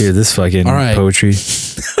for this? Let's hear this fucking poetry.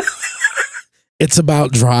 It's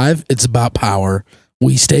about drive. It's about power.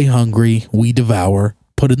 We stay hungry. We devour.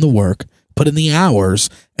 Put in the work. Put in the hours.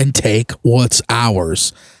 And take what's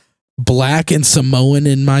ours. Black and Samoan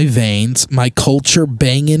in my veins. My culture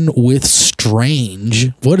banging with strange.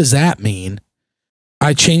 What does that mean?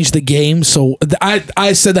 I changed the game, so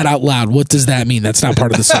I said that out loud. What does that mean? That's not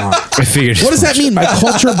part of the song. I figured. What does that mean? My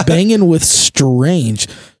culture banging with strange.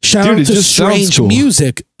 Shout out to Strange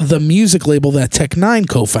Music, the music label that Tech 9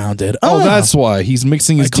 co-founded. Oh, that's why he's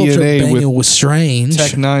mixing his DNA with Strange.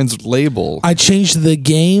 Tech 9's label. I changed the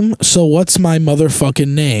game, so what's my motherfucking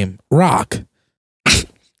name? Rock. I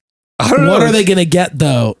don't know. What are they gonna get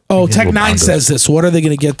though? Oh, Tech 9 says this. What are they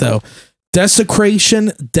gonna get though?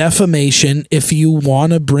 Desecration, defamation, if you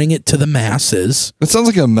want to bring it to the masses. That sounds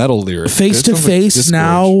like a metal lyric. Face to face,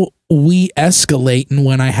 now we escalating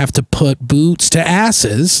when I have to put boots to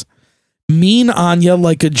asses. Mean on ya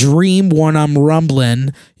like a dream when I'm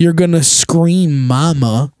rumbling. You're gonna scream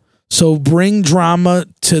mama. So bring drama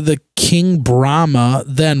to the King Brahma.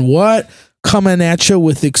 Then what? Coming at you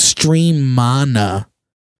with extreme mana.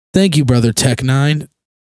 Thank you, Brother Tech 9.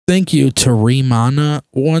 Thank you to Remana.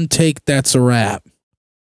 One take, that's a wrap.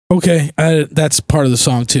 Okay, that's part of the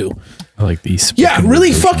song too. I like these. Yeah,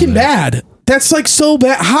 really fucking bad. That's like so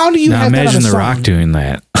bad. How do you have that on a imagine The song? Rock doing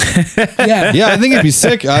that? Yeah. I think it'd be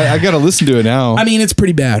sick. I got to listen to it now. I mean, it's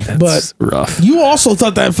pretty bad, That's but rough. you also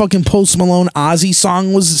thought that fucking Post Malone Ozzy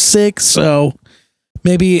song was sick, so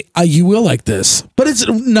maybe you will like this. But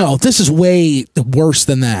this is way worse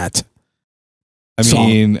than that. I song.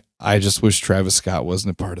 mean, I just wish Travis Scott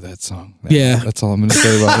wasn't a part of that song. Yeah. That's all I'm going to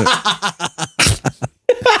say about it.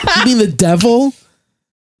 You mean the devil?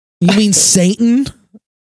 You mean Satan?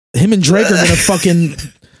 Him and Drake are gonna fucking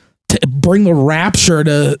bring the rapture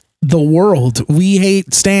to the world. We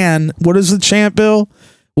hate Stan. What is the chant, Bill?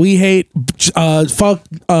 We hate fuck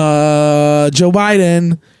Joe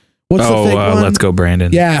Biden. What's the fake one? Let's go,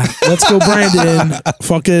 Brandon. Yeah, let's go, Brandon.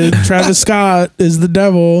 Fucking Travis Scott is the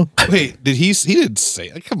devil. Wait, he didn't say,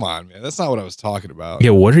 come on, man. That's not what I was talking about.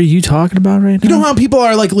 Yeah, what are you talking about right now? You know how people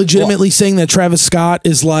are like legitimately saying that Travis Scott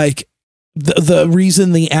is like the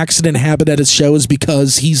reason the accident happened at his show is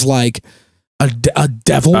because he's like a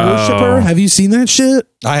devil worshiper. Have you seen that shit?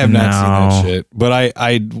 I have not seen that shit, but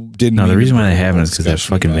I didn't. No, the reason why they haven't is because that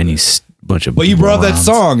fucking venue's bunch of. But you brought up that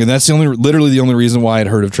song, and that's literally the only reason why I'd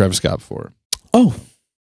heard of Travis Scott before. Oh.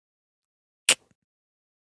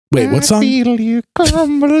 Wait, what song? You the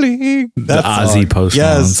Ozzy Post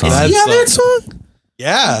Malone song. Is he on that song?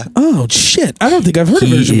 Yeah. Oh shit! I don't think I've heard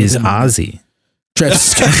of it. He is Ozzy.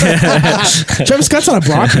 Travis Scott's on a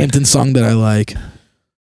Brockhampton song that I like.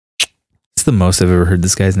 It's the most I've ever heard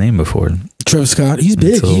this guy's name before. Travis Scott, he's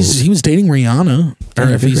big. He was dating Rihanna, or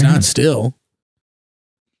if he's not still.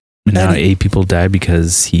 And now 8 people died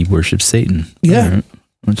because he worships Satan. Yeah, right.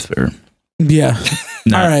 That's fair. Yeah,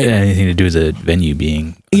 Not all right. anything to do with the venue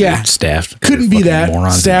being staffed. Couldn't be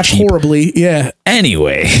that staffed horribly. Yeah.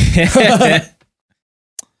 Anyway,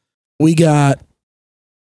 we got.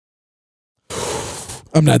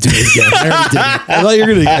 I'm not doing it again. I already did it. I thought you were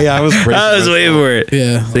gonna. Yeah, I was waiting for it.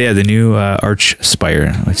 Yeah. So yeah, the new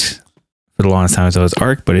Archspire, which for the longest time I thought it was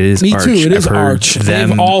Arch, but it is Me Arch. too. It is I've heard Arch. Them,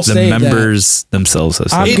 They've all the said members themselves have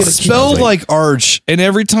said It's spelled like Arch, and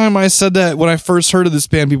every time I said that when I first heard of this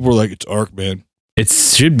band, people were like, "It's Arch, man." It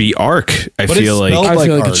should be Arc. I But feel it's like spelled I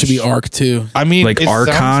feel like Arch. it should be Arc too. I mean, like it sounds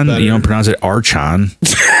Archon. better. You don't pronounce it Archon.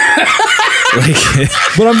 Like,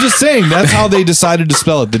 But I'm just saying that's how they decided to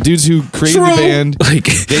spell it. The dudes who created the band, like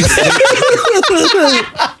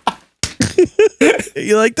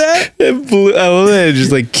You like that? it blew. I love that. It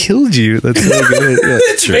just like killed you. That's so good. Yeah,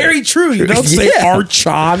 It's very true. You don't say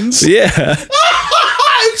Archons. Yeah.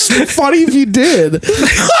 It's funny if you did.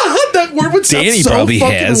 That word would sound Danny so probably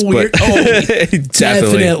fucking has, weird. but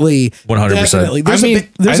Definitely. 100%. Definitely. I mean,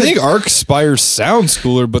 I think Archspire sounds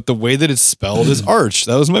cooler, but the way that it's spelled is Arch.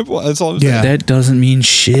 That was my point. That's all I'm saying. Yeah. that doesn't mean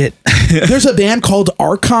shit. There's a band called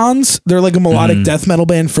Archons. They're like a melodic death metal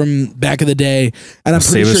band from back in the day, and I'm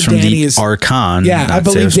pretty Save us sure from Danny the is. Archon. Yeah, I not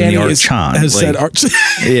believe save us from Danny the has Archon. said Arch.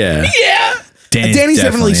 Yeah. Yeah. Danny's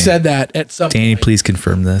definitely said that at some Danny, point. please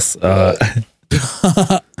confirm this. Fuck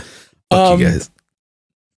you guys.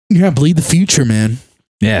 Yeah, Bleed the Future, man.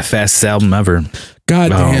 Yeah, fastest album ever. God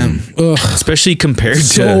damn. Ugh. Especially compared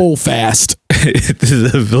So fast. to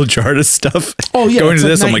the Vildhjarta stuff. Oh yeah. Going it's to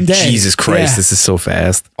like this, I'm night like, and day. Jesus Christ, Yeah. this is so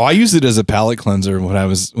fast. Oh, I used it as a palate cleanser when I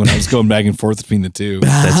was going back and forth between the two.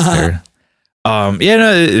 That's fair. Yeah,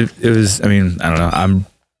 no, it was. I mean, I don't know. I'm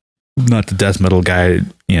not the death metal guy,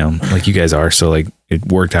 like you guys are. So like, it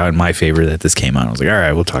worked out in my favor that this came out. I was like, all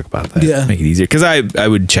right, we'll talk about that. Yeah. Make it easier because I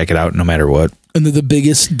would check it out no matter what. And they're the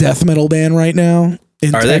biggest death metal band right now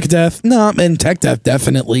in Are tech they? death. No, in tech death,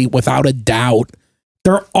 definitely, without a doubt.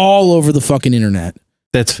 They're all over the fucking internet.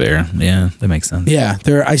 That's fair. Yeah, that makes sense. Yeah,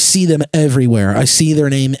 I see them everywhere. I see their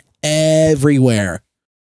name everywhere.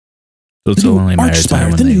 So it's The new only a matter of time Archspire,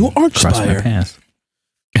 when the they new cross my Archspire. path.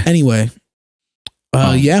 Anyway,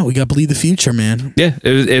 yeah, we got Bleed the Future, man. Yeah,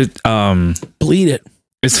 Bleed it.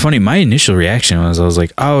 it's funny. My initial reaction was I was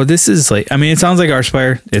like, oh, this is like, I mean, it sounds like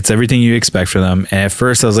Archspire. It's everything you expect from them. And at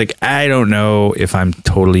first I was like, I don't know if I'm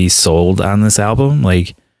totally sold on this album.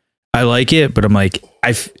 Like, I like it, but I'm like,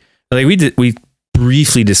 we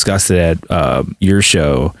briefly discussed it at your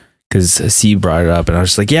show because C brought it up, and I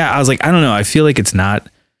was just like, I don't know. I feel like it's not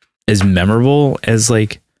as memorable as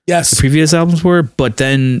like the Yes. previous albums were. But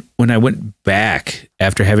then when I went back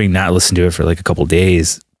after having not listened to it for like a couple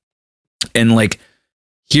days, and like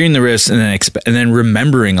hearing the riffs and then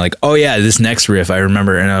remembering like, oh yeah, this next riff I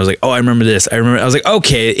remember, and I was like, oh, I remember this. I was like,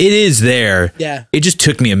 okay, it is there. Yeah. It just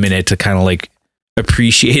took me a minute to kind of like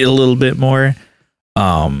appreciate it a little bit more.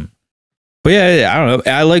 But yeah, I don't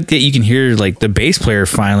know. I like that you can hear like the bass player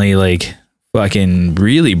finally like fucking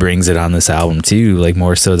really brings it on this album too, like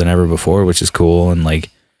more so than ever before, which is cool. And like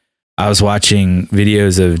I was watching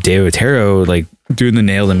videos of Dave Otero like doing the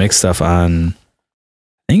Nail the Mix stuff on,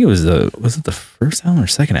 I think it was it the first album or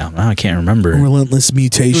second album? Now I can't remember. Relentless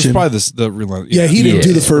Mutation. It was probably the Relentless. Yeah, he didn't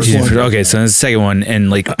do the first one. Okay, so that's the second one. And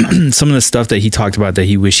like some of the stuff that he talked about that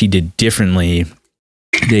he wished he did differently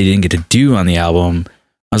that he didn't get to do on the album,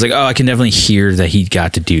 I was like, oh, I can definitely hear that he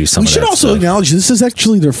got to do some of that. We should also acknowledge this is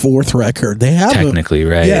actually their fourth record. They have technically,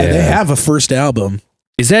 right? Yeah, they have a first album.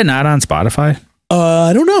 Is that not on Spotify?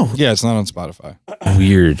 I don't know. Yeah, it's not on Spotify.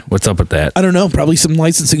 Weird. What's up with that? I don't know. Probably some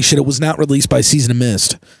licensing shit. It was not released by Season of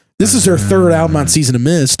Mist. This is their third album on Season of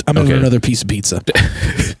Mist. I'm having another piece of pizza.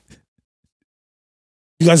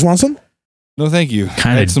 You guys want some? No, thank you. I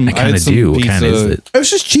kind of do. What kind is it? It was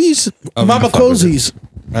just cheese. Mama Cozy's.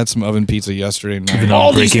 I had some oven pizza yesterday night.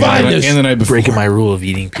 All these finest. And the night before. Breaking my rule of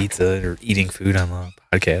eating pizza or eating food on the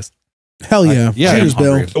podcast. Hell yeah. Cheers,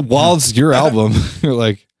 Bill. While it's your album, you're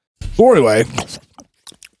like, so anyway,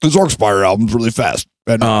 this Archspire album's really fast.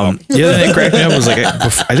 And, the other thing that cracked me up was like,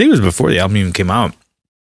 I think it was before the album even came out.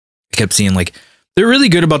 I kept seeing like, they're really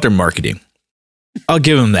good about their marketing. I'll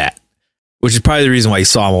give them that, which is probably the reason why you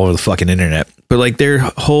saw them all over the fucking internet. But like their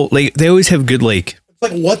whole, like they always have good, like,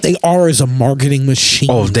 like what they are is a marketing machine.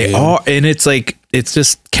 Oh, they are. And it's like, it's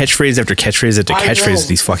just catchphrase after catchphrase after catchphrase,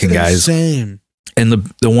 these fucking guys. Insane. And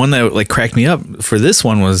the one that like cracked me up for this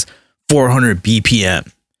one was 400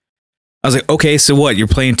 BPM. I was like, okay, so what? You're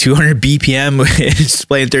playing 200 BPM, just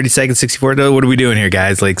playing 30 seconds, 64. What are we doing here,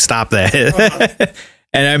 guys? Like, stop that.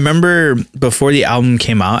 And I remember before the album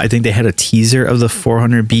came out, I think they had a teaser of the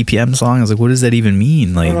 400 BPM song. I was like, what does that even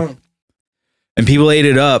mean? Like, and people ate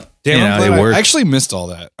it up. Damn, I actually missed all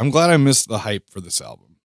that. I'm glad I missed the hype for this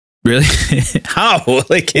album. Really? How?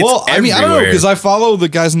 Like, it's well, I mean, everywhere. I don't know, because I follow the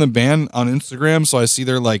guys in the band on Instagram, so I see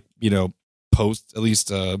their like, posts. At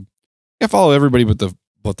least, I follow everybody but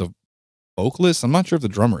the vocalist. I'm not sure if the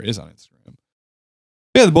drummer is on Instagram.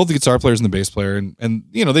 Yeah, both the guitar players and the bass player, and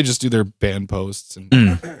they just do their band posts.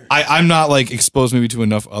 And I'm not like exposed maybe to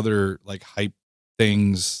enough other like hype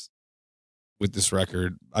things with this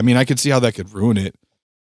record. I mean, I could see how that could ruin it,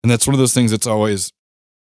 and that's one of those things that's always.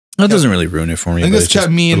 That doesn't really ruin it for me. I think it's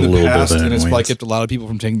kept me in the past, and it's annoyance. like kept a lot of people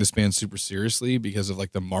from taking this band super seriously because of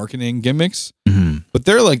like the marketing gimmicks. Mm-hmm. But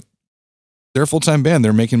they're a full-time band.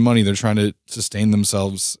 They're making money. They're trying to sustain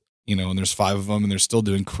themselves, and there's 5 of them, and they're still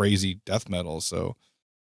doing crazy death metal. So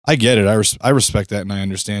I get it. I respect that, and I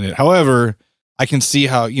understand it. However, I can see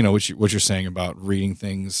how what you're saying about reading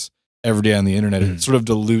things every day on the internet. It sort of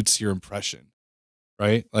dilutes your impression,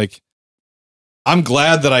 right? Like, I'm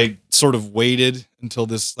glad that I sort of waited until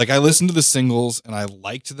this. Like, I listened to the singles and I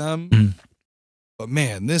liked them, but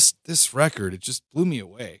man, this record, it just blew me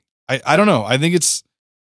away. I don't know. I think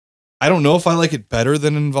I don't know if I like it better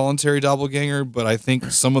than Involuntary Doppelganger, but I think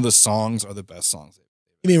some of the songs are the best songs.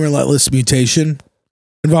 You mean Relentless Mutation?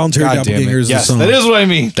 Involuntary Doppelganger is the song. That is what I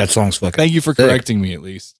mean. That song's fucking. Thank you for correcting me, at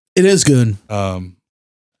least. It is good.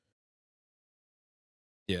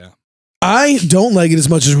 Yeah. I don't like it as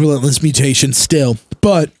much as Relentless Mutation still,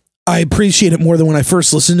 but I appreciate it more than when I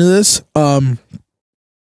first listened to this. And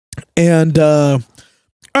I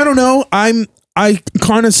don't know. I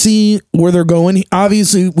kind of see where they're going.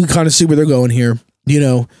 Obviously, we kind of see where they're going here.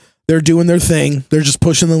 They're doing their thing. They're just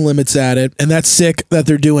pushing the limits at it, and that's sick that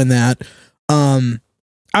they're doing that. I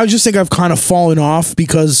just think I've kind of fallen off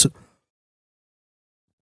because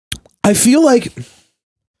I feel like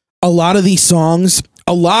a lot of the songs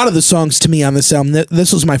to me on this album,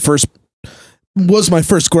 this was my first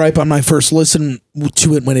gripe on my first listen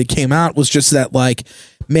to it when it came out, was just that, like,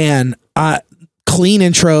 man, clean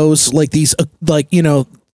intros, like these,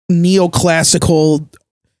 neoclassical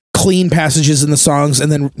clean passages in the songs,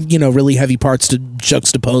 and then, really heavy parts to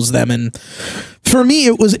juxtapose them. And for me,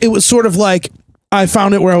 it was sort of like, I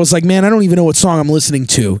found it where I was like, man, I don't even know what song I'm listening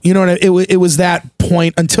to. It was that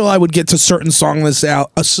point until I would get to certain songs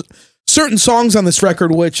on this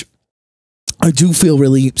record, which I do feel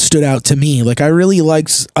really stood out to me. Like, I really like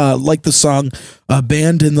the song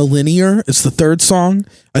Band in the Linear. It's the third song.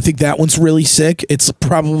 I think that one's really sick. It's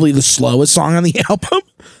probably the slowest song on the album.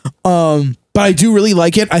 But I do really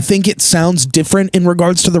like it. I think it sounds different in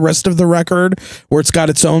regards to the rest of the record, where it's got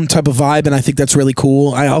its own type of vibe, and I think that's really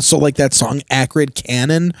cool. I also like that song Acrid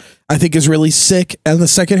Cannon. I think is really sick in the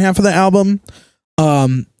second half of the album.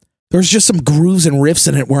 there's just some grooves and riffs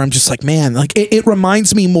in it where I'm just like, man, like it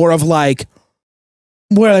reminds me more of like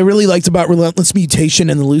what I really liked about Relentless Mutation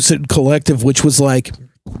and the Lucid Collective, which was like,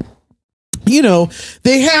 you know,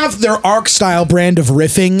 they have their arc style brand of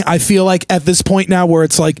riffing. I feel like at this point now where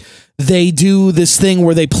it's like they do this thing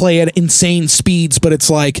where they play at insane speeds, but it's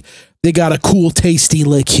like they got a cool tasty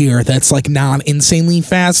lick here that's like not insanely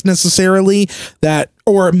fast necessarily, that,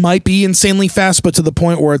 or it might be insanely fast, but to the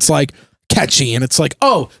point where it's like catchy and it's like,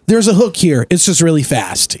 oh, there's a hook here. It's just really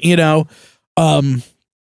fast, you know?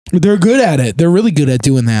 They're good at it. They're really good at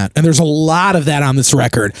doing that. And there's a lot of that on this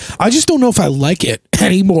record. I just don't know if I like it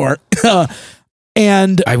anymore.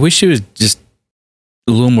 And I wish it was just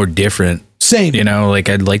a little more different. Same. You know, like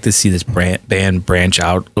I'd like to see this band branch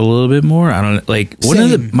out a little bit more. I don't like one of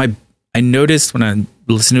the I noticed when I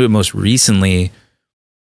listened to it most recently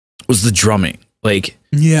was the drumming. Like,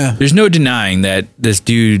 yeah, there's no denying that this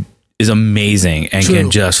dude is amazing and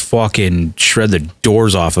can just fucking shred the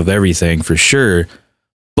doors off of everything for sure.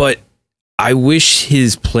 But I wish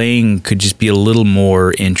his playing could just be a little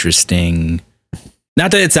more interesting.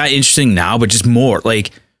 Not that it's not interesting now, but just more.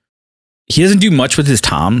 Like, he doesn't do much with his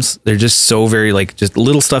toms. They're just so very, like, just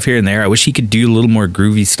little stuff here and there. I wish he could do a little more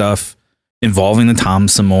groovy stuff involving the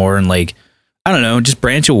toms some more. And, like, I don't know, just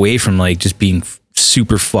branch away from, like, just being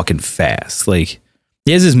super fucking fast. Like,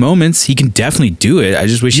 he has his moments. He can definitely do it. I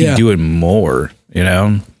just wish he'd do it more, you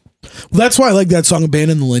know? Well, that's why I like that song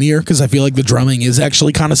Abandon the Linear, because I feel like the drumming is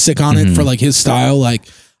actually kind of sick on it for like his style. Like,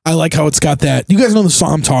 I like how it's got that. You guys know the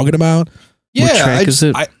song I'm talking about? Yeah,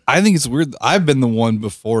 I think it's weird. I've been the one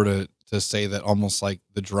before to say that almost like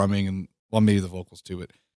the drumming and, well, maybe the vocals too,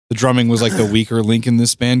 but the drumming was like the weaker link in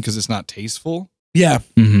this band because it's not tasteful. Yeah.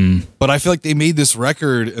 But I feel like they made this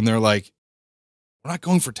record and they're like, we're not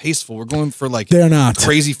going for tasteful. We're going for like they're not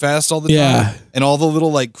crazy fast all the time. And all the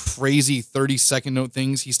little like crazy 30-second note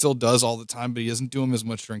things he still does all the time, but he doesn't do them as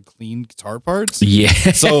much during clean guitar parts. Yeah.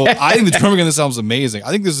 So I think the drumming on this album is amazing.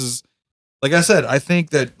 I think this is, like I said, I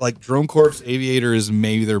think that like Drone Corps Aviator is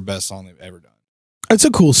maybe their best song they've ever done. It's a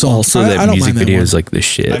cool song. Also, that music video is like the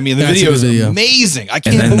shit. I mean, the video is amazing. I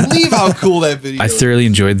can't believe how cool that video is. I thoroughly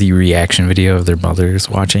enjoyed the reaction video of their mothers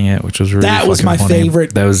watching it, which was really that was my funny.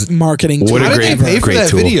 favorite. That was marketing. What How a did they pay for that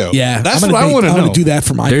tool. video? Yeah, that's what I want to know. I want to do that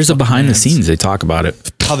for my. There's a behind the scenes. They talk about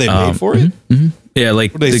it. How they paid for it? Yeah,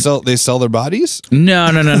 like they sell their bodies. No.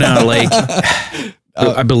 Like,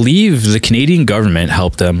 I believe the Canadian government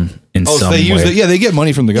helped them in some so they use way. it. Yeah, they get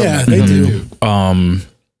money from the government. Yeah, they do.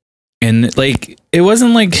 And like it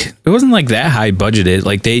wasn't like that high budgeted.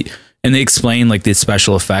 Like they explained like the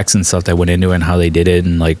special effects and stuff that went into it and how they did it.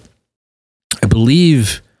 And like I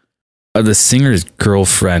believe the singer's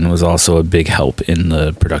girlfriend was also a big help in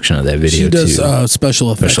the production of that video. She does too.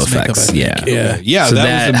 special effects. Yeah. So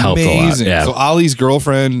that was helped amazing. A lot. Yeah. So Ollie's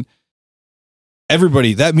girlfriend,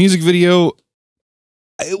 everybody, that music video,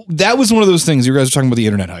 that was one of those things you guys were talking about, the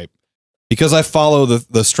internet hype. Because I follow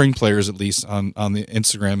the string players, at least on the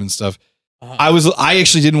Instagram and stuff. I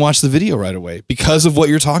actually didn't watch the video right away because of what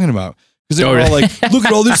you're talking about. Because they were all like, look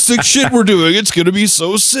at all this sick shit we're doing. It's going to be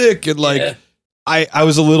so sick. And like, I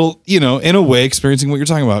was a little, you know, in a way experiencing what you're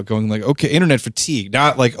talking about, going like, okay, internet fatigue,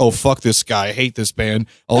 not like, oh, fuck this guy. I hate this band.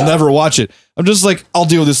 I'll never watch it. I'm just like, I'll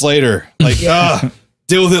deal with this later. Like,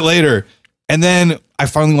 deal with it later. And then I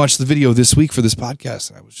finally watched the video this week for this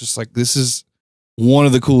podcast. And I was just like, this is one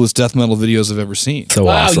of the coolest death metal videos I've ever seen. So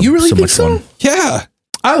awesome. You really think so? Fun. Yeah.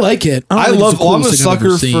 I like it. I'm a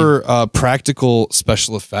sucker for practical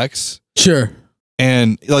special effects. Sure.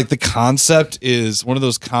 And like the concept is one of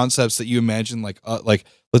those concepts that you imagine like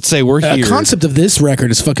let's say we're here. The concept of this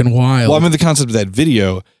record is fucking wild. Well, I mean the concept of that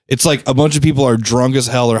video. It's like a bunch of people are drunk as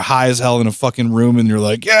hell or high as hell in a fucking room and you're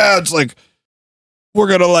like, yeah, it's like we're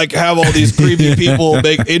going to like have all these creepy people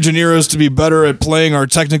engineer us to be better at playing our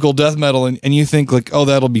technical death metal. And you think like, oh,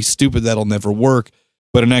 that'll be stupid. That'll never work.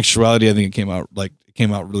 But in actuality, I think it came out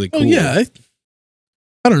really cool. Oh, yeah.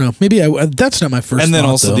 I don't know. Maybe that's not my first. And then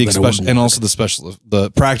thought, also though,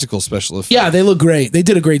 the practical special effects. Yeah, they look great. They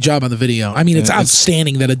did a great job on the video. I mean, it's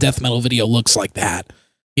outstanding that a death metal video looks like that,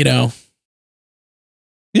 you know?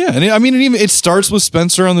 Yeah. And I mean, it starts with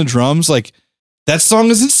Spencer on the drums. Like, that song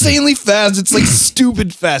is insanely fast. It's like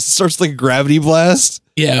stupid fast. It starts like a gravity blast.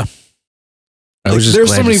 Yeah. Like,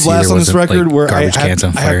 there's so many blasts on this record like, where I have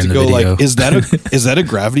to go like, is that a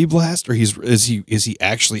gravity blast or is he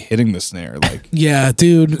actually hitting the snare? Like, yeah,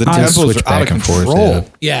 dude, the tempos are out of control.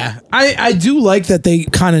 Yeah, I do like that they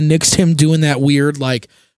kind of nixed him doing that weird like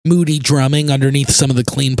moody drumming underneath some of the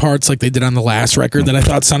clean parts like they did on the last record that I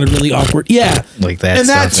thought sounded really awkward. Yeah, like that, and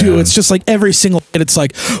that too. It's just like every single hit, it's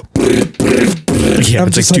like. Yeah,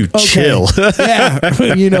 it's like, dude, chill.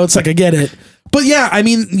 Yeah, you know, it's like I get it. But yeah, I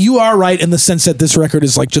mean, you are right in the sense that this record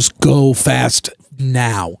is like just go fast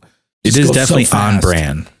now. It is definitely on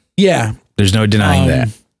brand. Yeah. There's no denying that.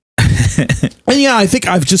 And yeah, I think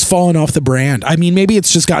I've just fallen off the brand. I mean, maybe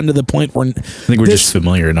it's just gotten to the point where I think we're just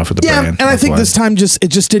familiar enough with the brand. And I think this time it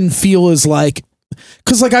just didn't feel as like,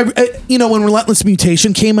 because like I you know, when Relentless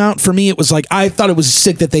Mutation came out, for me it was like I thought it was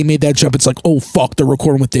sick that they made that jump. It's like, oh fuck, they're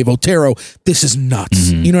recording with Dave Otero. This is nuts.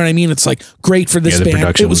 You know what I mean? It's like great for this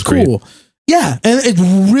band. It was cool. Great. Yeah, and it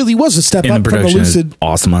really was a step up from the Lucid.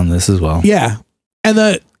 Awesome on this as well. Yeah,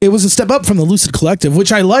 and it was a step up from the Lucid Collective,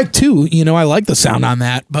 which I like too. You know, I like the sound on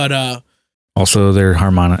that, but also their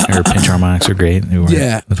harmonic or pinch harmonics are great.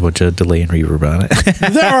 Yeah, with a bunch of delay and reverb on it.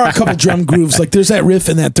 There are a couple drum grooves, like there's that riff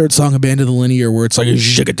in that third song, Abandon the Linear, where it's like and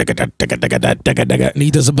he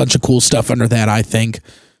does a bunch of cool stuff under that, I think.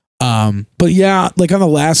 But yeah, like on the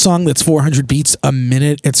last song, that's 400 beats a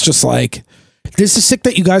minute. It's just like, this is sick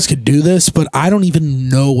that you guys could do this, but I don't even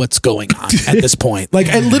know what's going on at this point. Like,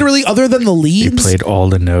 I literally, other than the leads, you played all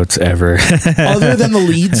the notes ever. Other than the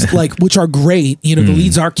leads, like, which are great, you know, the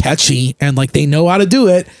leads are catchy and like they know how to do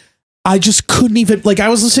it. I just couldn't even, like, I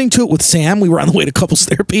was listening to it with Sam. We were on the way to couples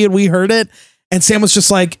therapy and we heard it, and Sam was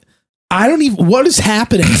just like, I don't even, what is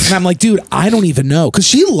happening? And I'm like, dude, I don't even know. Cause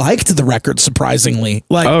she liked the record, surprisingly.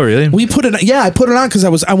 Like, oh, really? We put it, I put it on cause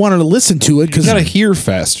I wanted to listen to it. Cause you gotta hear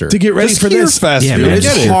faster to get ready for this. Faster. Yeah, man,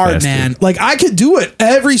 it's hard, man. Like, I could do it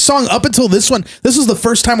every song up until this one. This was the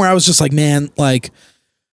first time where I was just like, man, like,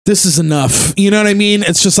 this is enough. You know what I mean?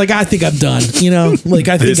 It's just like, I think I'm done. You know, like,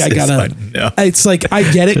 I think I gotta, it's like, I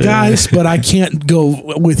get it, guys, but I can't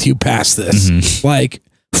go with you past this. Like,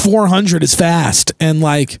 400 is fast. And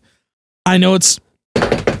like, I know it's,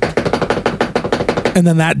 and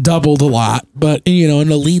then that doubled a lot, but you know, in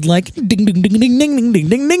the lead, like ding ding ding ding ding ding ding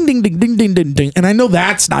ding ding ding ding ding ding ding ding, and I know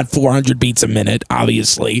that's not 400 beats a minute,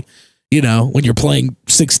 obviously, you know, when you're playing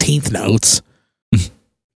 16th notes,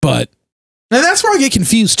 but and that's where I get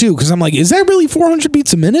confused too, because I'm like, is that really 400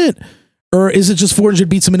 beats a minute, or is it just 400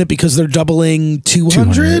 beats a minute because they're doubling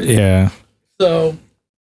 200? Yeah, so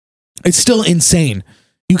it's still insane.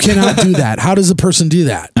 You cannot do that. How does a person do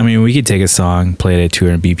that? I mean, we could take a song, play it at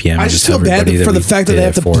 200 BPM. I just feel bad for the fact that they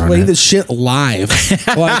have to play this shit live.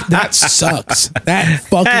 Like, that sucks. That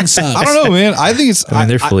fucking sucks. I don't know, man. I think it's. I mean,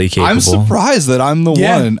 they're fully capable. I'm surprised that I'm the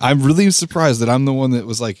one. I'm really surprised that I'm the one that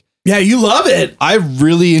was like, yeah, you love it. I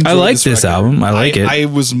really enjoy. I like this album. I like it. I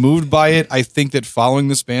was moved by it. I think that following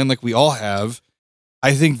this band, like we all have,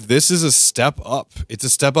 I think this is a step up. It's a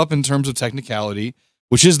step up in terms of technicality,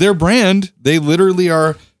 which is their brand. They literally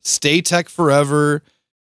are stay tech forever.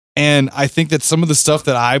 And I think that some of the stuff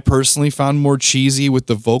that I personally found more cheesy with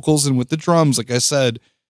the vocals and with the drums, like I said,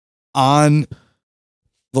 on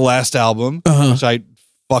the last album, which I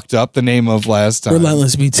fucked up the name of last time.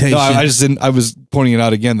 Relentless Mutation. No, I just didn't. I was pointing it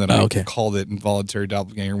out again that I called it Involuntary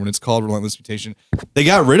Doppelganger when it's called Relentless Mutation. They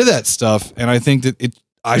got rid of that stuff. And I think that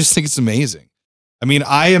I just think it's amazing. I mean,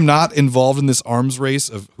 I am not involved in this arms race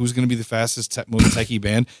of who's going to be the fastest, most techie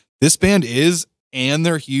band. This band is, and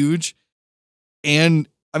they're huge. And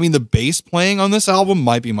I mean, the bass playing on this album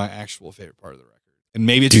might be my actual favorite part of the record. And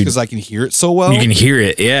maybe it's because I can hear it so well. You can hear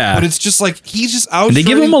it, yeah. But it's just like, he's just out. They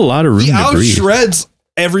give him a lot of room to breathe. He out-shreds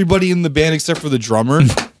everybody in the band except for the drummer.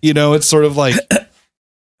 You know, it's sort of like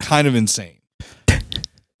kind of insane.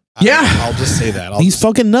 Yeah. I'll just say that. He's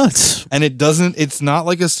fucking nuts. And it's not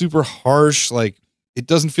like a super harsh, like, it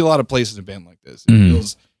doesn't feel out of place in a band like this. It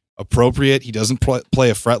feels appropriate. He doesn't play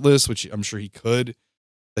a fretless, which I'm sure he could.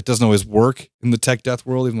 That doesn't always work in the tech death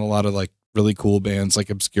world, even a lot of like really cool bands like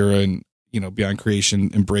Obscura and, you know, Beyond Creation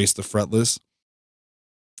embrace the fretless.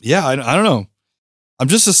 Yeah, I don't know. I'm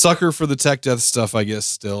just a sucker for the tech death stuff, I guess,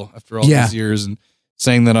 still, after all these years, and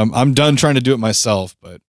saying that I'm done trying to do it myself,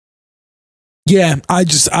 but yeah, I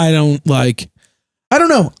don't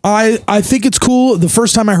know. I think it's cool. The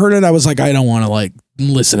first time I heard it, I was like, I don't want to like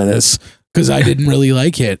listen to this because I didn't really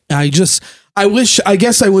like it. I guess I wish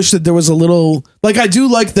that there was a little, like, I do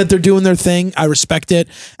like that they're doing their thing. I respect it.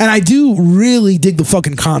 And I do really dig the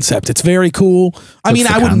fucking concept. It's very cool. I mean,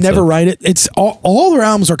 I would never write it. It's all their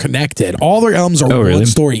albums are connected. All their albums are one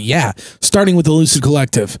story. Yeah. Starting with the Lucid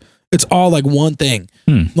Collective. It's all like one thing.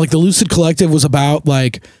 Like the Lucid Collective was about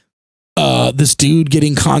like, this dude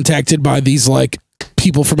getting contacted by these like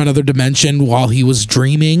people from another dimension while he was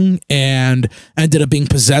dreaming and ended up being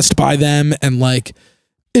possessed by them, and like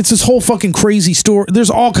it's this whole fucking crazy story. There's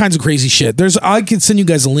all kinds of crazy shit. I can send you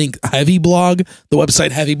guys a link. Heavy Blog, the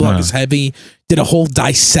website Heavy Blog is heavy, did a whole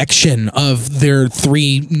dissection of their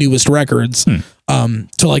 3 newest records to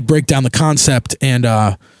like break down the concept, and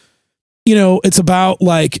you know, it's about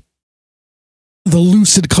like the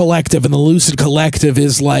Lucid Collective, and the Lucid Collective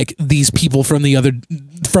is like these people from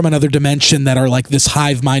another dimension that are like this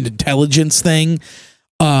hive mind intelligence thing.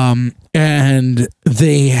 And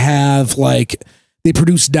they have like, they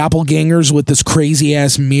produce doppelgangers with this crazy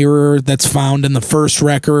ass mirror that's found in the first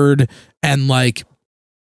record. And like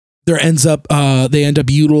they end up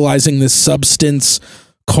utilizing this substance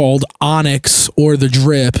called onyx, or the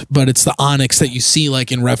drip, but it's the onyx that you see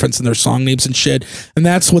like in reference in their song names and shit. And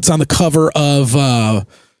that's what's on the cover of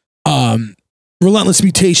Relentless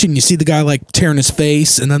Mutation. You see the guy like tearing his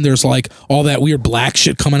face, and then there's like all that weird black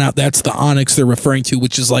shit coming out. That's the onyx they're referring to,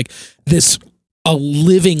 which is like this a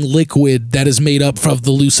living liquid that is made up of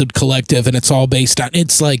the Lucid Collective, and it's all based on,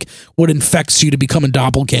 it's like what infects you to become a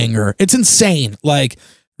doppelganger. It's insane. Like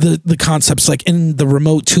the concepts like in the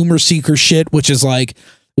remote tumor seeker shit, which is like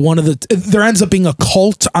one of there ends up being a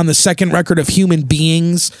cult on the second record of human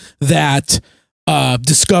beings that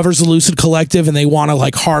discovers the Lucid Collective, and they want to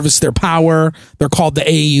like harvest their power. They're called the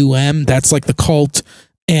AUM. That's like the cult.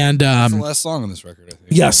 And that's the last song on this record, I think.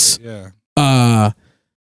 Yes. Yeah.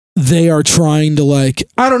 They are trying to like,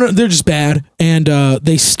 I don't know, they're just bad. And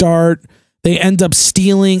they end up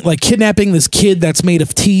stealing, like kidnapping this kid that's made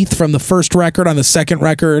of teeth from the first record on the second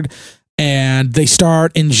record. And they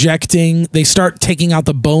start taking out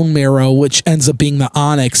the bone marrow, which ends up being the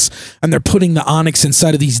onyx. And they're putting the onyx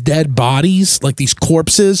inside of these dead bodies, like these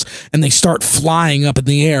corpses. And they start flying up in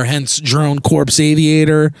the air, hence Drone Corpse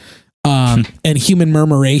Aviator, and Human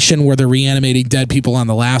Murmuration, where they're reanimating dead people on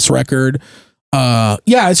the last record.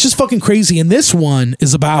 Yeah, it's just fucking crazy. And this one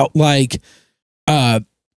is about like,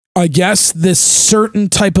 I guess this certain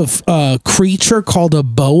type of creature called a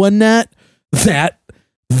boa net that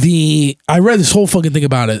I read this whole fucking thing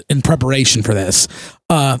about it in preparation for this.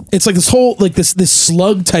 It's like this whole, like this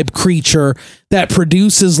slug type creature that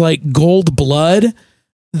produces like gold blood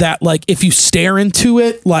that like if you stare into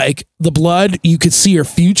it, like the blood, you could see your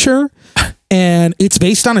future. And it's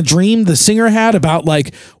based on a dream the singer had about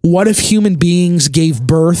like, what if human beings gave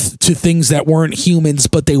birth to things that weren't humans,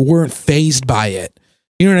 but they weren't fazed by it?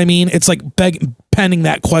 You know what I mean? It's like penning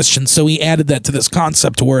that question. So he added that to this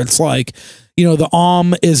concept where it's like, you know,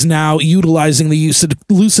 the is now utilizing the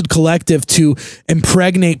Lucid Collective to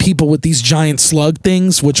impregnate people with these giant slug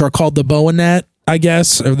things, which are called the boa net, I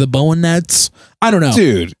guess, or the boa nets. I don't know.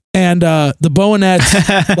 Dude. And the boa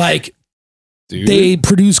nets, like, they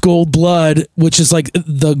produce gold blood, which is like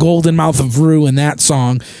the golden mouth of Rue in that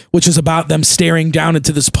song, which is about them staring down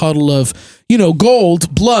into this puddle of, you know,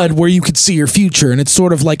 gold blood where you could see your future. And it's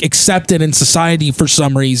sort of like accepted in society for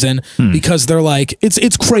some reason because they're like,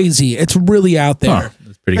 it's crazy. It's really out there.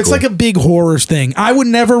 That's pretty it's cool. like a big horror thing. I would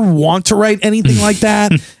never want to write anything like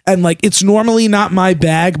that. And like, it's normally not my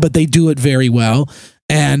bag, but they do it very well.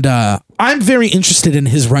 And I'm very interested in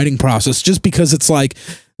his writing process just because it's like,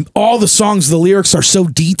 all the songs, the lyrics are so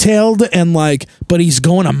detailed and like, but he's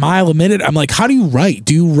going a mile a minute. I'm like, how do you write?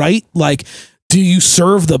 Do you write like, do you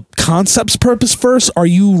serve the concept's purpose first? Are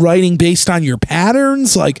you writing based on your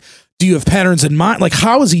patterns? Like, do you have patterns in mind? Like,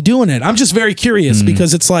 how is he doing it? I'm just very curious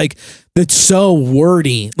because it's like, it's so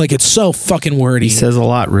wordy. Like, it's so fucking wordy. He says a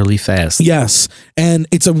lot really fast. Yes. And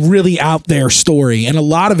it's a really out there story. And a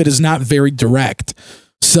lot of it is not very direct.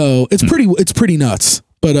 So it's pretty nuts.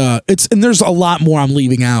 But and there's a lot more I'm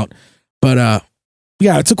leaving out. But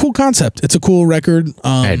yeah, it's a cool concept. It's a cool record.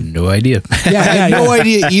 I had no idea. Yeah, I had no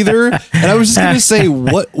idea either. And I was just gonna say,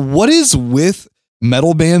 what is with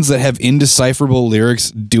metal bands that have indecipherable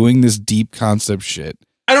lyrics doing this deep concept shit?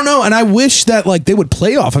 I don't know, and I wish that like they would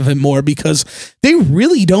play off of it more because they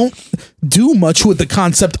really don't do much with the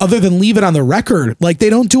concept other than leave it on the record. Like they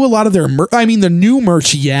don't do a lot of their I mean the new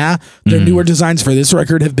merch, yeah. Their newer designs for this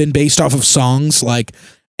record have been based off of songs like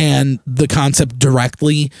and the concept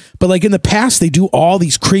directly. But like in the past they do all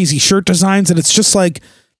these crazy shirt designs and it's just like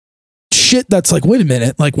shit that's like, wait a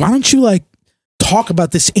minute, like why don't you like talk about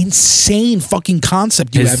this insane fucking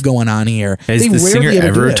concept you have going on here? Has the singer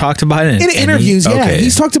ever talked about it? In interviews, yeah. Okay.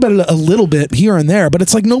 He's talked about it a little bit here and there, but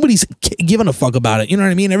it's like nobody's giving a fuck about it. You know what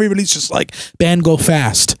I mean? Everybody's just like, band go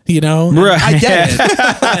fast, you know? Right. I get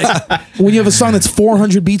it. Like, when you have a song that's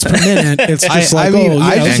 400 beats per minute, it's just I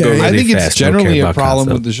think it's fast, generally a about problem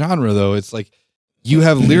concept. with the genre, though. It's like you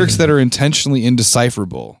have lyrics that are intentionally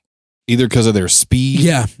indecipherable, either because of their speed,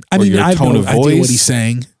 I mean, I have tone no of idea voice. what he's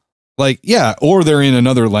saying. Like, yeah, or they're in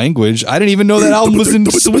another language. I didn't even know that album was in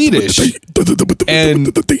Swedish. And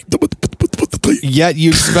yet you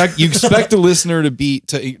expect the listener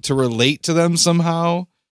to relate to them somehow.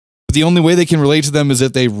 But the only way they can relate to them is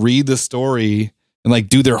if they read the story and like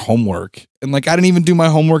do their homework. And like I didn't even do my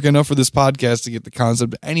homework enough for this podcast to get the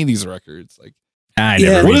concept of any of these records. Like,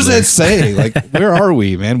 what does that say? Like, where are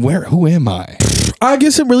we, man? Who am I? I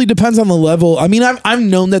guess it really depends on the level. I mean, I've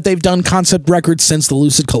known that they've done concept records since the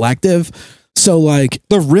Lucid Collective. So like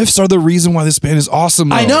the riffs are the reason why this band is awesome.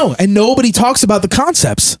 Though. I know, and nobody talks about the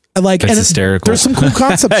concepts. Like, it's hysterical. There's some cool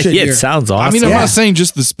concept shit yeah, here. It sounds awesome. I mean, I'm not saying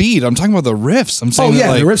just the speed. I'm talking about the riffs. I'm saying,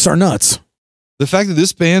 the riffs are nuts. The fact that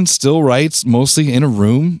this band still writes mostly in a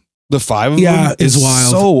room, the 5 of them, is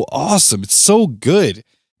wild. So awesome. It's so good,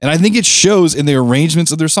 and I think it shows in the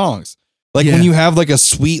arrangements of their songs. Like when you have like a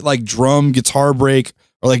sweet like drum guitar break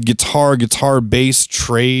or like guitar bass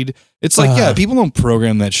trade. It's like, people don't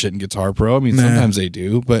program that shit in Guitar Pro. I mean, sometimes they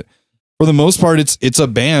do, but for the most part, it's a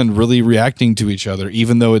band really reacting to each other,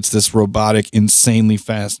 even though it's this robotic, insanely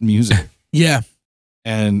fast music. Yeah.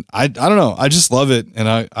 And I don't know. I just love it. And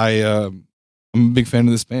I'm a big fan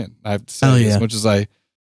of this band. I have to say, as much as I'm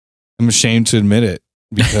ashamed to admit it,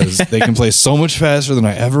 because they can play so much faster than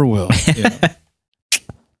I ever will. Yeah.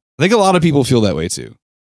 I think a lot of people feel that way too.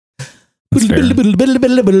 Very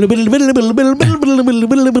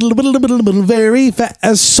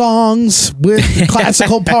fast songs with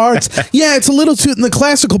classical parts. Yeah, it's a little too. And the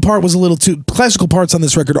classical part was a little too. Classical parts on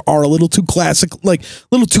this record are a little too classic, like a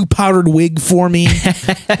little too powdered wig for me.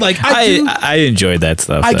 Like I enjoyed that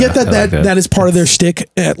stuff. I get that is part of their shtick,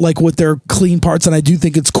 like with their clean parts, and I do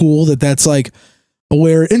think it's cool that's like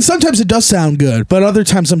aware. And sometimes it does sound good, but other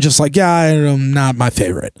times I'm just like, I'm not my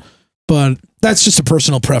favorite. But that's just a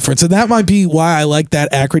personal preference. And that might be why I like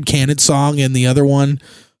that Acrid Canid song and the other one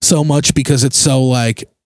so much, because it's so like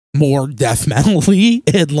more death metal-y,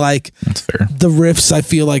 and like that's fair. The riffs I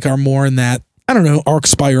feel like are more in that, I don't know,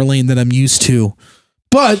 Archspire lane that I'm used to.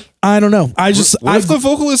 But I don't know. What if the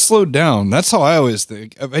vocalist slowed down? That's how I always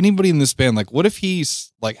think of anybody in this band. Like, what if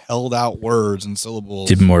he's like held out words and syllables?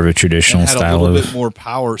 Did more of a traditional style, a little bit more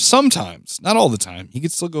power. Sometimes, not all the time. He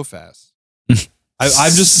could still go fast.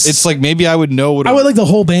 It's like maybe I would know what I would like the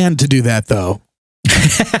whole band to do that though.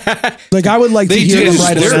 Like I would like to hear them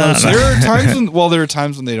write a slow song. There are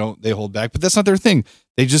times when they hold back, but that's not their thing.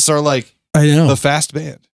 They just are like the fast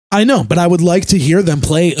band. I know, but I would like to hear them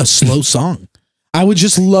play a slow song. I would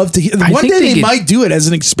just love to hear. One day they might do it as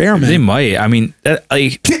an experiment. They might. I mean, that's a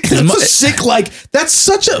sick. Like that's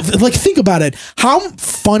such a like. Think about it. How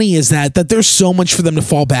funny is that? That there's so much for them to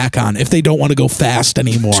fall back on if they don't want to go fast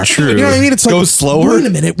anymore. True. You know what I mean? It's like go slower. Wait a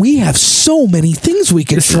minute. We have so many things we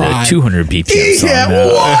could try. 200 BPM song. Yeah. Now.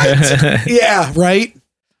 What? Yeah. Right.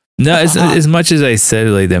 No. As much as I said,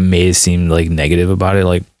 like that may seem like negative about it.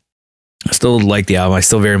 Like I still like the album. I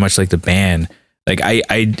still very much like the band. Like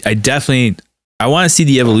I definitely. I want to see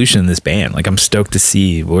the evolution of this band. Like I'm stoked to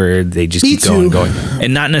see where they just keep going,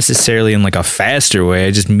 and not necessarily in like a faster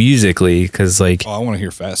way, just musically, because like I want to hear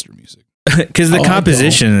faster music because the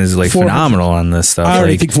composition is like phenomenal on this stuff. I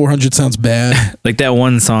already think 400 sounds bad. Like that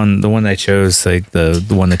one song, the one I chose, like the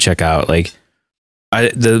one to check out. Like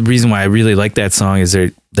the reason why I really like that song is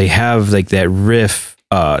they have like that riff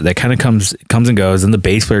that kind of comes and goes, and the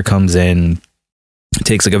bass player comes in,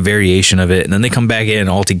 takes like a variation of it, and then they come back in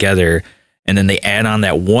all together. And then they add on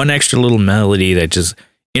that one extra little melody that just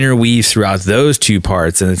interweaves throughout those two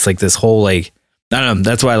parts. And it's like this whole, like, I don't know.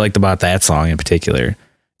 That's what I liked about that song in particular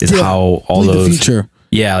is how all those,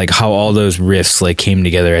 like how all those riffs like came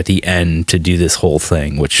together at the end to do this whole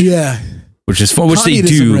thing, which is fun, which they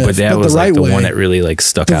do, riff, but that was like the one that really like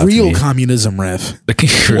stuck out. The real to me. Communism riff. The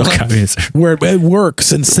real communism. Where it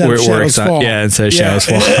works instead of Shadows Fall. Yeah, instead of Shadows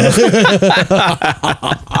Fall.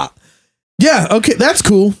 Yeah, okay, that's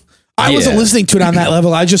cool. I wasn't listening to it on that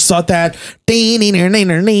level. I just thought that. I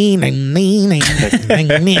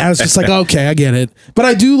was just like, okay, I get it. But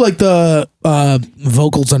I do like the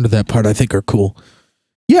vocals under that part. I think are cool.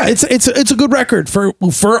 Yeah, it's a good record for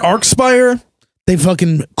Archspire. They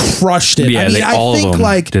fucking crushed it. Yeah, I mean, all of them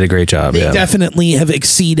like did a great job. They definitely have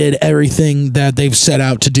exceeded everything that they've set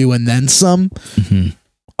out to do, and then some. Mm-hmm.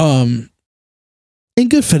 And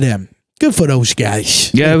good for them. Good for those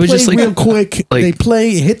guys. Yeah, they it was just like real quick. Like,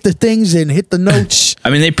 they hit the things and hit the notes.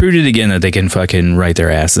 I mean, they proved it again that they can fucking write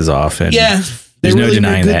their asses off. And there's no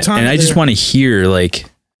denying that. And I just want to hear like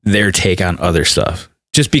their take on other stuff,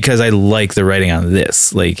 just because I like the writing on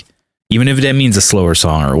this. Like, even if that means a slower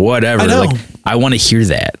song or whatever, like I want to hear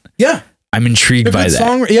that. Yeah, I'm intrigued by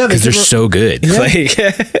that. Because they're so good. Yeah. Like.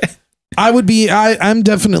 I'm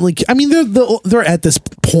definitely, I mean, they're at this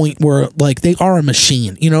point where like they are a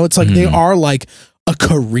machine, you know, it's like they are like a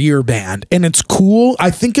career band, and it's cool.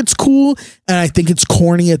 I think it's cool. And I think it's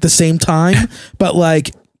corny at the same time, but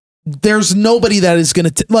like, there's nobody that is going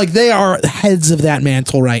to like, they are heads of that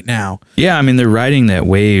mantle right now. Yeah, I mean, they're riding that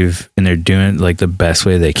wave and they're doing it like the best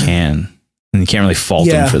way they can. And you can't really fault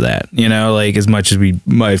them for that. You know, like as much as we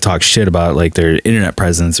might have talked shit about like their internet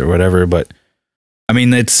presence or whatever, but I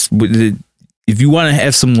mean, that's if you want to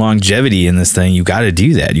have some longevity in this thing, you got to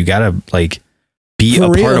do that. You got to like be a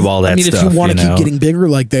part of all that stuff. If you want to keep getting bigger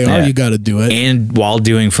like they are, you got to do it. And while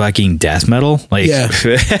doing fucking death metal, like, yeah,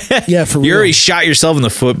 for real. You already shot yourself in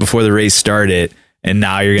the foot before the race started, and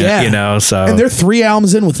now you're gonna, you know, so. And they're 3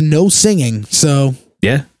 albums in with no singing, so.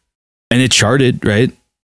 Yeah. And it charted, right?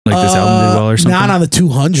 Like this album did well or something? Not on the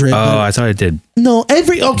 200. Oh, I thought it did. No,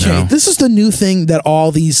 this is the new thing that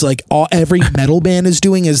all these, like, every metal band is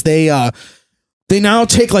doing is they now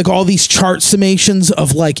take, like, all these chart summations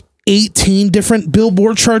of, like, 18 different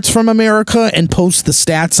Billboard charts from America and post the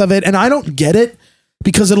stats of it. And I don't get it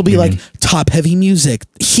because it'll be like top heavy music,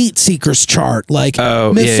 heat seekers chart, like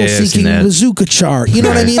missile seeking bazooka chart. You know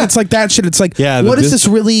what I mean? It's like that shit. It's like, what is this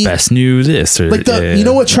really? Best new this or like you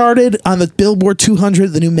know what charted on the Billboard 200?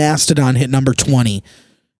 The new Mastodon hit number 20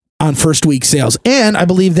 on first week sales. And I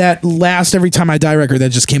believe that last Every Time I Die record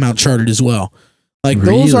that just came out charted as well. Like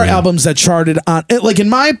those are albums that charted on, like in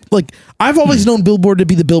my, like I've always known Billboard to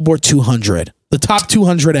be the Billboard 200, the top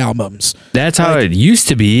 200 albums. That's how it used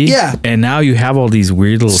to be. Yeah. And now you have all these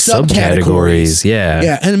weird little subcategories. Yeah.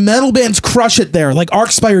 Yeah. And metal bands crush it there. Like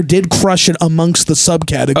Archspire did crush it amongst the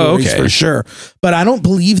subcategories for sure. But I don't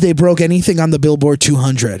believe they broke anything on the Billboard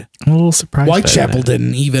 200. I'm a little surprised. Whitechapel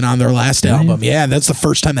didn't even on their last album. Yeah. That's the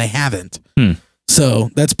first time they haven't. So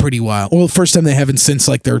that's pretty wild. Well, the first time they haven't since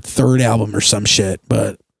like their third album or some shit.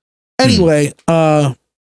 But anyway, yeah,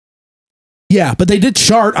 but they did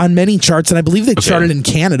chart on many charts, and I believe they charted in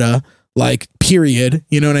Canada, like, period.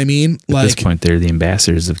 You know what I mean? Like, at this point, they're the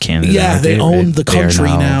ambassadors of Canada. Yeah, they own the country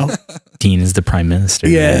now. Dean is the prime minister.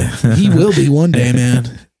 Yeah, he will be one day,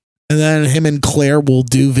 man. And then him and Claire will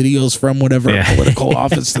do videos from whatever political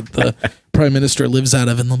office that the prime minister lives out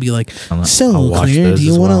of, and they'll be like, "So, Claire, do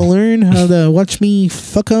you want to learn how to watch me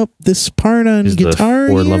fuck up this part on guitar?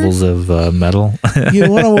 The 4 levels of metal. You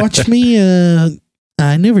want to watch me?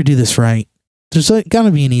 I never do this right. There's got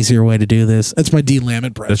to be an easier way to do this." That's my Dean Lamb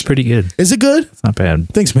impression. That's pretty good. Is it good? It's not bad.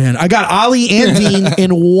 Thanks, man. I got Ollie and Dean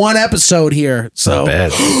in one episode here. So not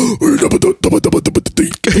bad.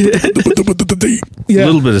 Yeah. A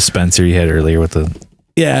little bit of Spencer you had earlier with the.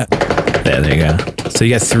 Yeah. Yeah, there you go. So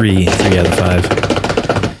you got 3 out of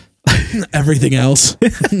 5. Everything else.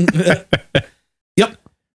 Yep.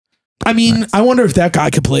 I mean, I wonder if that guy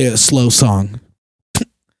could play a slow song.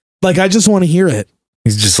 Like, I just want to hear it.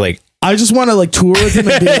 He's just like, I just want to like tour with him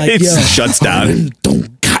and be like, yo, shuts down.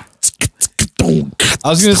 I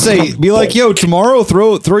was gonna say, be like, yo, tomorrow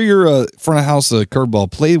throw your front of house curveball.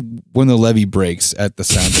 Play When the Levee Breaks at the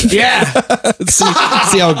soundtrack. Yeah.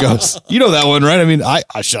 see how it goes. You know that one, right? I mean, I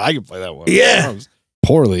can play that one. Yeah.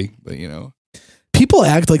 Poorly, but you know. People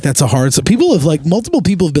act like that's a hard song. People have like, multiple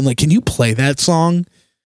people have been like, can you play that song?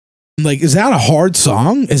 I'm like, is that a hard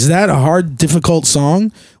song? Is that a hard, difficult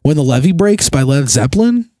song? When the Levee Breaks by Led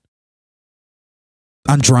Zeppelin?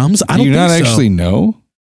 On drums? I don't think so. Do you not actually know?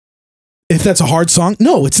 If that's a hard song?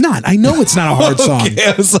 No, it's not. I know it's not a hard song.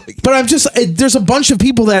 I was like, but I'm just, there's a bunch of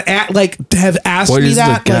people that have asked me that. What is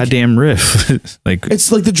the goddamn riff? Like, it's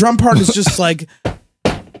like the drum part is just like.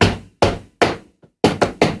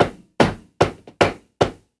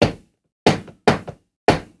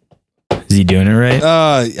 Is he doing it right?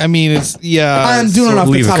 I mean, it's I'm doing it off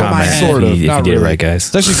the top of my head. Sort of. If you Not did really. it right,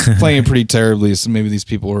 guys. It's actually playing pretty terribly, so maybe these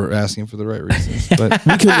people were asking for the right reasons. But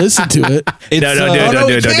we could listen to it. Don't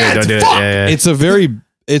do it. Yeah. It's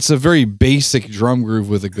a very basic drum groove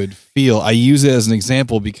with a good feel. I use it as an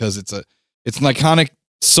example because it's an iconic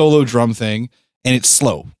solo drum thing, and it's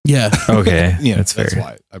slow. Yeah. Okay. Yeah, that's fair. That's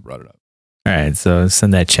why I brought it up. All right, so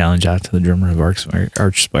send that challenge out to the drummer of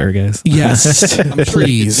Archspire, guys. Yes, I'm sure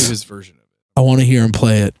please. he can do his version of it. I want to hear him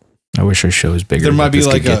play it. I wish our show was bigger. There might be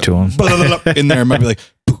like get to him. In there. It might be like.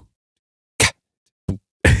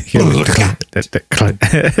 He'll get those.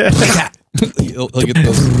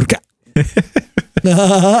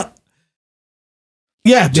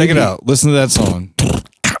 Yeah, Check it out. Listen to that song.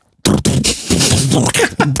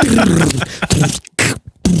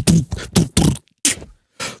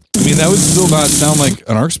 I mean, that would still not sound like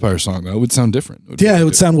an Archspire song, though. It would sound different. It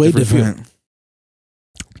would sound way different.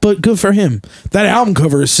 But good for him. That album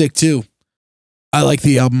cover is sick, too. I like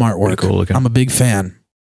the album artwork. Cool looking. I'm a big fan.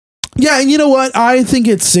 Yeah, and you know what? I think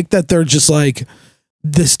it's sick that they're just like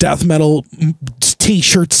this death metal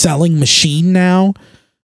t-shirt selling machine now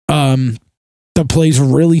that plays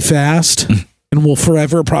really fast. and will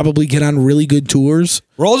forever probably get on really good tours.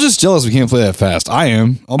 We're all just jealous we can't play that fast. I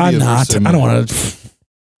am. I'm not. I don't want to.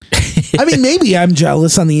 I mean, maybe I'm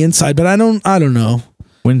jealous on the inside, but I don't know.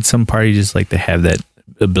 Wouldn't some party just like to have that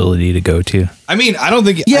ability to go to? I mean, I don't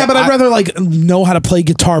think. Yeah, but I'd rather like know how to play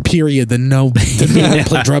guitar, period, than know how to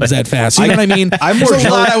play drums that fast. You know what I mean? I'm more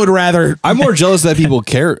jealous. I would rather. I'm more jealous that people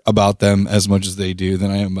care about them as much as they do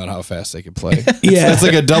than I am about how fast they can play. Yeah, it's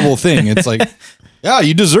like a double thing. It's like, yeah,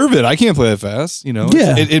 you deserve it. I can't play that fast. You know.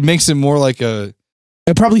 Yeah, it makes it more like a.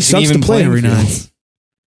 It probably sucks to play every night.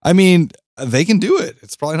 I mean, they can do it.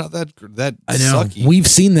 It's probably not that. I know. Sucky. We've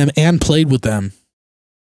seen them and played with them.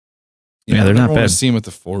 Yeah, they're not bad. I want to see them at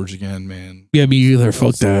the Forge again, man. Yeah, me either.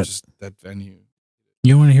 Fuck that. Just that venue.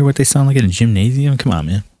 You want to hear what they sound like in a gymnasium? Come on,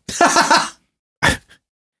 man.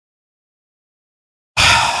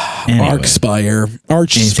 Anyway. Archspire.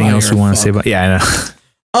 Anything else you want to say about? Yeah,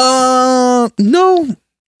 I know. No.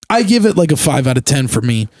 I give it like a 5 out of 10 for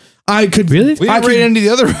me. I could really. We didn't rate any of the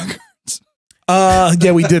other records.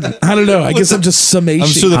 Yeah, we didn't. I don't know. I guess I'm just summation. I'm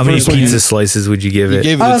sure how many pizza slices would you give it?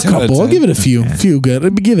 A couple. I'll give it a few. Okay. Few good.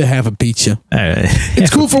 I'd give it half a pizza. All right.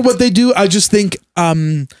 It's cool for what they do. I just think I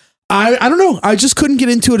don't know. I just couldn't get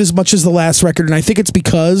into it as much as the last record, and I think it's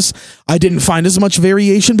because I didn't find as much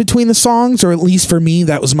variation between the songs, or at least for me,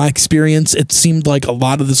 that was my experience. It seemed like a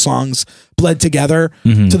lot of the songs bled together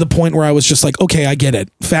to the point where I was just like, okay, I get it.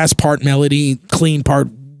 Fast part melody, clean part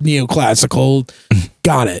neoclassical,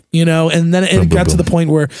 got it, and then it got to the point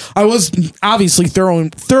where I was obviously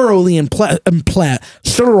thoroughly impressed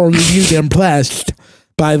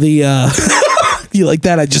by the you like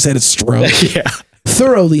that? I just had a stroke. Yeah.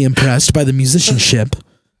 Thoroughly impressed by the musicianship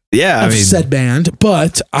of said band,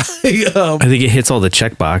 but I think it hits all the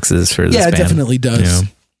check boxes for this band. It definitely does.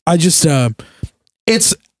 I just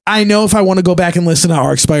I know if I want to go back and listen to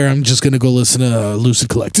Archspire, I'm just going to go listen to Lucid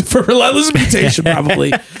Collective for Relentless Mutation,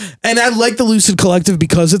 probably. And I like the Lucid Collective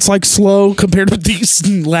because it's like slow compared to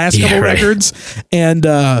these last couple records. And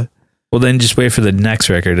well, then just wait for the next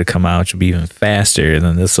record to come out, which will be even faster, and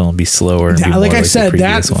then this one will be slower. And be like I said,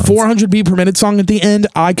 that 400 beat per minute song at the end,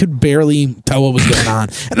 I could barely tell what was going on.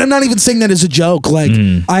 And I'm not even saying that as a joke. Like,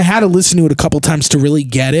 I had to listen to it a couple times to really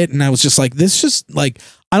get it, and I was just like, this just like.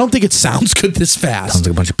 I don't think it sounds good this fast. Sounds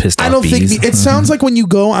like a bunch of pissed off I don't bees. think it sounds like when you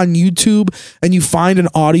go on YouTube and you find an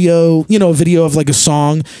audio, a video of like a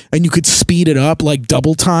song and you could speed it up like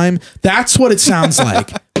double time. That's what it sounds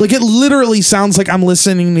like. Like it literally sounds like I'm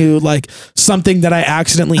listening to like something that I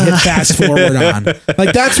accidentally hit fast forward on.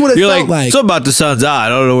 Like that's what it felt like. Something about the sounds. I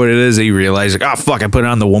don't know what it is that you realize. Like, oh fuck, I put it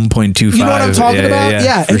on the 1.25. You know what I'm talking about?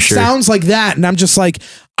 Yeah, it sounds like that, and I'm just like,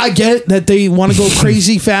 I get that they want to go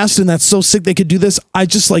crazy fast, and that's so sick they could do this. I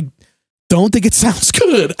just like don't think it sounds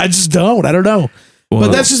good. I just don't. I don't know. Well,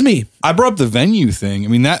 but that's just me. I brought up the venue thing. I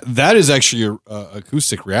mean, that is actually a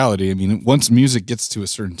acoustic reality. I mean, once music gets to a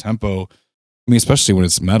certain tempo, I mean, especially when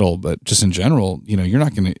it's metal, but just in general,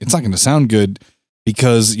 it's not gonna sound good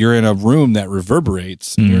because you're in a room that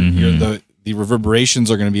reverberates. The reverberations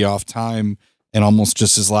are going to be off time and almost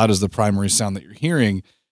just as loud as the primary sound that you're hearing.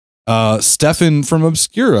 Stefan from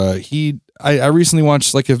Obscura, I recently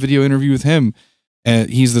watched like a video interview with him, and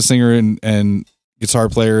he's the singer and guitar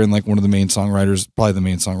player and like one of the main songwriters, probably the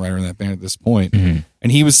main songwriter in that band at this point.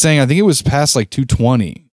 And he was saying, I think it was past like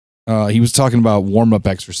 220. He was talking about warm-up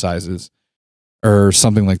exercises or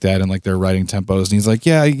something like that, and like their writing tempos. And he's like,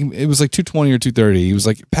 yeah, it was like 220 or 230. He was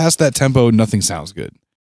like, past that tempo, nothing sounds good.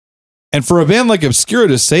 And for a band like Obscura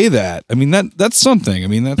to say that, I mean, that's something. I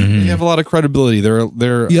mean, they have a lot of credibility.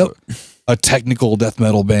 They're a technical death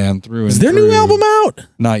metal band through and Is their new album out?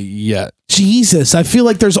 Not yet. Jesus, I feel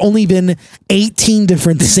like there's only been 18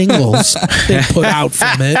 different singles they put out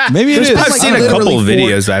from it. Maybe it is. I've seen a couple of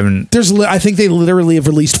videos. I think they literally have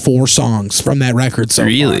released 4 songs from that record so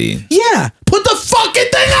really far. Yeah, put the fucking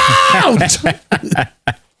thing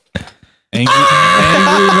out. Angry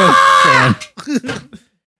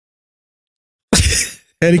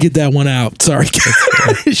Had to get that one out. Sorry,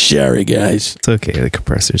 sorry, guys. It's okay. The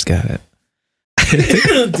compressor's got it.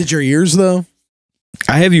 Did your ears though?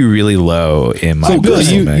 I have you really low in my. So Bill,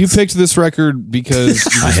 you picked this record because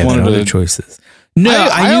you just wanted other choices. No,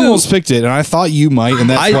 I almost picked it, and I thought you might, and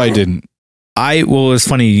that's why I didn't. Well, it's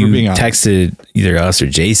funny you texted either us or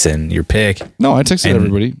Jason your pick. No, I texted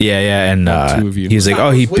everybody. Yeah, and 2 of you. He was like,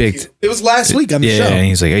 "Oh, he picked." It was last week on the show. Yeah, and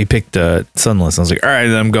he's like, "He picked Sunless." I was like, "All right,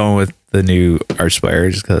 then I'm going with the new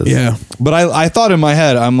Archspire just because." Yeah, but I thought in my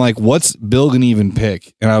head, I'm like, "What's Bill gonna even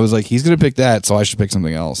pick?" And I was like, "He's gonna pick that, so I should pick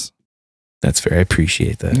something else." That's fair. I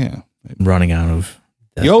appreciate that. Yeah, running out of.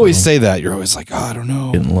 You always say that. You're always like, "Oh, I don't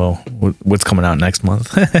know." Getting low. What's coming out next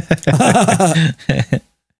month?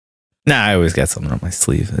 Nah, I always got something on my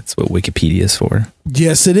sleeve. That's what Wikipedia is for.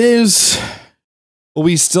 Yes, it is. Well,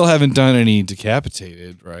 we still haven't done any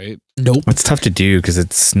decapitated, right? Nope. It's tough to do because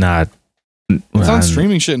it's not. It's on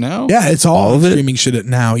streaming shit now. Yeah, it's all of it? streaming shit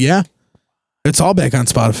now. Yeah. It's all back on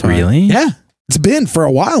Spotify. Really? Yeah. It's been for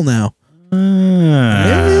a while now.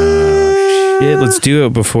 Shit, let's do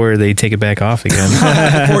it before they take it back off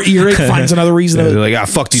again. Before Earache finds another reason They're to like,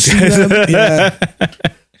 fuck these sue guys. them. Yeah.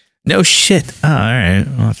 No shit. Oh, all right.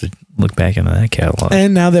 I'll have to look back into that catalog.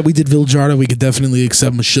 And now that we did Vildhjarta, we could definitely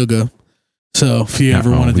accept Meshuggah. So if you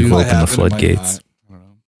ever want to do we've that. opened the floodgates.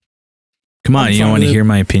 Come on, you don't want to hear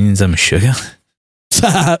my opinions on Meshuggah?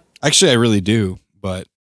 Actually, I really do, but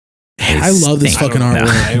I love this fucking artwork.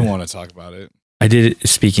 I don't want to talk about it. I did.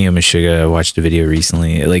 Speaking of Meshuggah, I watched a video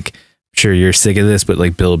recently. Like, sure you're sick of this, but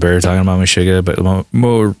like Bill Burr talking about Meshuggah, but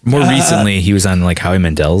more recently he was on like Howie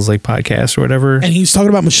Mandel's like podcast or whatever, And he was talking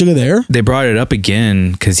about Meshuggah there. they brought it up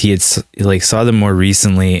again because he had like saw them more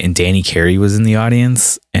recently, and Danny Carey was in the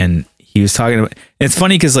audience, and he was talking about. It's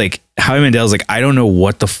funny because like Howie Mandel's like, I don't know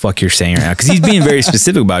what the fuck you're saying right now, because he's being very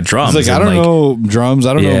specific about drums. He's like, I don't know drums.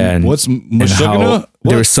 I don't know what's Meshuggah.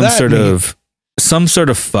 There was some sort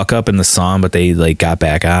of fuck up in the song, but they like got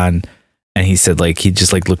back on. And he said like he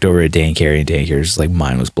just like looked over at Dan Carey, and Dan Carey's like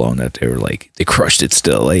mind was blown that they were like they crushed it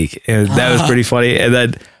still. Like, and that was pretty funny. And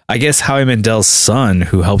then I guess Howie Mandel's son,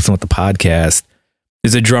 who helps him with the podcast,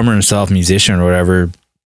 is a drummer himself, musician or whatever.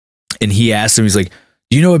 And he asked him, he's like,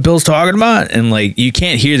 "Do you know what Bill's talking about?" And like you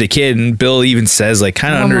can't hear the kid, and Bill even says like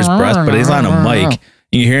kind of under his breath, but he's on a mic.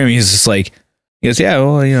 You hear him, he's just like, he goes, "Yeah,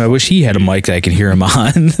 well, I wish he had a mic that I could hear him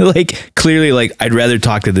on." Like, clearly, like, I'd rather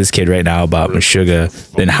talk to this kid right now about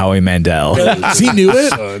Meshuggah than Howie Mandel. He knew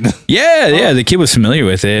it. Yeah, the kid was familiar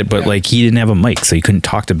with it, but like, he didn't have a mic, so he couldn't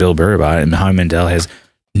talk to Bill Burr about it. And Howie Mandel has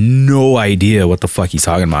no idea what the fuck he's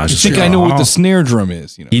talking about. I think I know what the snare drum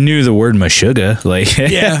is. He knew the word Meshuggah. Like,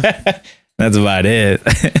 Yeah. that's about it.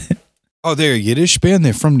 Oh, they're a Yiddish band.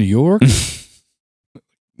 They're from New York.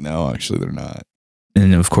 No, actually, they're not.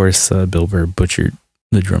 And of course, Bill Burr butchered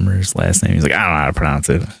the drummer's last name. He's like, I don't know how to pronounce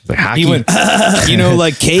it. He's like, hockey. He went,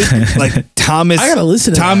 like cake, like Thomas. I gotta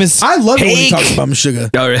listen to Thomas. that. I love it when he Hake. talks about Meshuggah.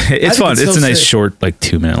 Oh, it's think fun. it's It's so a nice sick. short, like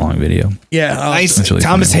 2-minute long video. Yeah. Nice. That's really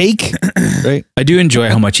Thomas funny. Hake. Right. I do enjoy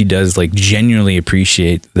how much he does like genuinely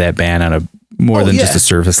appreciate that band on a more than just a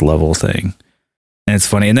surface level thing. And it's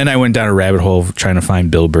funny. And then I went down a rabbit hole trying to find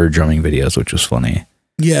Bill Burr drumming videos, which was funny.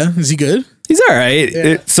 Yeah. Is he good? He's all right.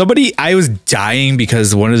 Yeah. I was dying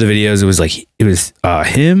because one of the videos, it was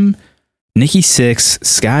him, Nikki Sixx,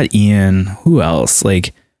 Scott Ian, who else?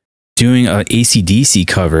 Like doing an AC/DC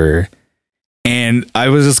cover. And I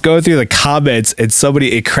was just going through the comments, and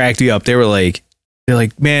it cracked me up. They're like,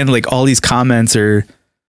 man, like all these comments are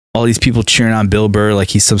all these people cheering on Bill Burr like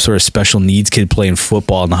he's some sort of special needs kid playing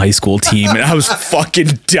football on the high school team. And I was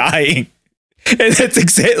fucking dying. And that's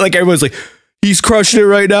exactly like everyone's like, he's crushing it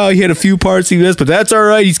right now. He had a few parts he missed, but that's all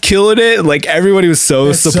right. He's killing it. Like everybody was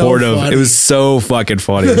so supportive. funny. It was so fucking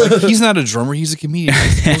funny. Like, he's not a drummer. He's a comedian.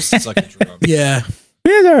 He's supposed to suck a drum. Yeah.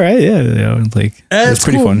 It's all right. Yeah. Like it's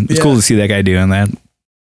pretty cool. fun. It's cool to see that guy doing that.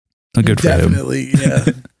 Good for him. Definitely. Yeah.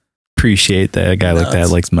 Appreciate that a guy like that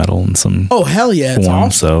likes metal in some Oh, hell yeah. It's form.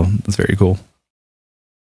 awesome. So that's very cool.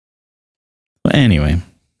 But anyway,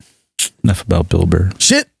 enough about Bill Burr.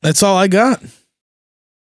 Shit. That's all I got.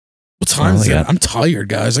 What time is it? I'm tired,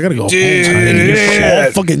 guys. I gotta go home.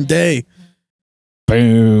 All fucking day.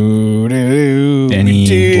 Any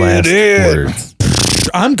last words?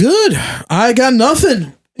 I'm good. I got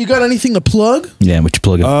nothing. You got anything to plug? Yeah, what you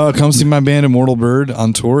plug up? Come see my band Immortal Bird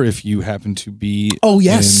on tour if you happen to be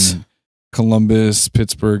in Columbus,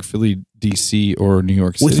 Pittsburgh, Philly, DC, or New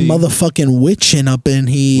York With City. motherfucking witching up in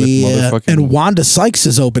here. And Wanda Sykes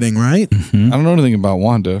is opening, right? Mm-hmm. I don't know anything about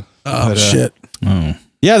Wanda. Oh, shit. Oh.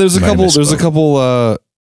 Yeah, there's a couple.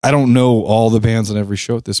 I don't know all the bands on every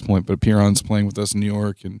show at this point, but Piron's playing with us in New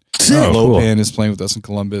York, and Lopan is playing with us in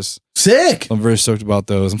Columbus. Sick. I'm very stoked about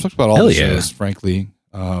those. I'm stoked about all the shows, frankly.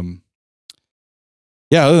 Yeah,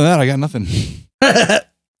 other than that, I got nothing.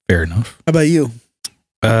 Fair enough. How about you?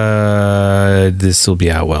 This will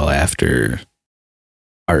be out well after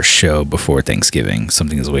our show before Thanksgiving.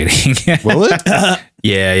 Something is waiting. Will it?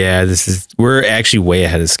 Yeah. We're actually way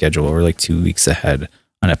ahead of schedule. We're like 2 weeks ahead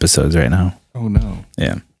on episodes right now. Oh no.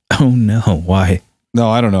 Yeah. Oh no. Why? No,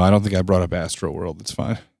 I don't know. I don't think I brought up Astro World. It's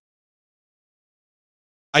fine.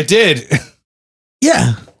 I did.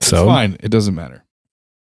 Yeah. So it's fine. It doesn't matter.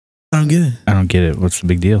 I don't get it. What's the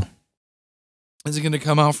big deal? Is it going to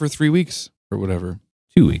come out for 3 weeks or whatever?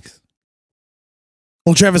 2 weeks.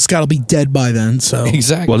 Well, Travis Scott will be dead by then, so.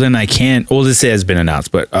 Exactly. Well, then I can't. Well, this has been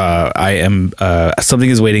announced, but I am. Something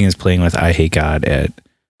is Waiting is playing with I Hate God at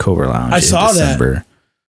Cobra Lounge. I saw December. That.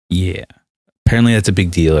 Yeah. Apparently, that's a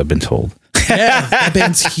big deal. I've been told. Yeah, that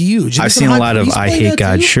band's huge. I've seen a lot of I Hate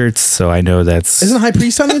God shirts, so I know that's. Isn't High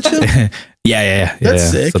Priest on that show? Yeah. That's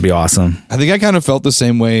sick. It'll be awesome. I think I kind of felt the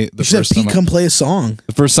same way the first time. Come play a song.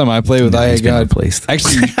 The first time I played with I Hate God.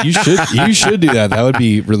 Actually, you should do that. That would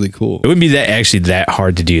be really cool. It wouldn't be that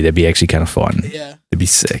hard to do. That'd be actually kind of fun. Yeah, it'd be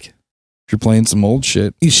sick. If you're playing some old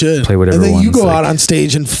shit, you should play whatever. And then you go out on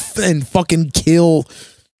stage and fucking kill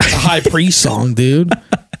a High Priest song, dude.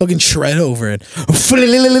 Fucking shred over it.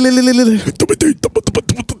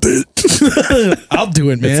 I'll do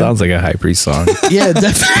it, man. It sounds like a High Priest song. Yeah,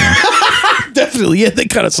 definitely. Definitely. Yeah, they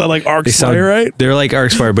kind of sound like Archspire, right? They're like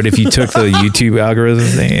Archspire, but if you took the YouTube algorithm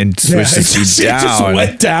thing and switched the speed down, it just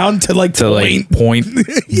went down to like point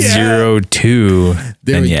yeah. 0.02,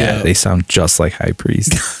 then yeah, they sound just like High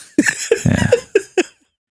Priest. Yeah.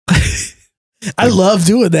 I love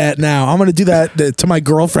doing that now. I'm gonna do that to my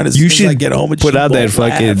girlfriend as soon as I get home. And put out that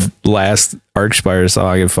fucking last Archspire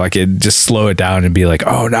song and fucking just slow it down and be like,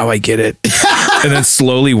 oh, now I get it. And then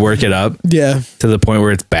slowly work it up. Yeah. To the point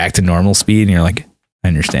where it's back to normal speed and you're like, I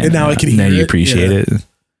understand. And now I can hear it. Now you appreciate it.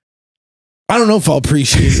 I don't know if I'll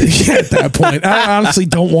appreciate it at that point. I honestly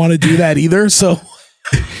don't want to do that either. So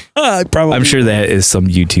I'm sure that is some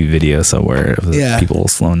YouTube video somewhere of people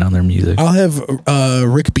slowing down their music. I'll have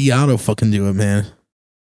Rick Beato fucking do it, man.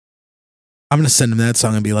 I'm gonna send him that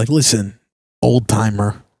song and be like, listen, old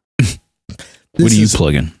timer. What are you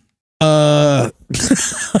plugging? I'm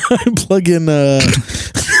plugging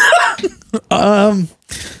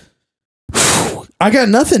I got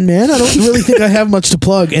nothing, man. I don't really think I have much to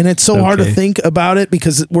plug, and it's so hard to think about it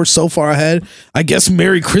because we're so far ahead. I guess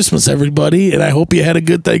Merry Christmas, everybody, and I hope you had a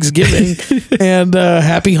good Thanksgiving and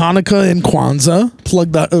Happy Hanukkah and Kwanzaa.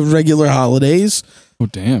 Plug the regular holidays. Oh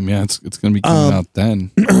damn, yeah, it's gonna be coming out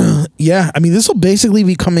then. Yeah, I mean, this will basically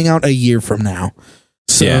be coming out a year from now.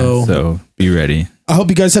 So be ready. I hope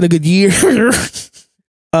you guys had a good year. This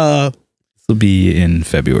will be in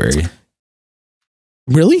February.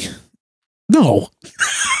 Really? No.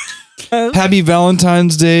 Happy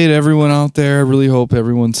Valentine's Day to everyone out there. I really hope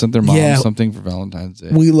everyone sent their mom something for Valentine's Day.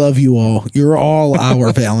 We love you all. You're all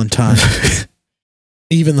our Valentine.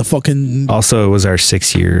 Even the fucking. Also, it was our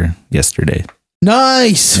 6th year yesterday.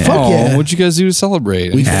 Nice. Yeah. Fuck yeah. What'd you guys do to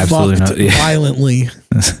celebrate? We fucked violently.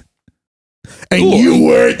 And cool. You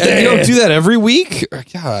weren't there. And you don't do that every week?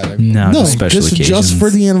 God. No, just special occasions. Just for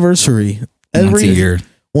the anniversary.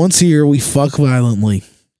 Once a year, we fuck violently.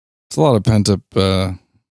 It's a lot of pent up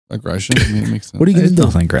aggression. I mean, it makes sense. What are you going to do?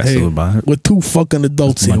 Nothing aggressive about it. We're two fucking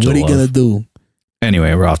adults here. What are you going to do?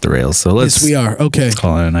 Anyway, we're off the rails. So yes, we are. Okay.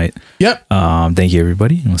 Call it a night. Yep. Thank you,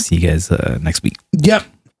 everybody. And we'll see you guys next week. Yep.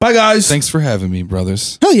 Bye, guys. Thanks for having me,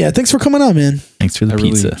 brothers. Hell yeah. Thanks for coming on, man. Thanks for the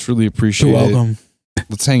pizza. Really, truly appreciate it. You're welcome.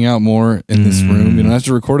 Let's hang out more in this room. You don't have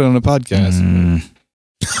to record it on a podcast.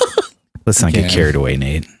 Let's not get carried away,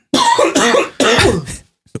 Nate.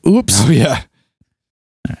 Oops. Oh, yeah.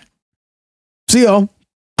 See y'all.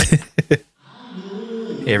 Hey,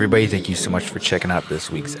 everybody. Thank you so much for checking out this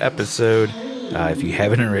week's episode. If you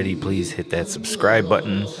haven't already, please hit that subscribe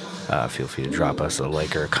button. Feel free to drop us a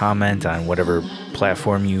like or a comment on whatever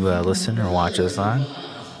platform you listen or watch us on.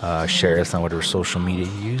 Share us on whatever social media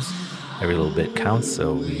you use. Every little bit counts,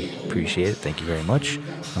 so we appreciate it. Thank you very much.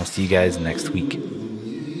 I'll see you guys next week.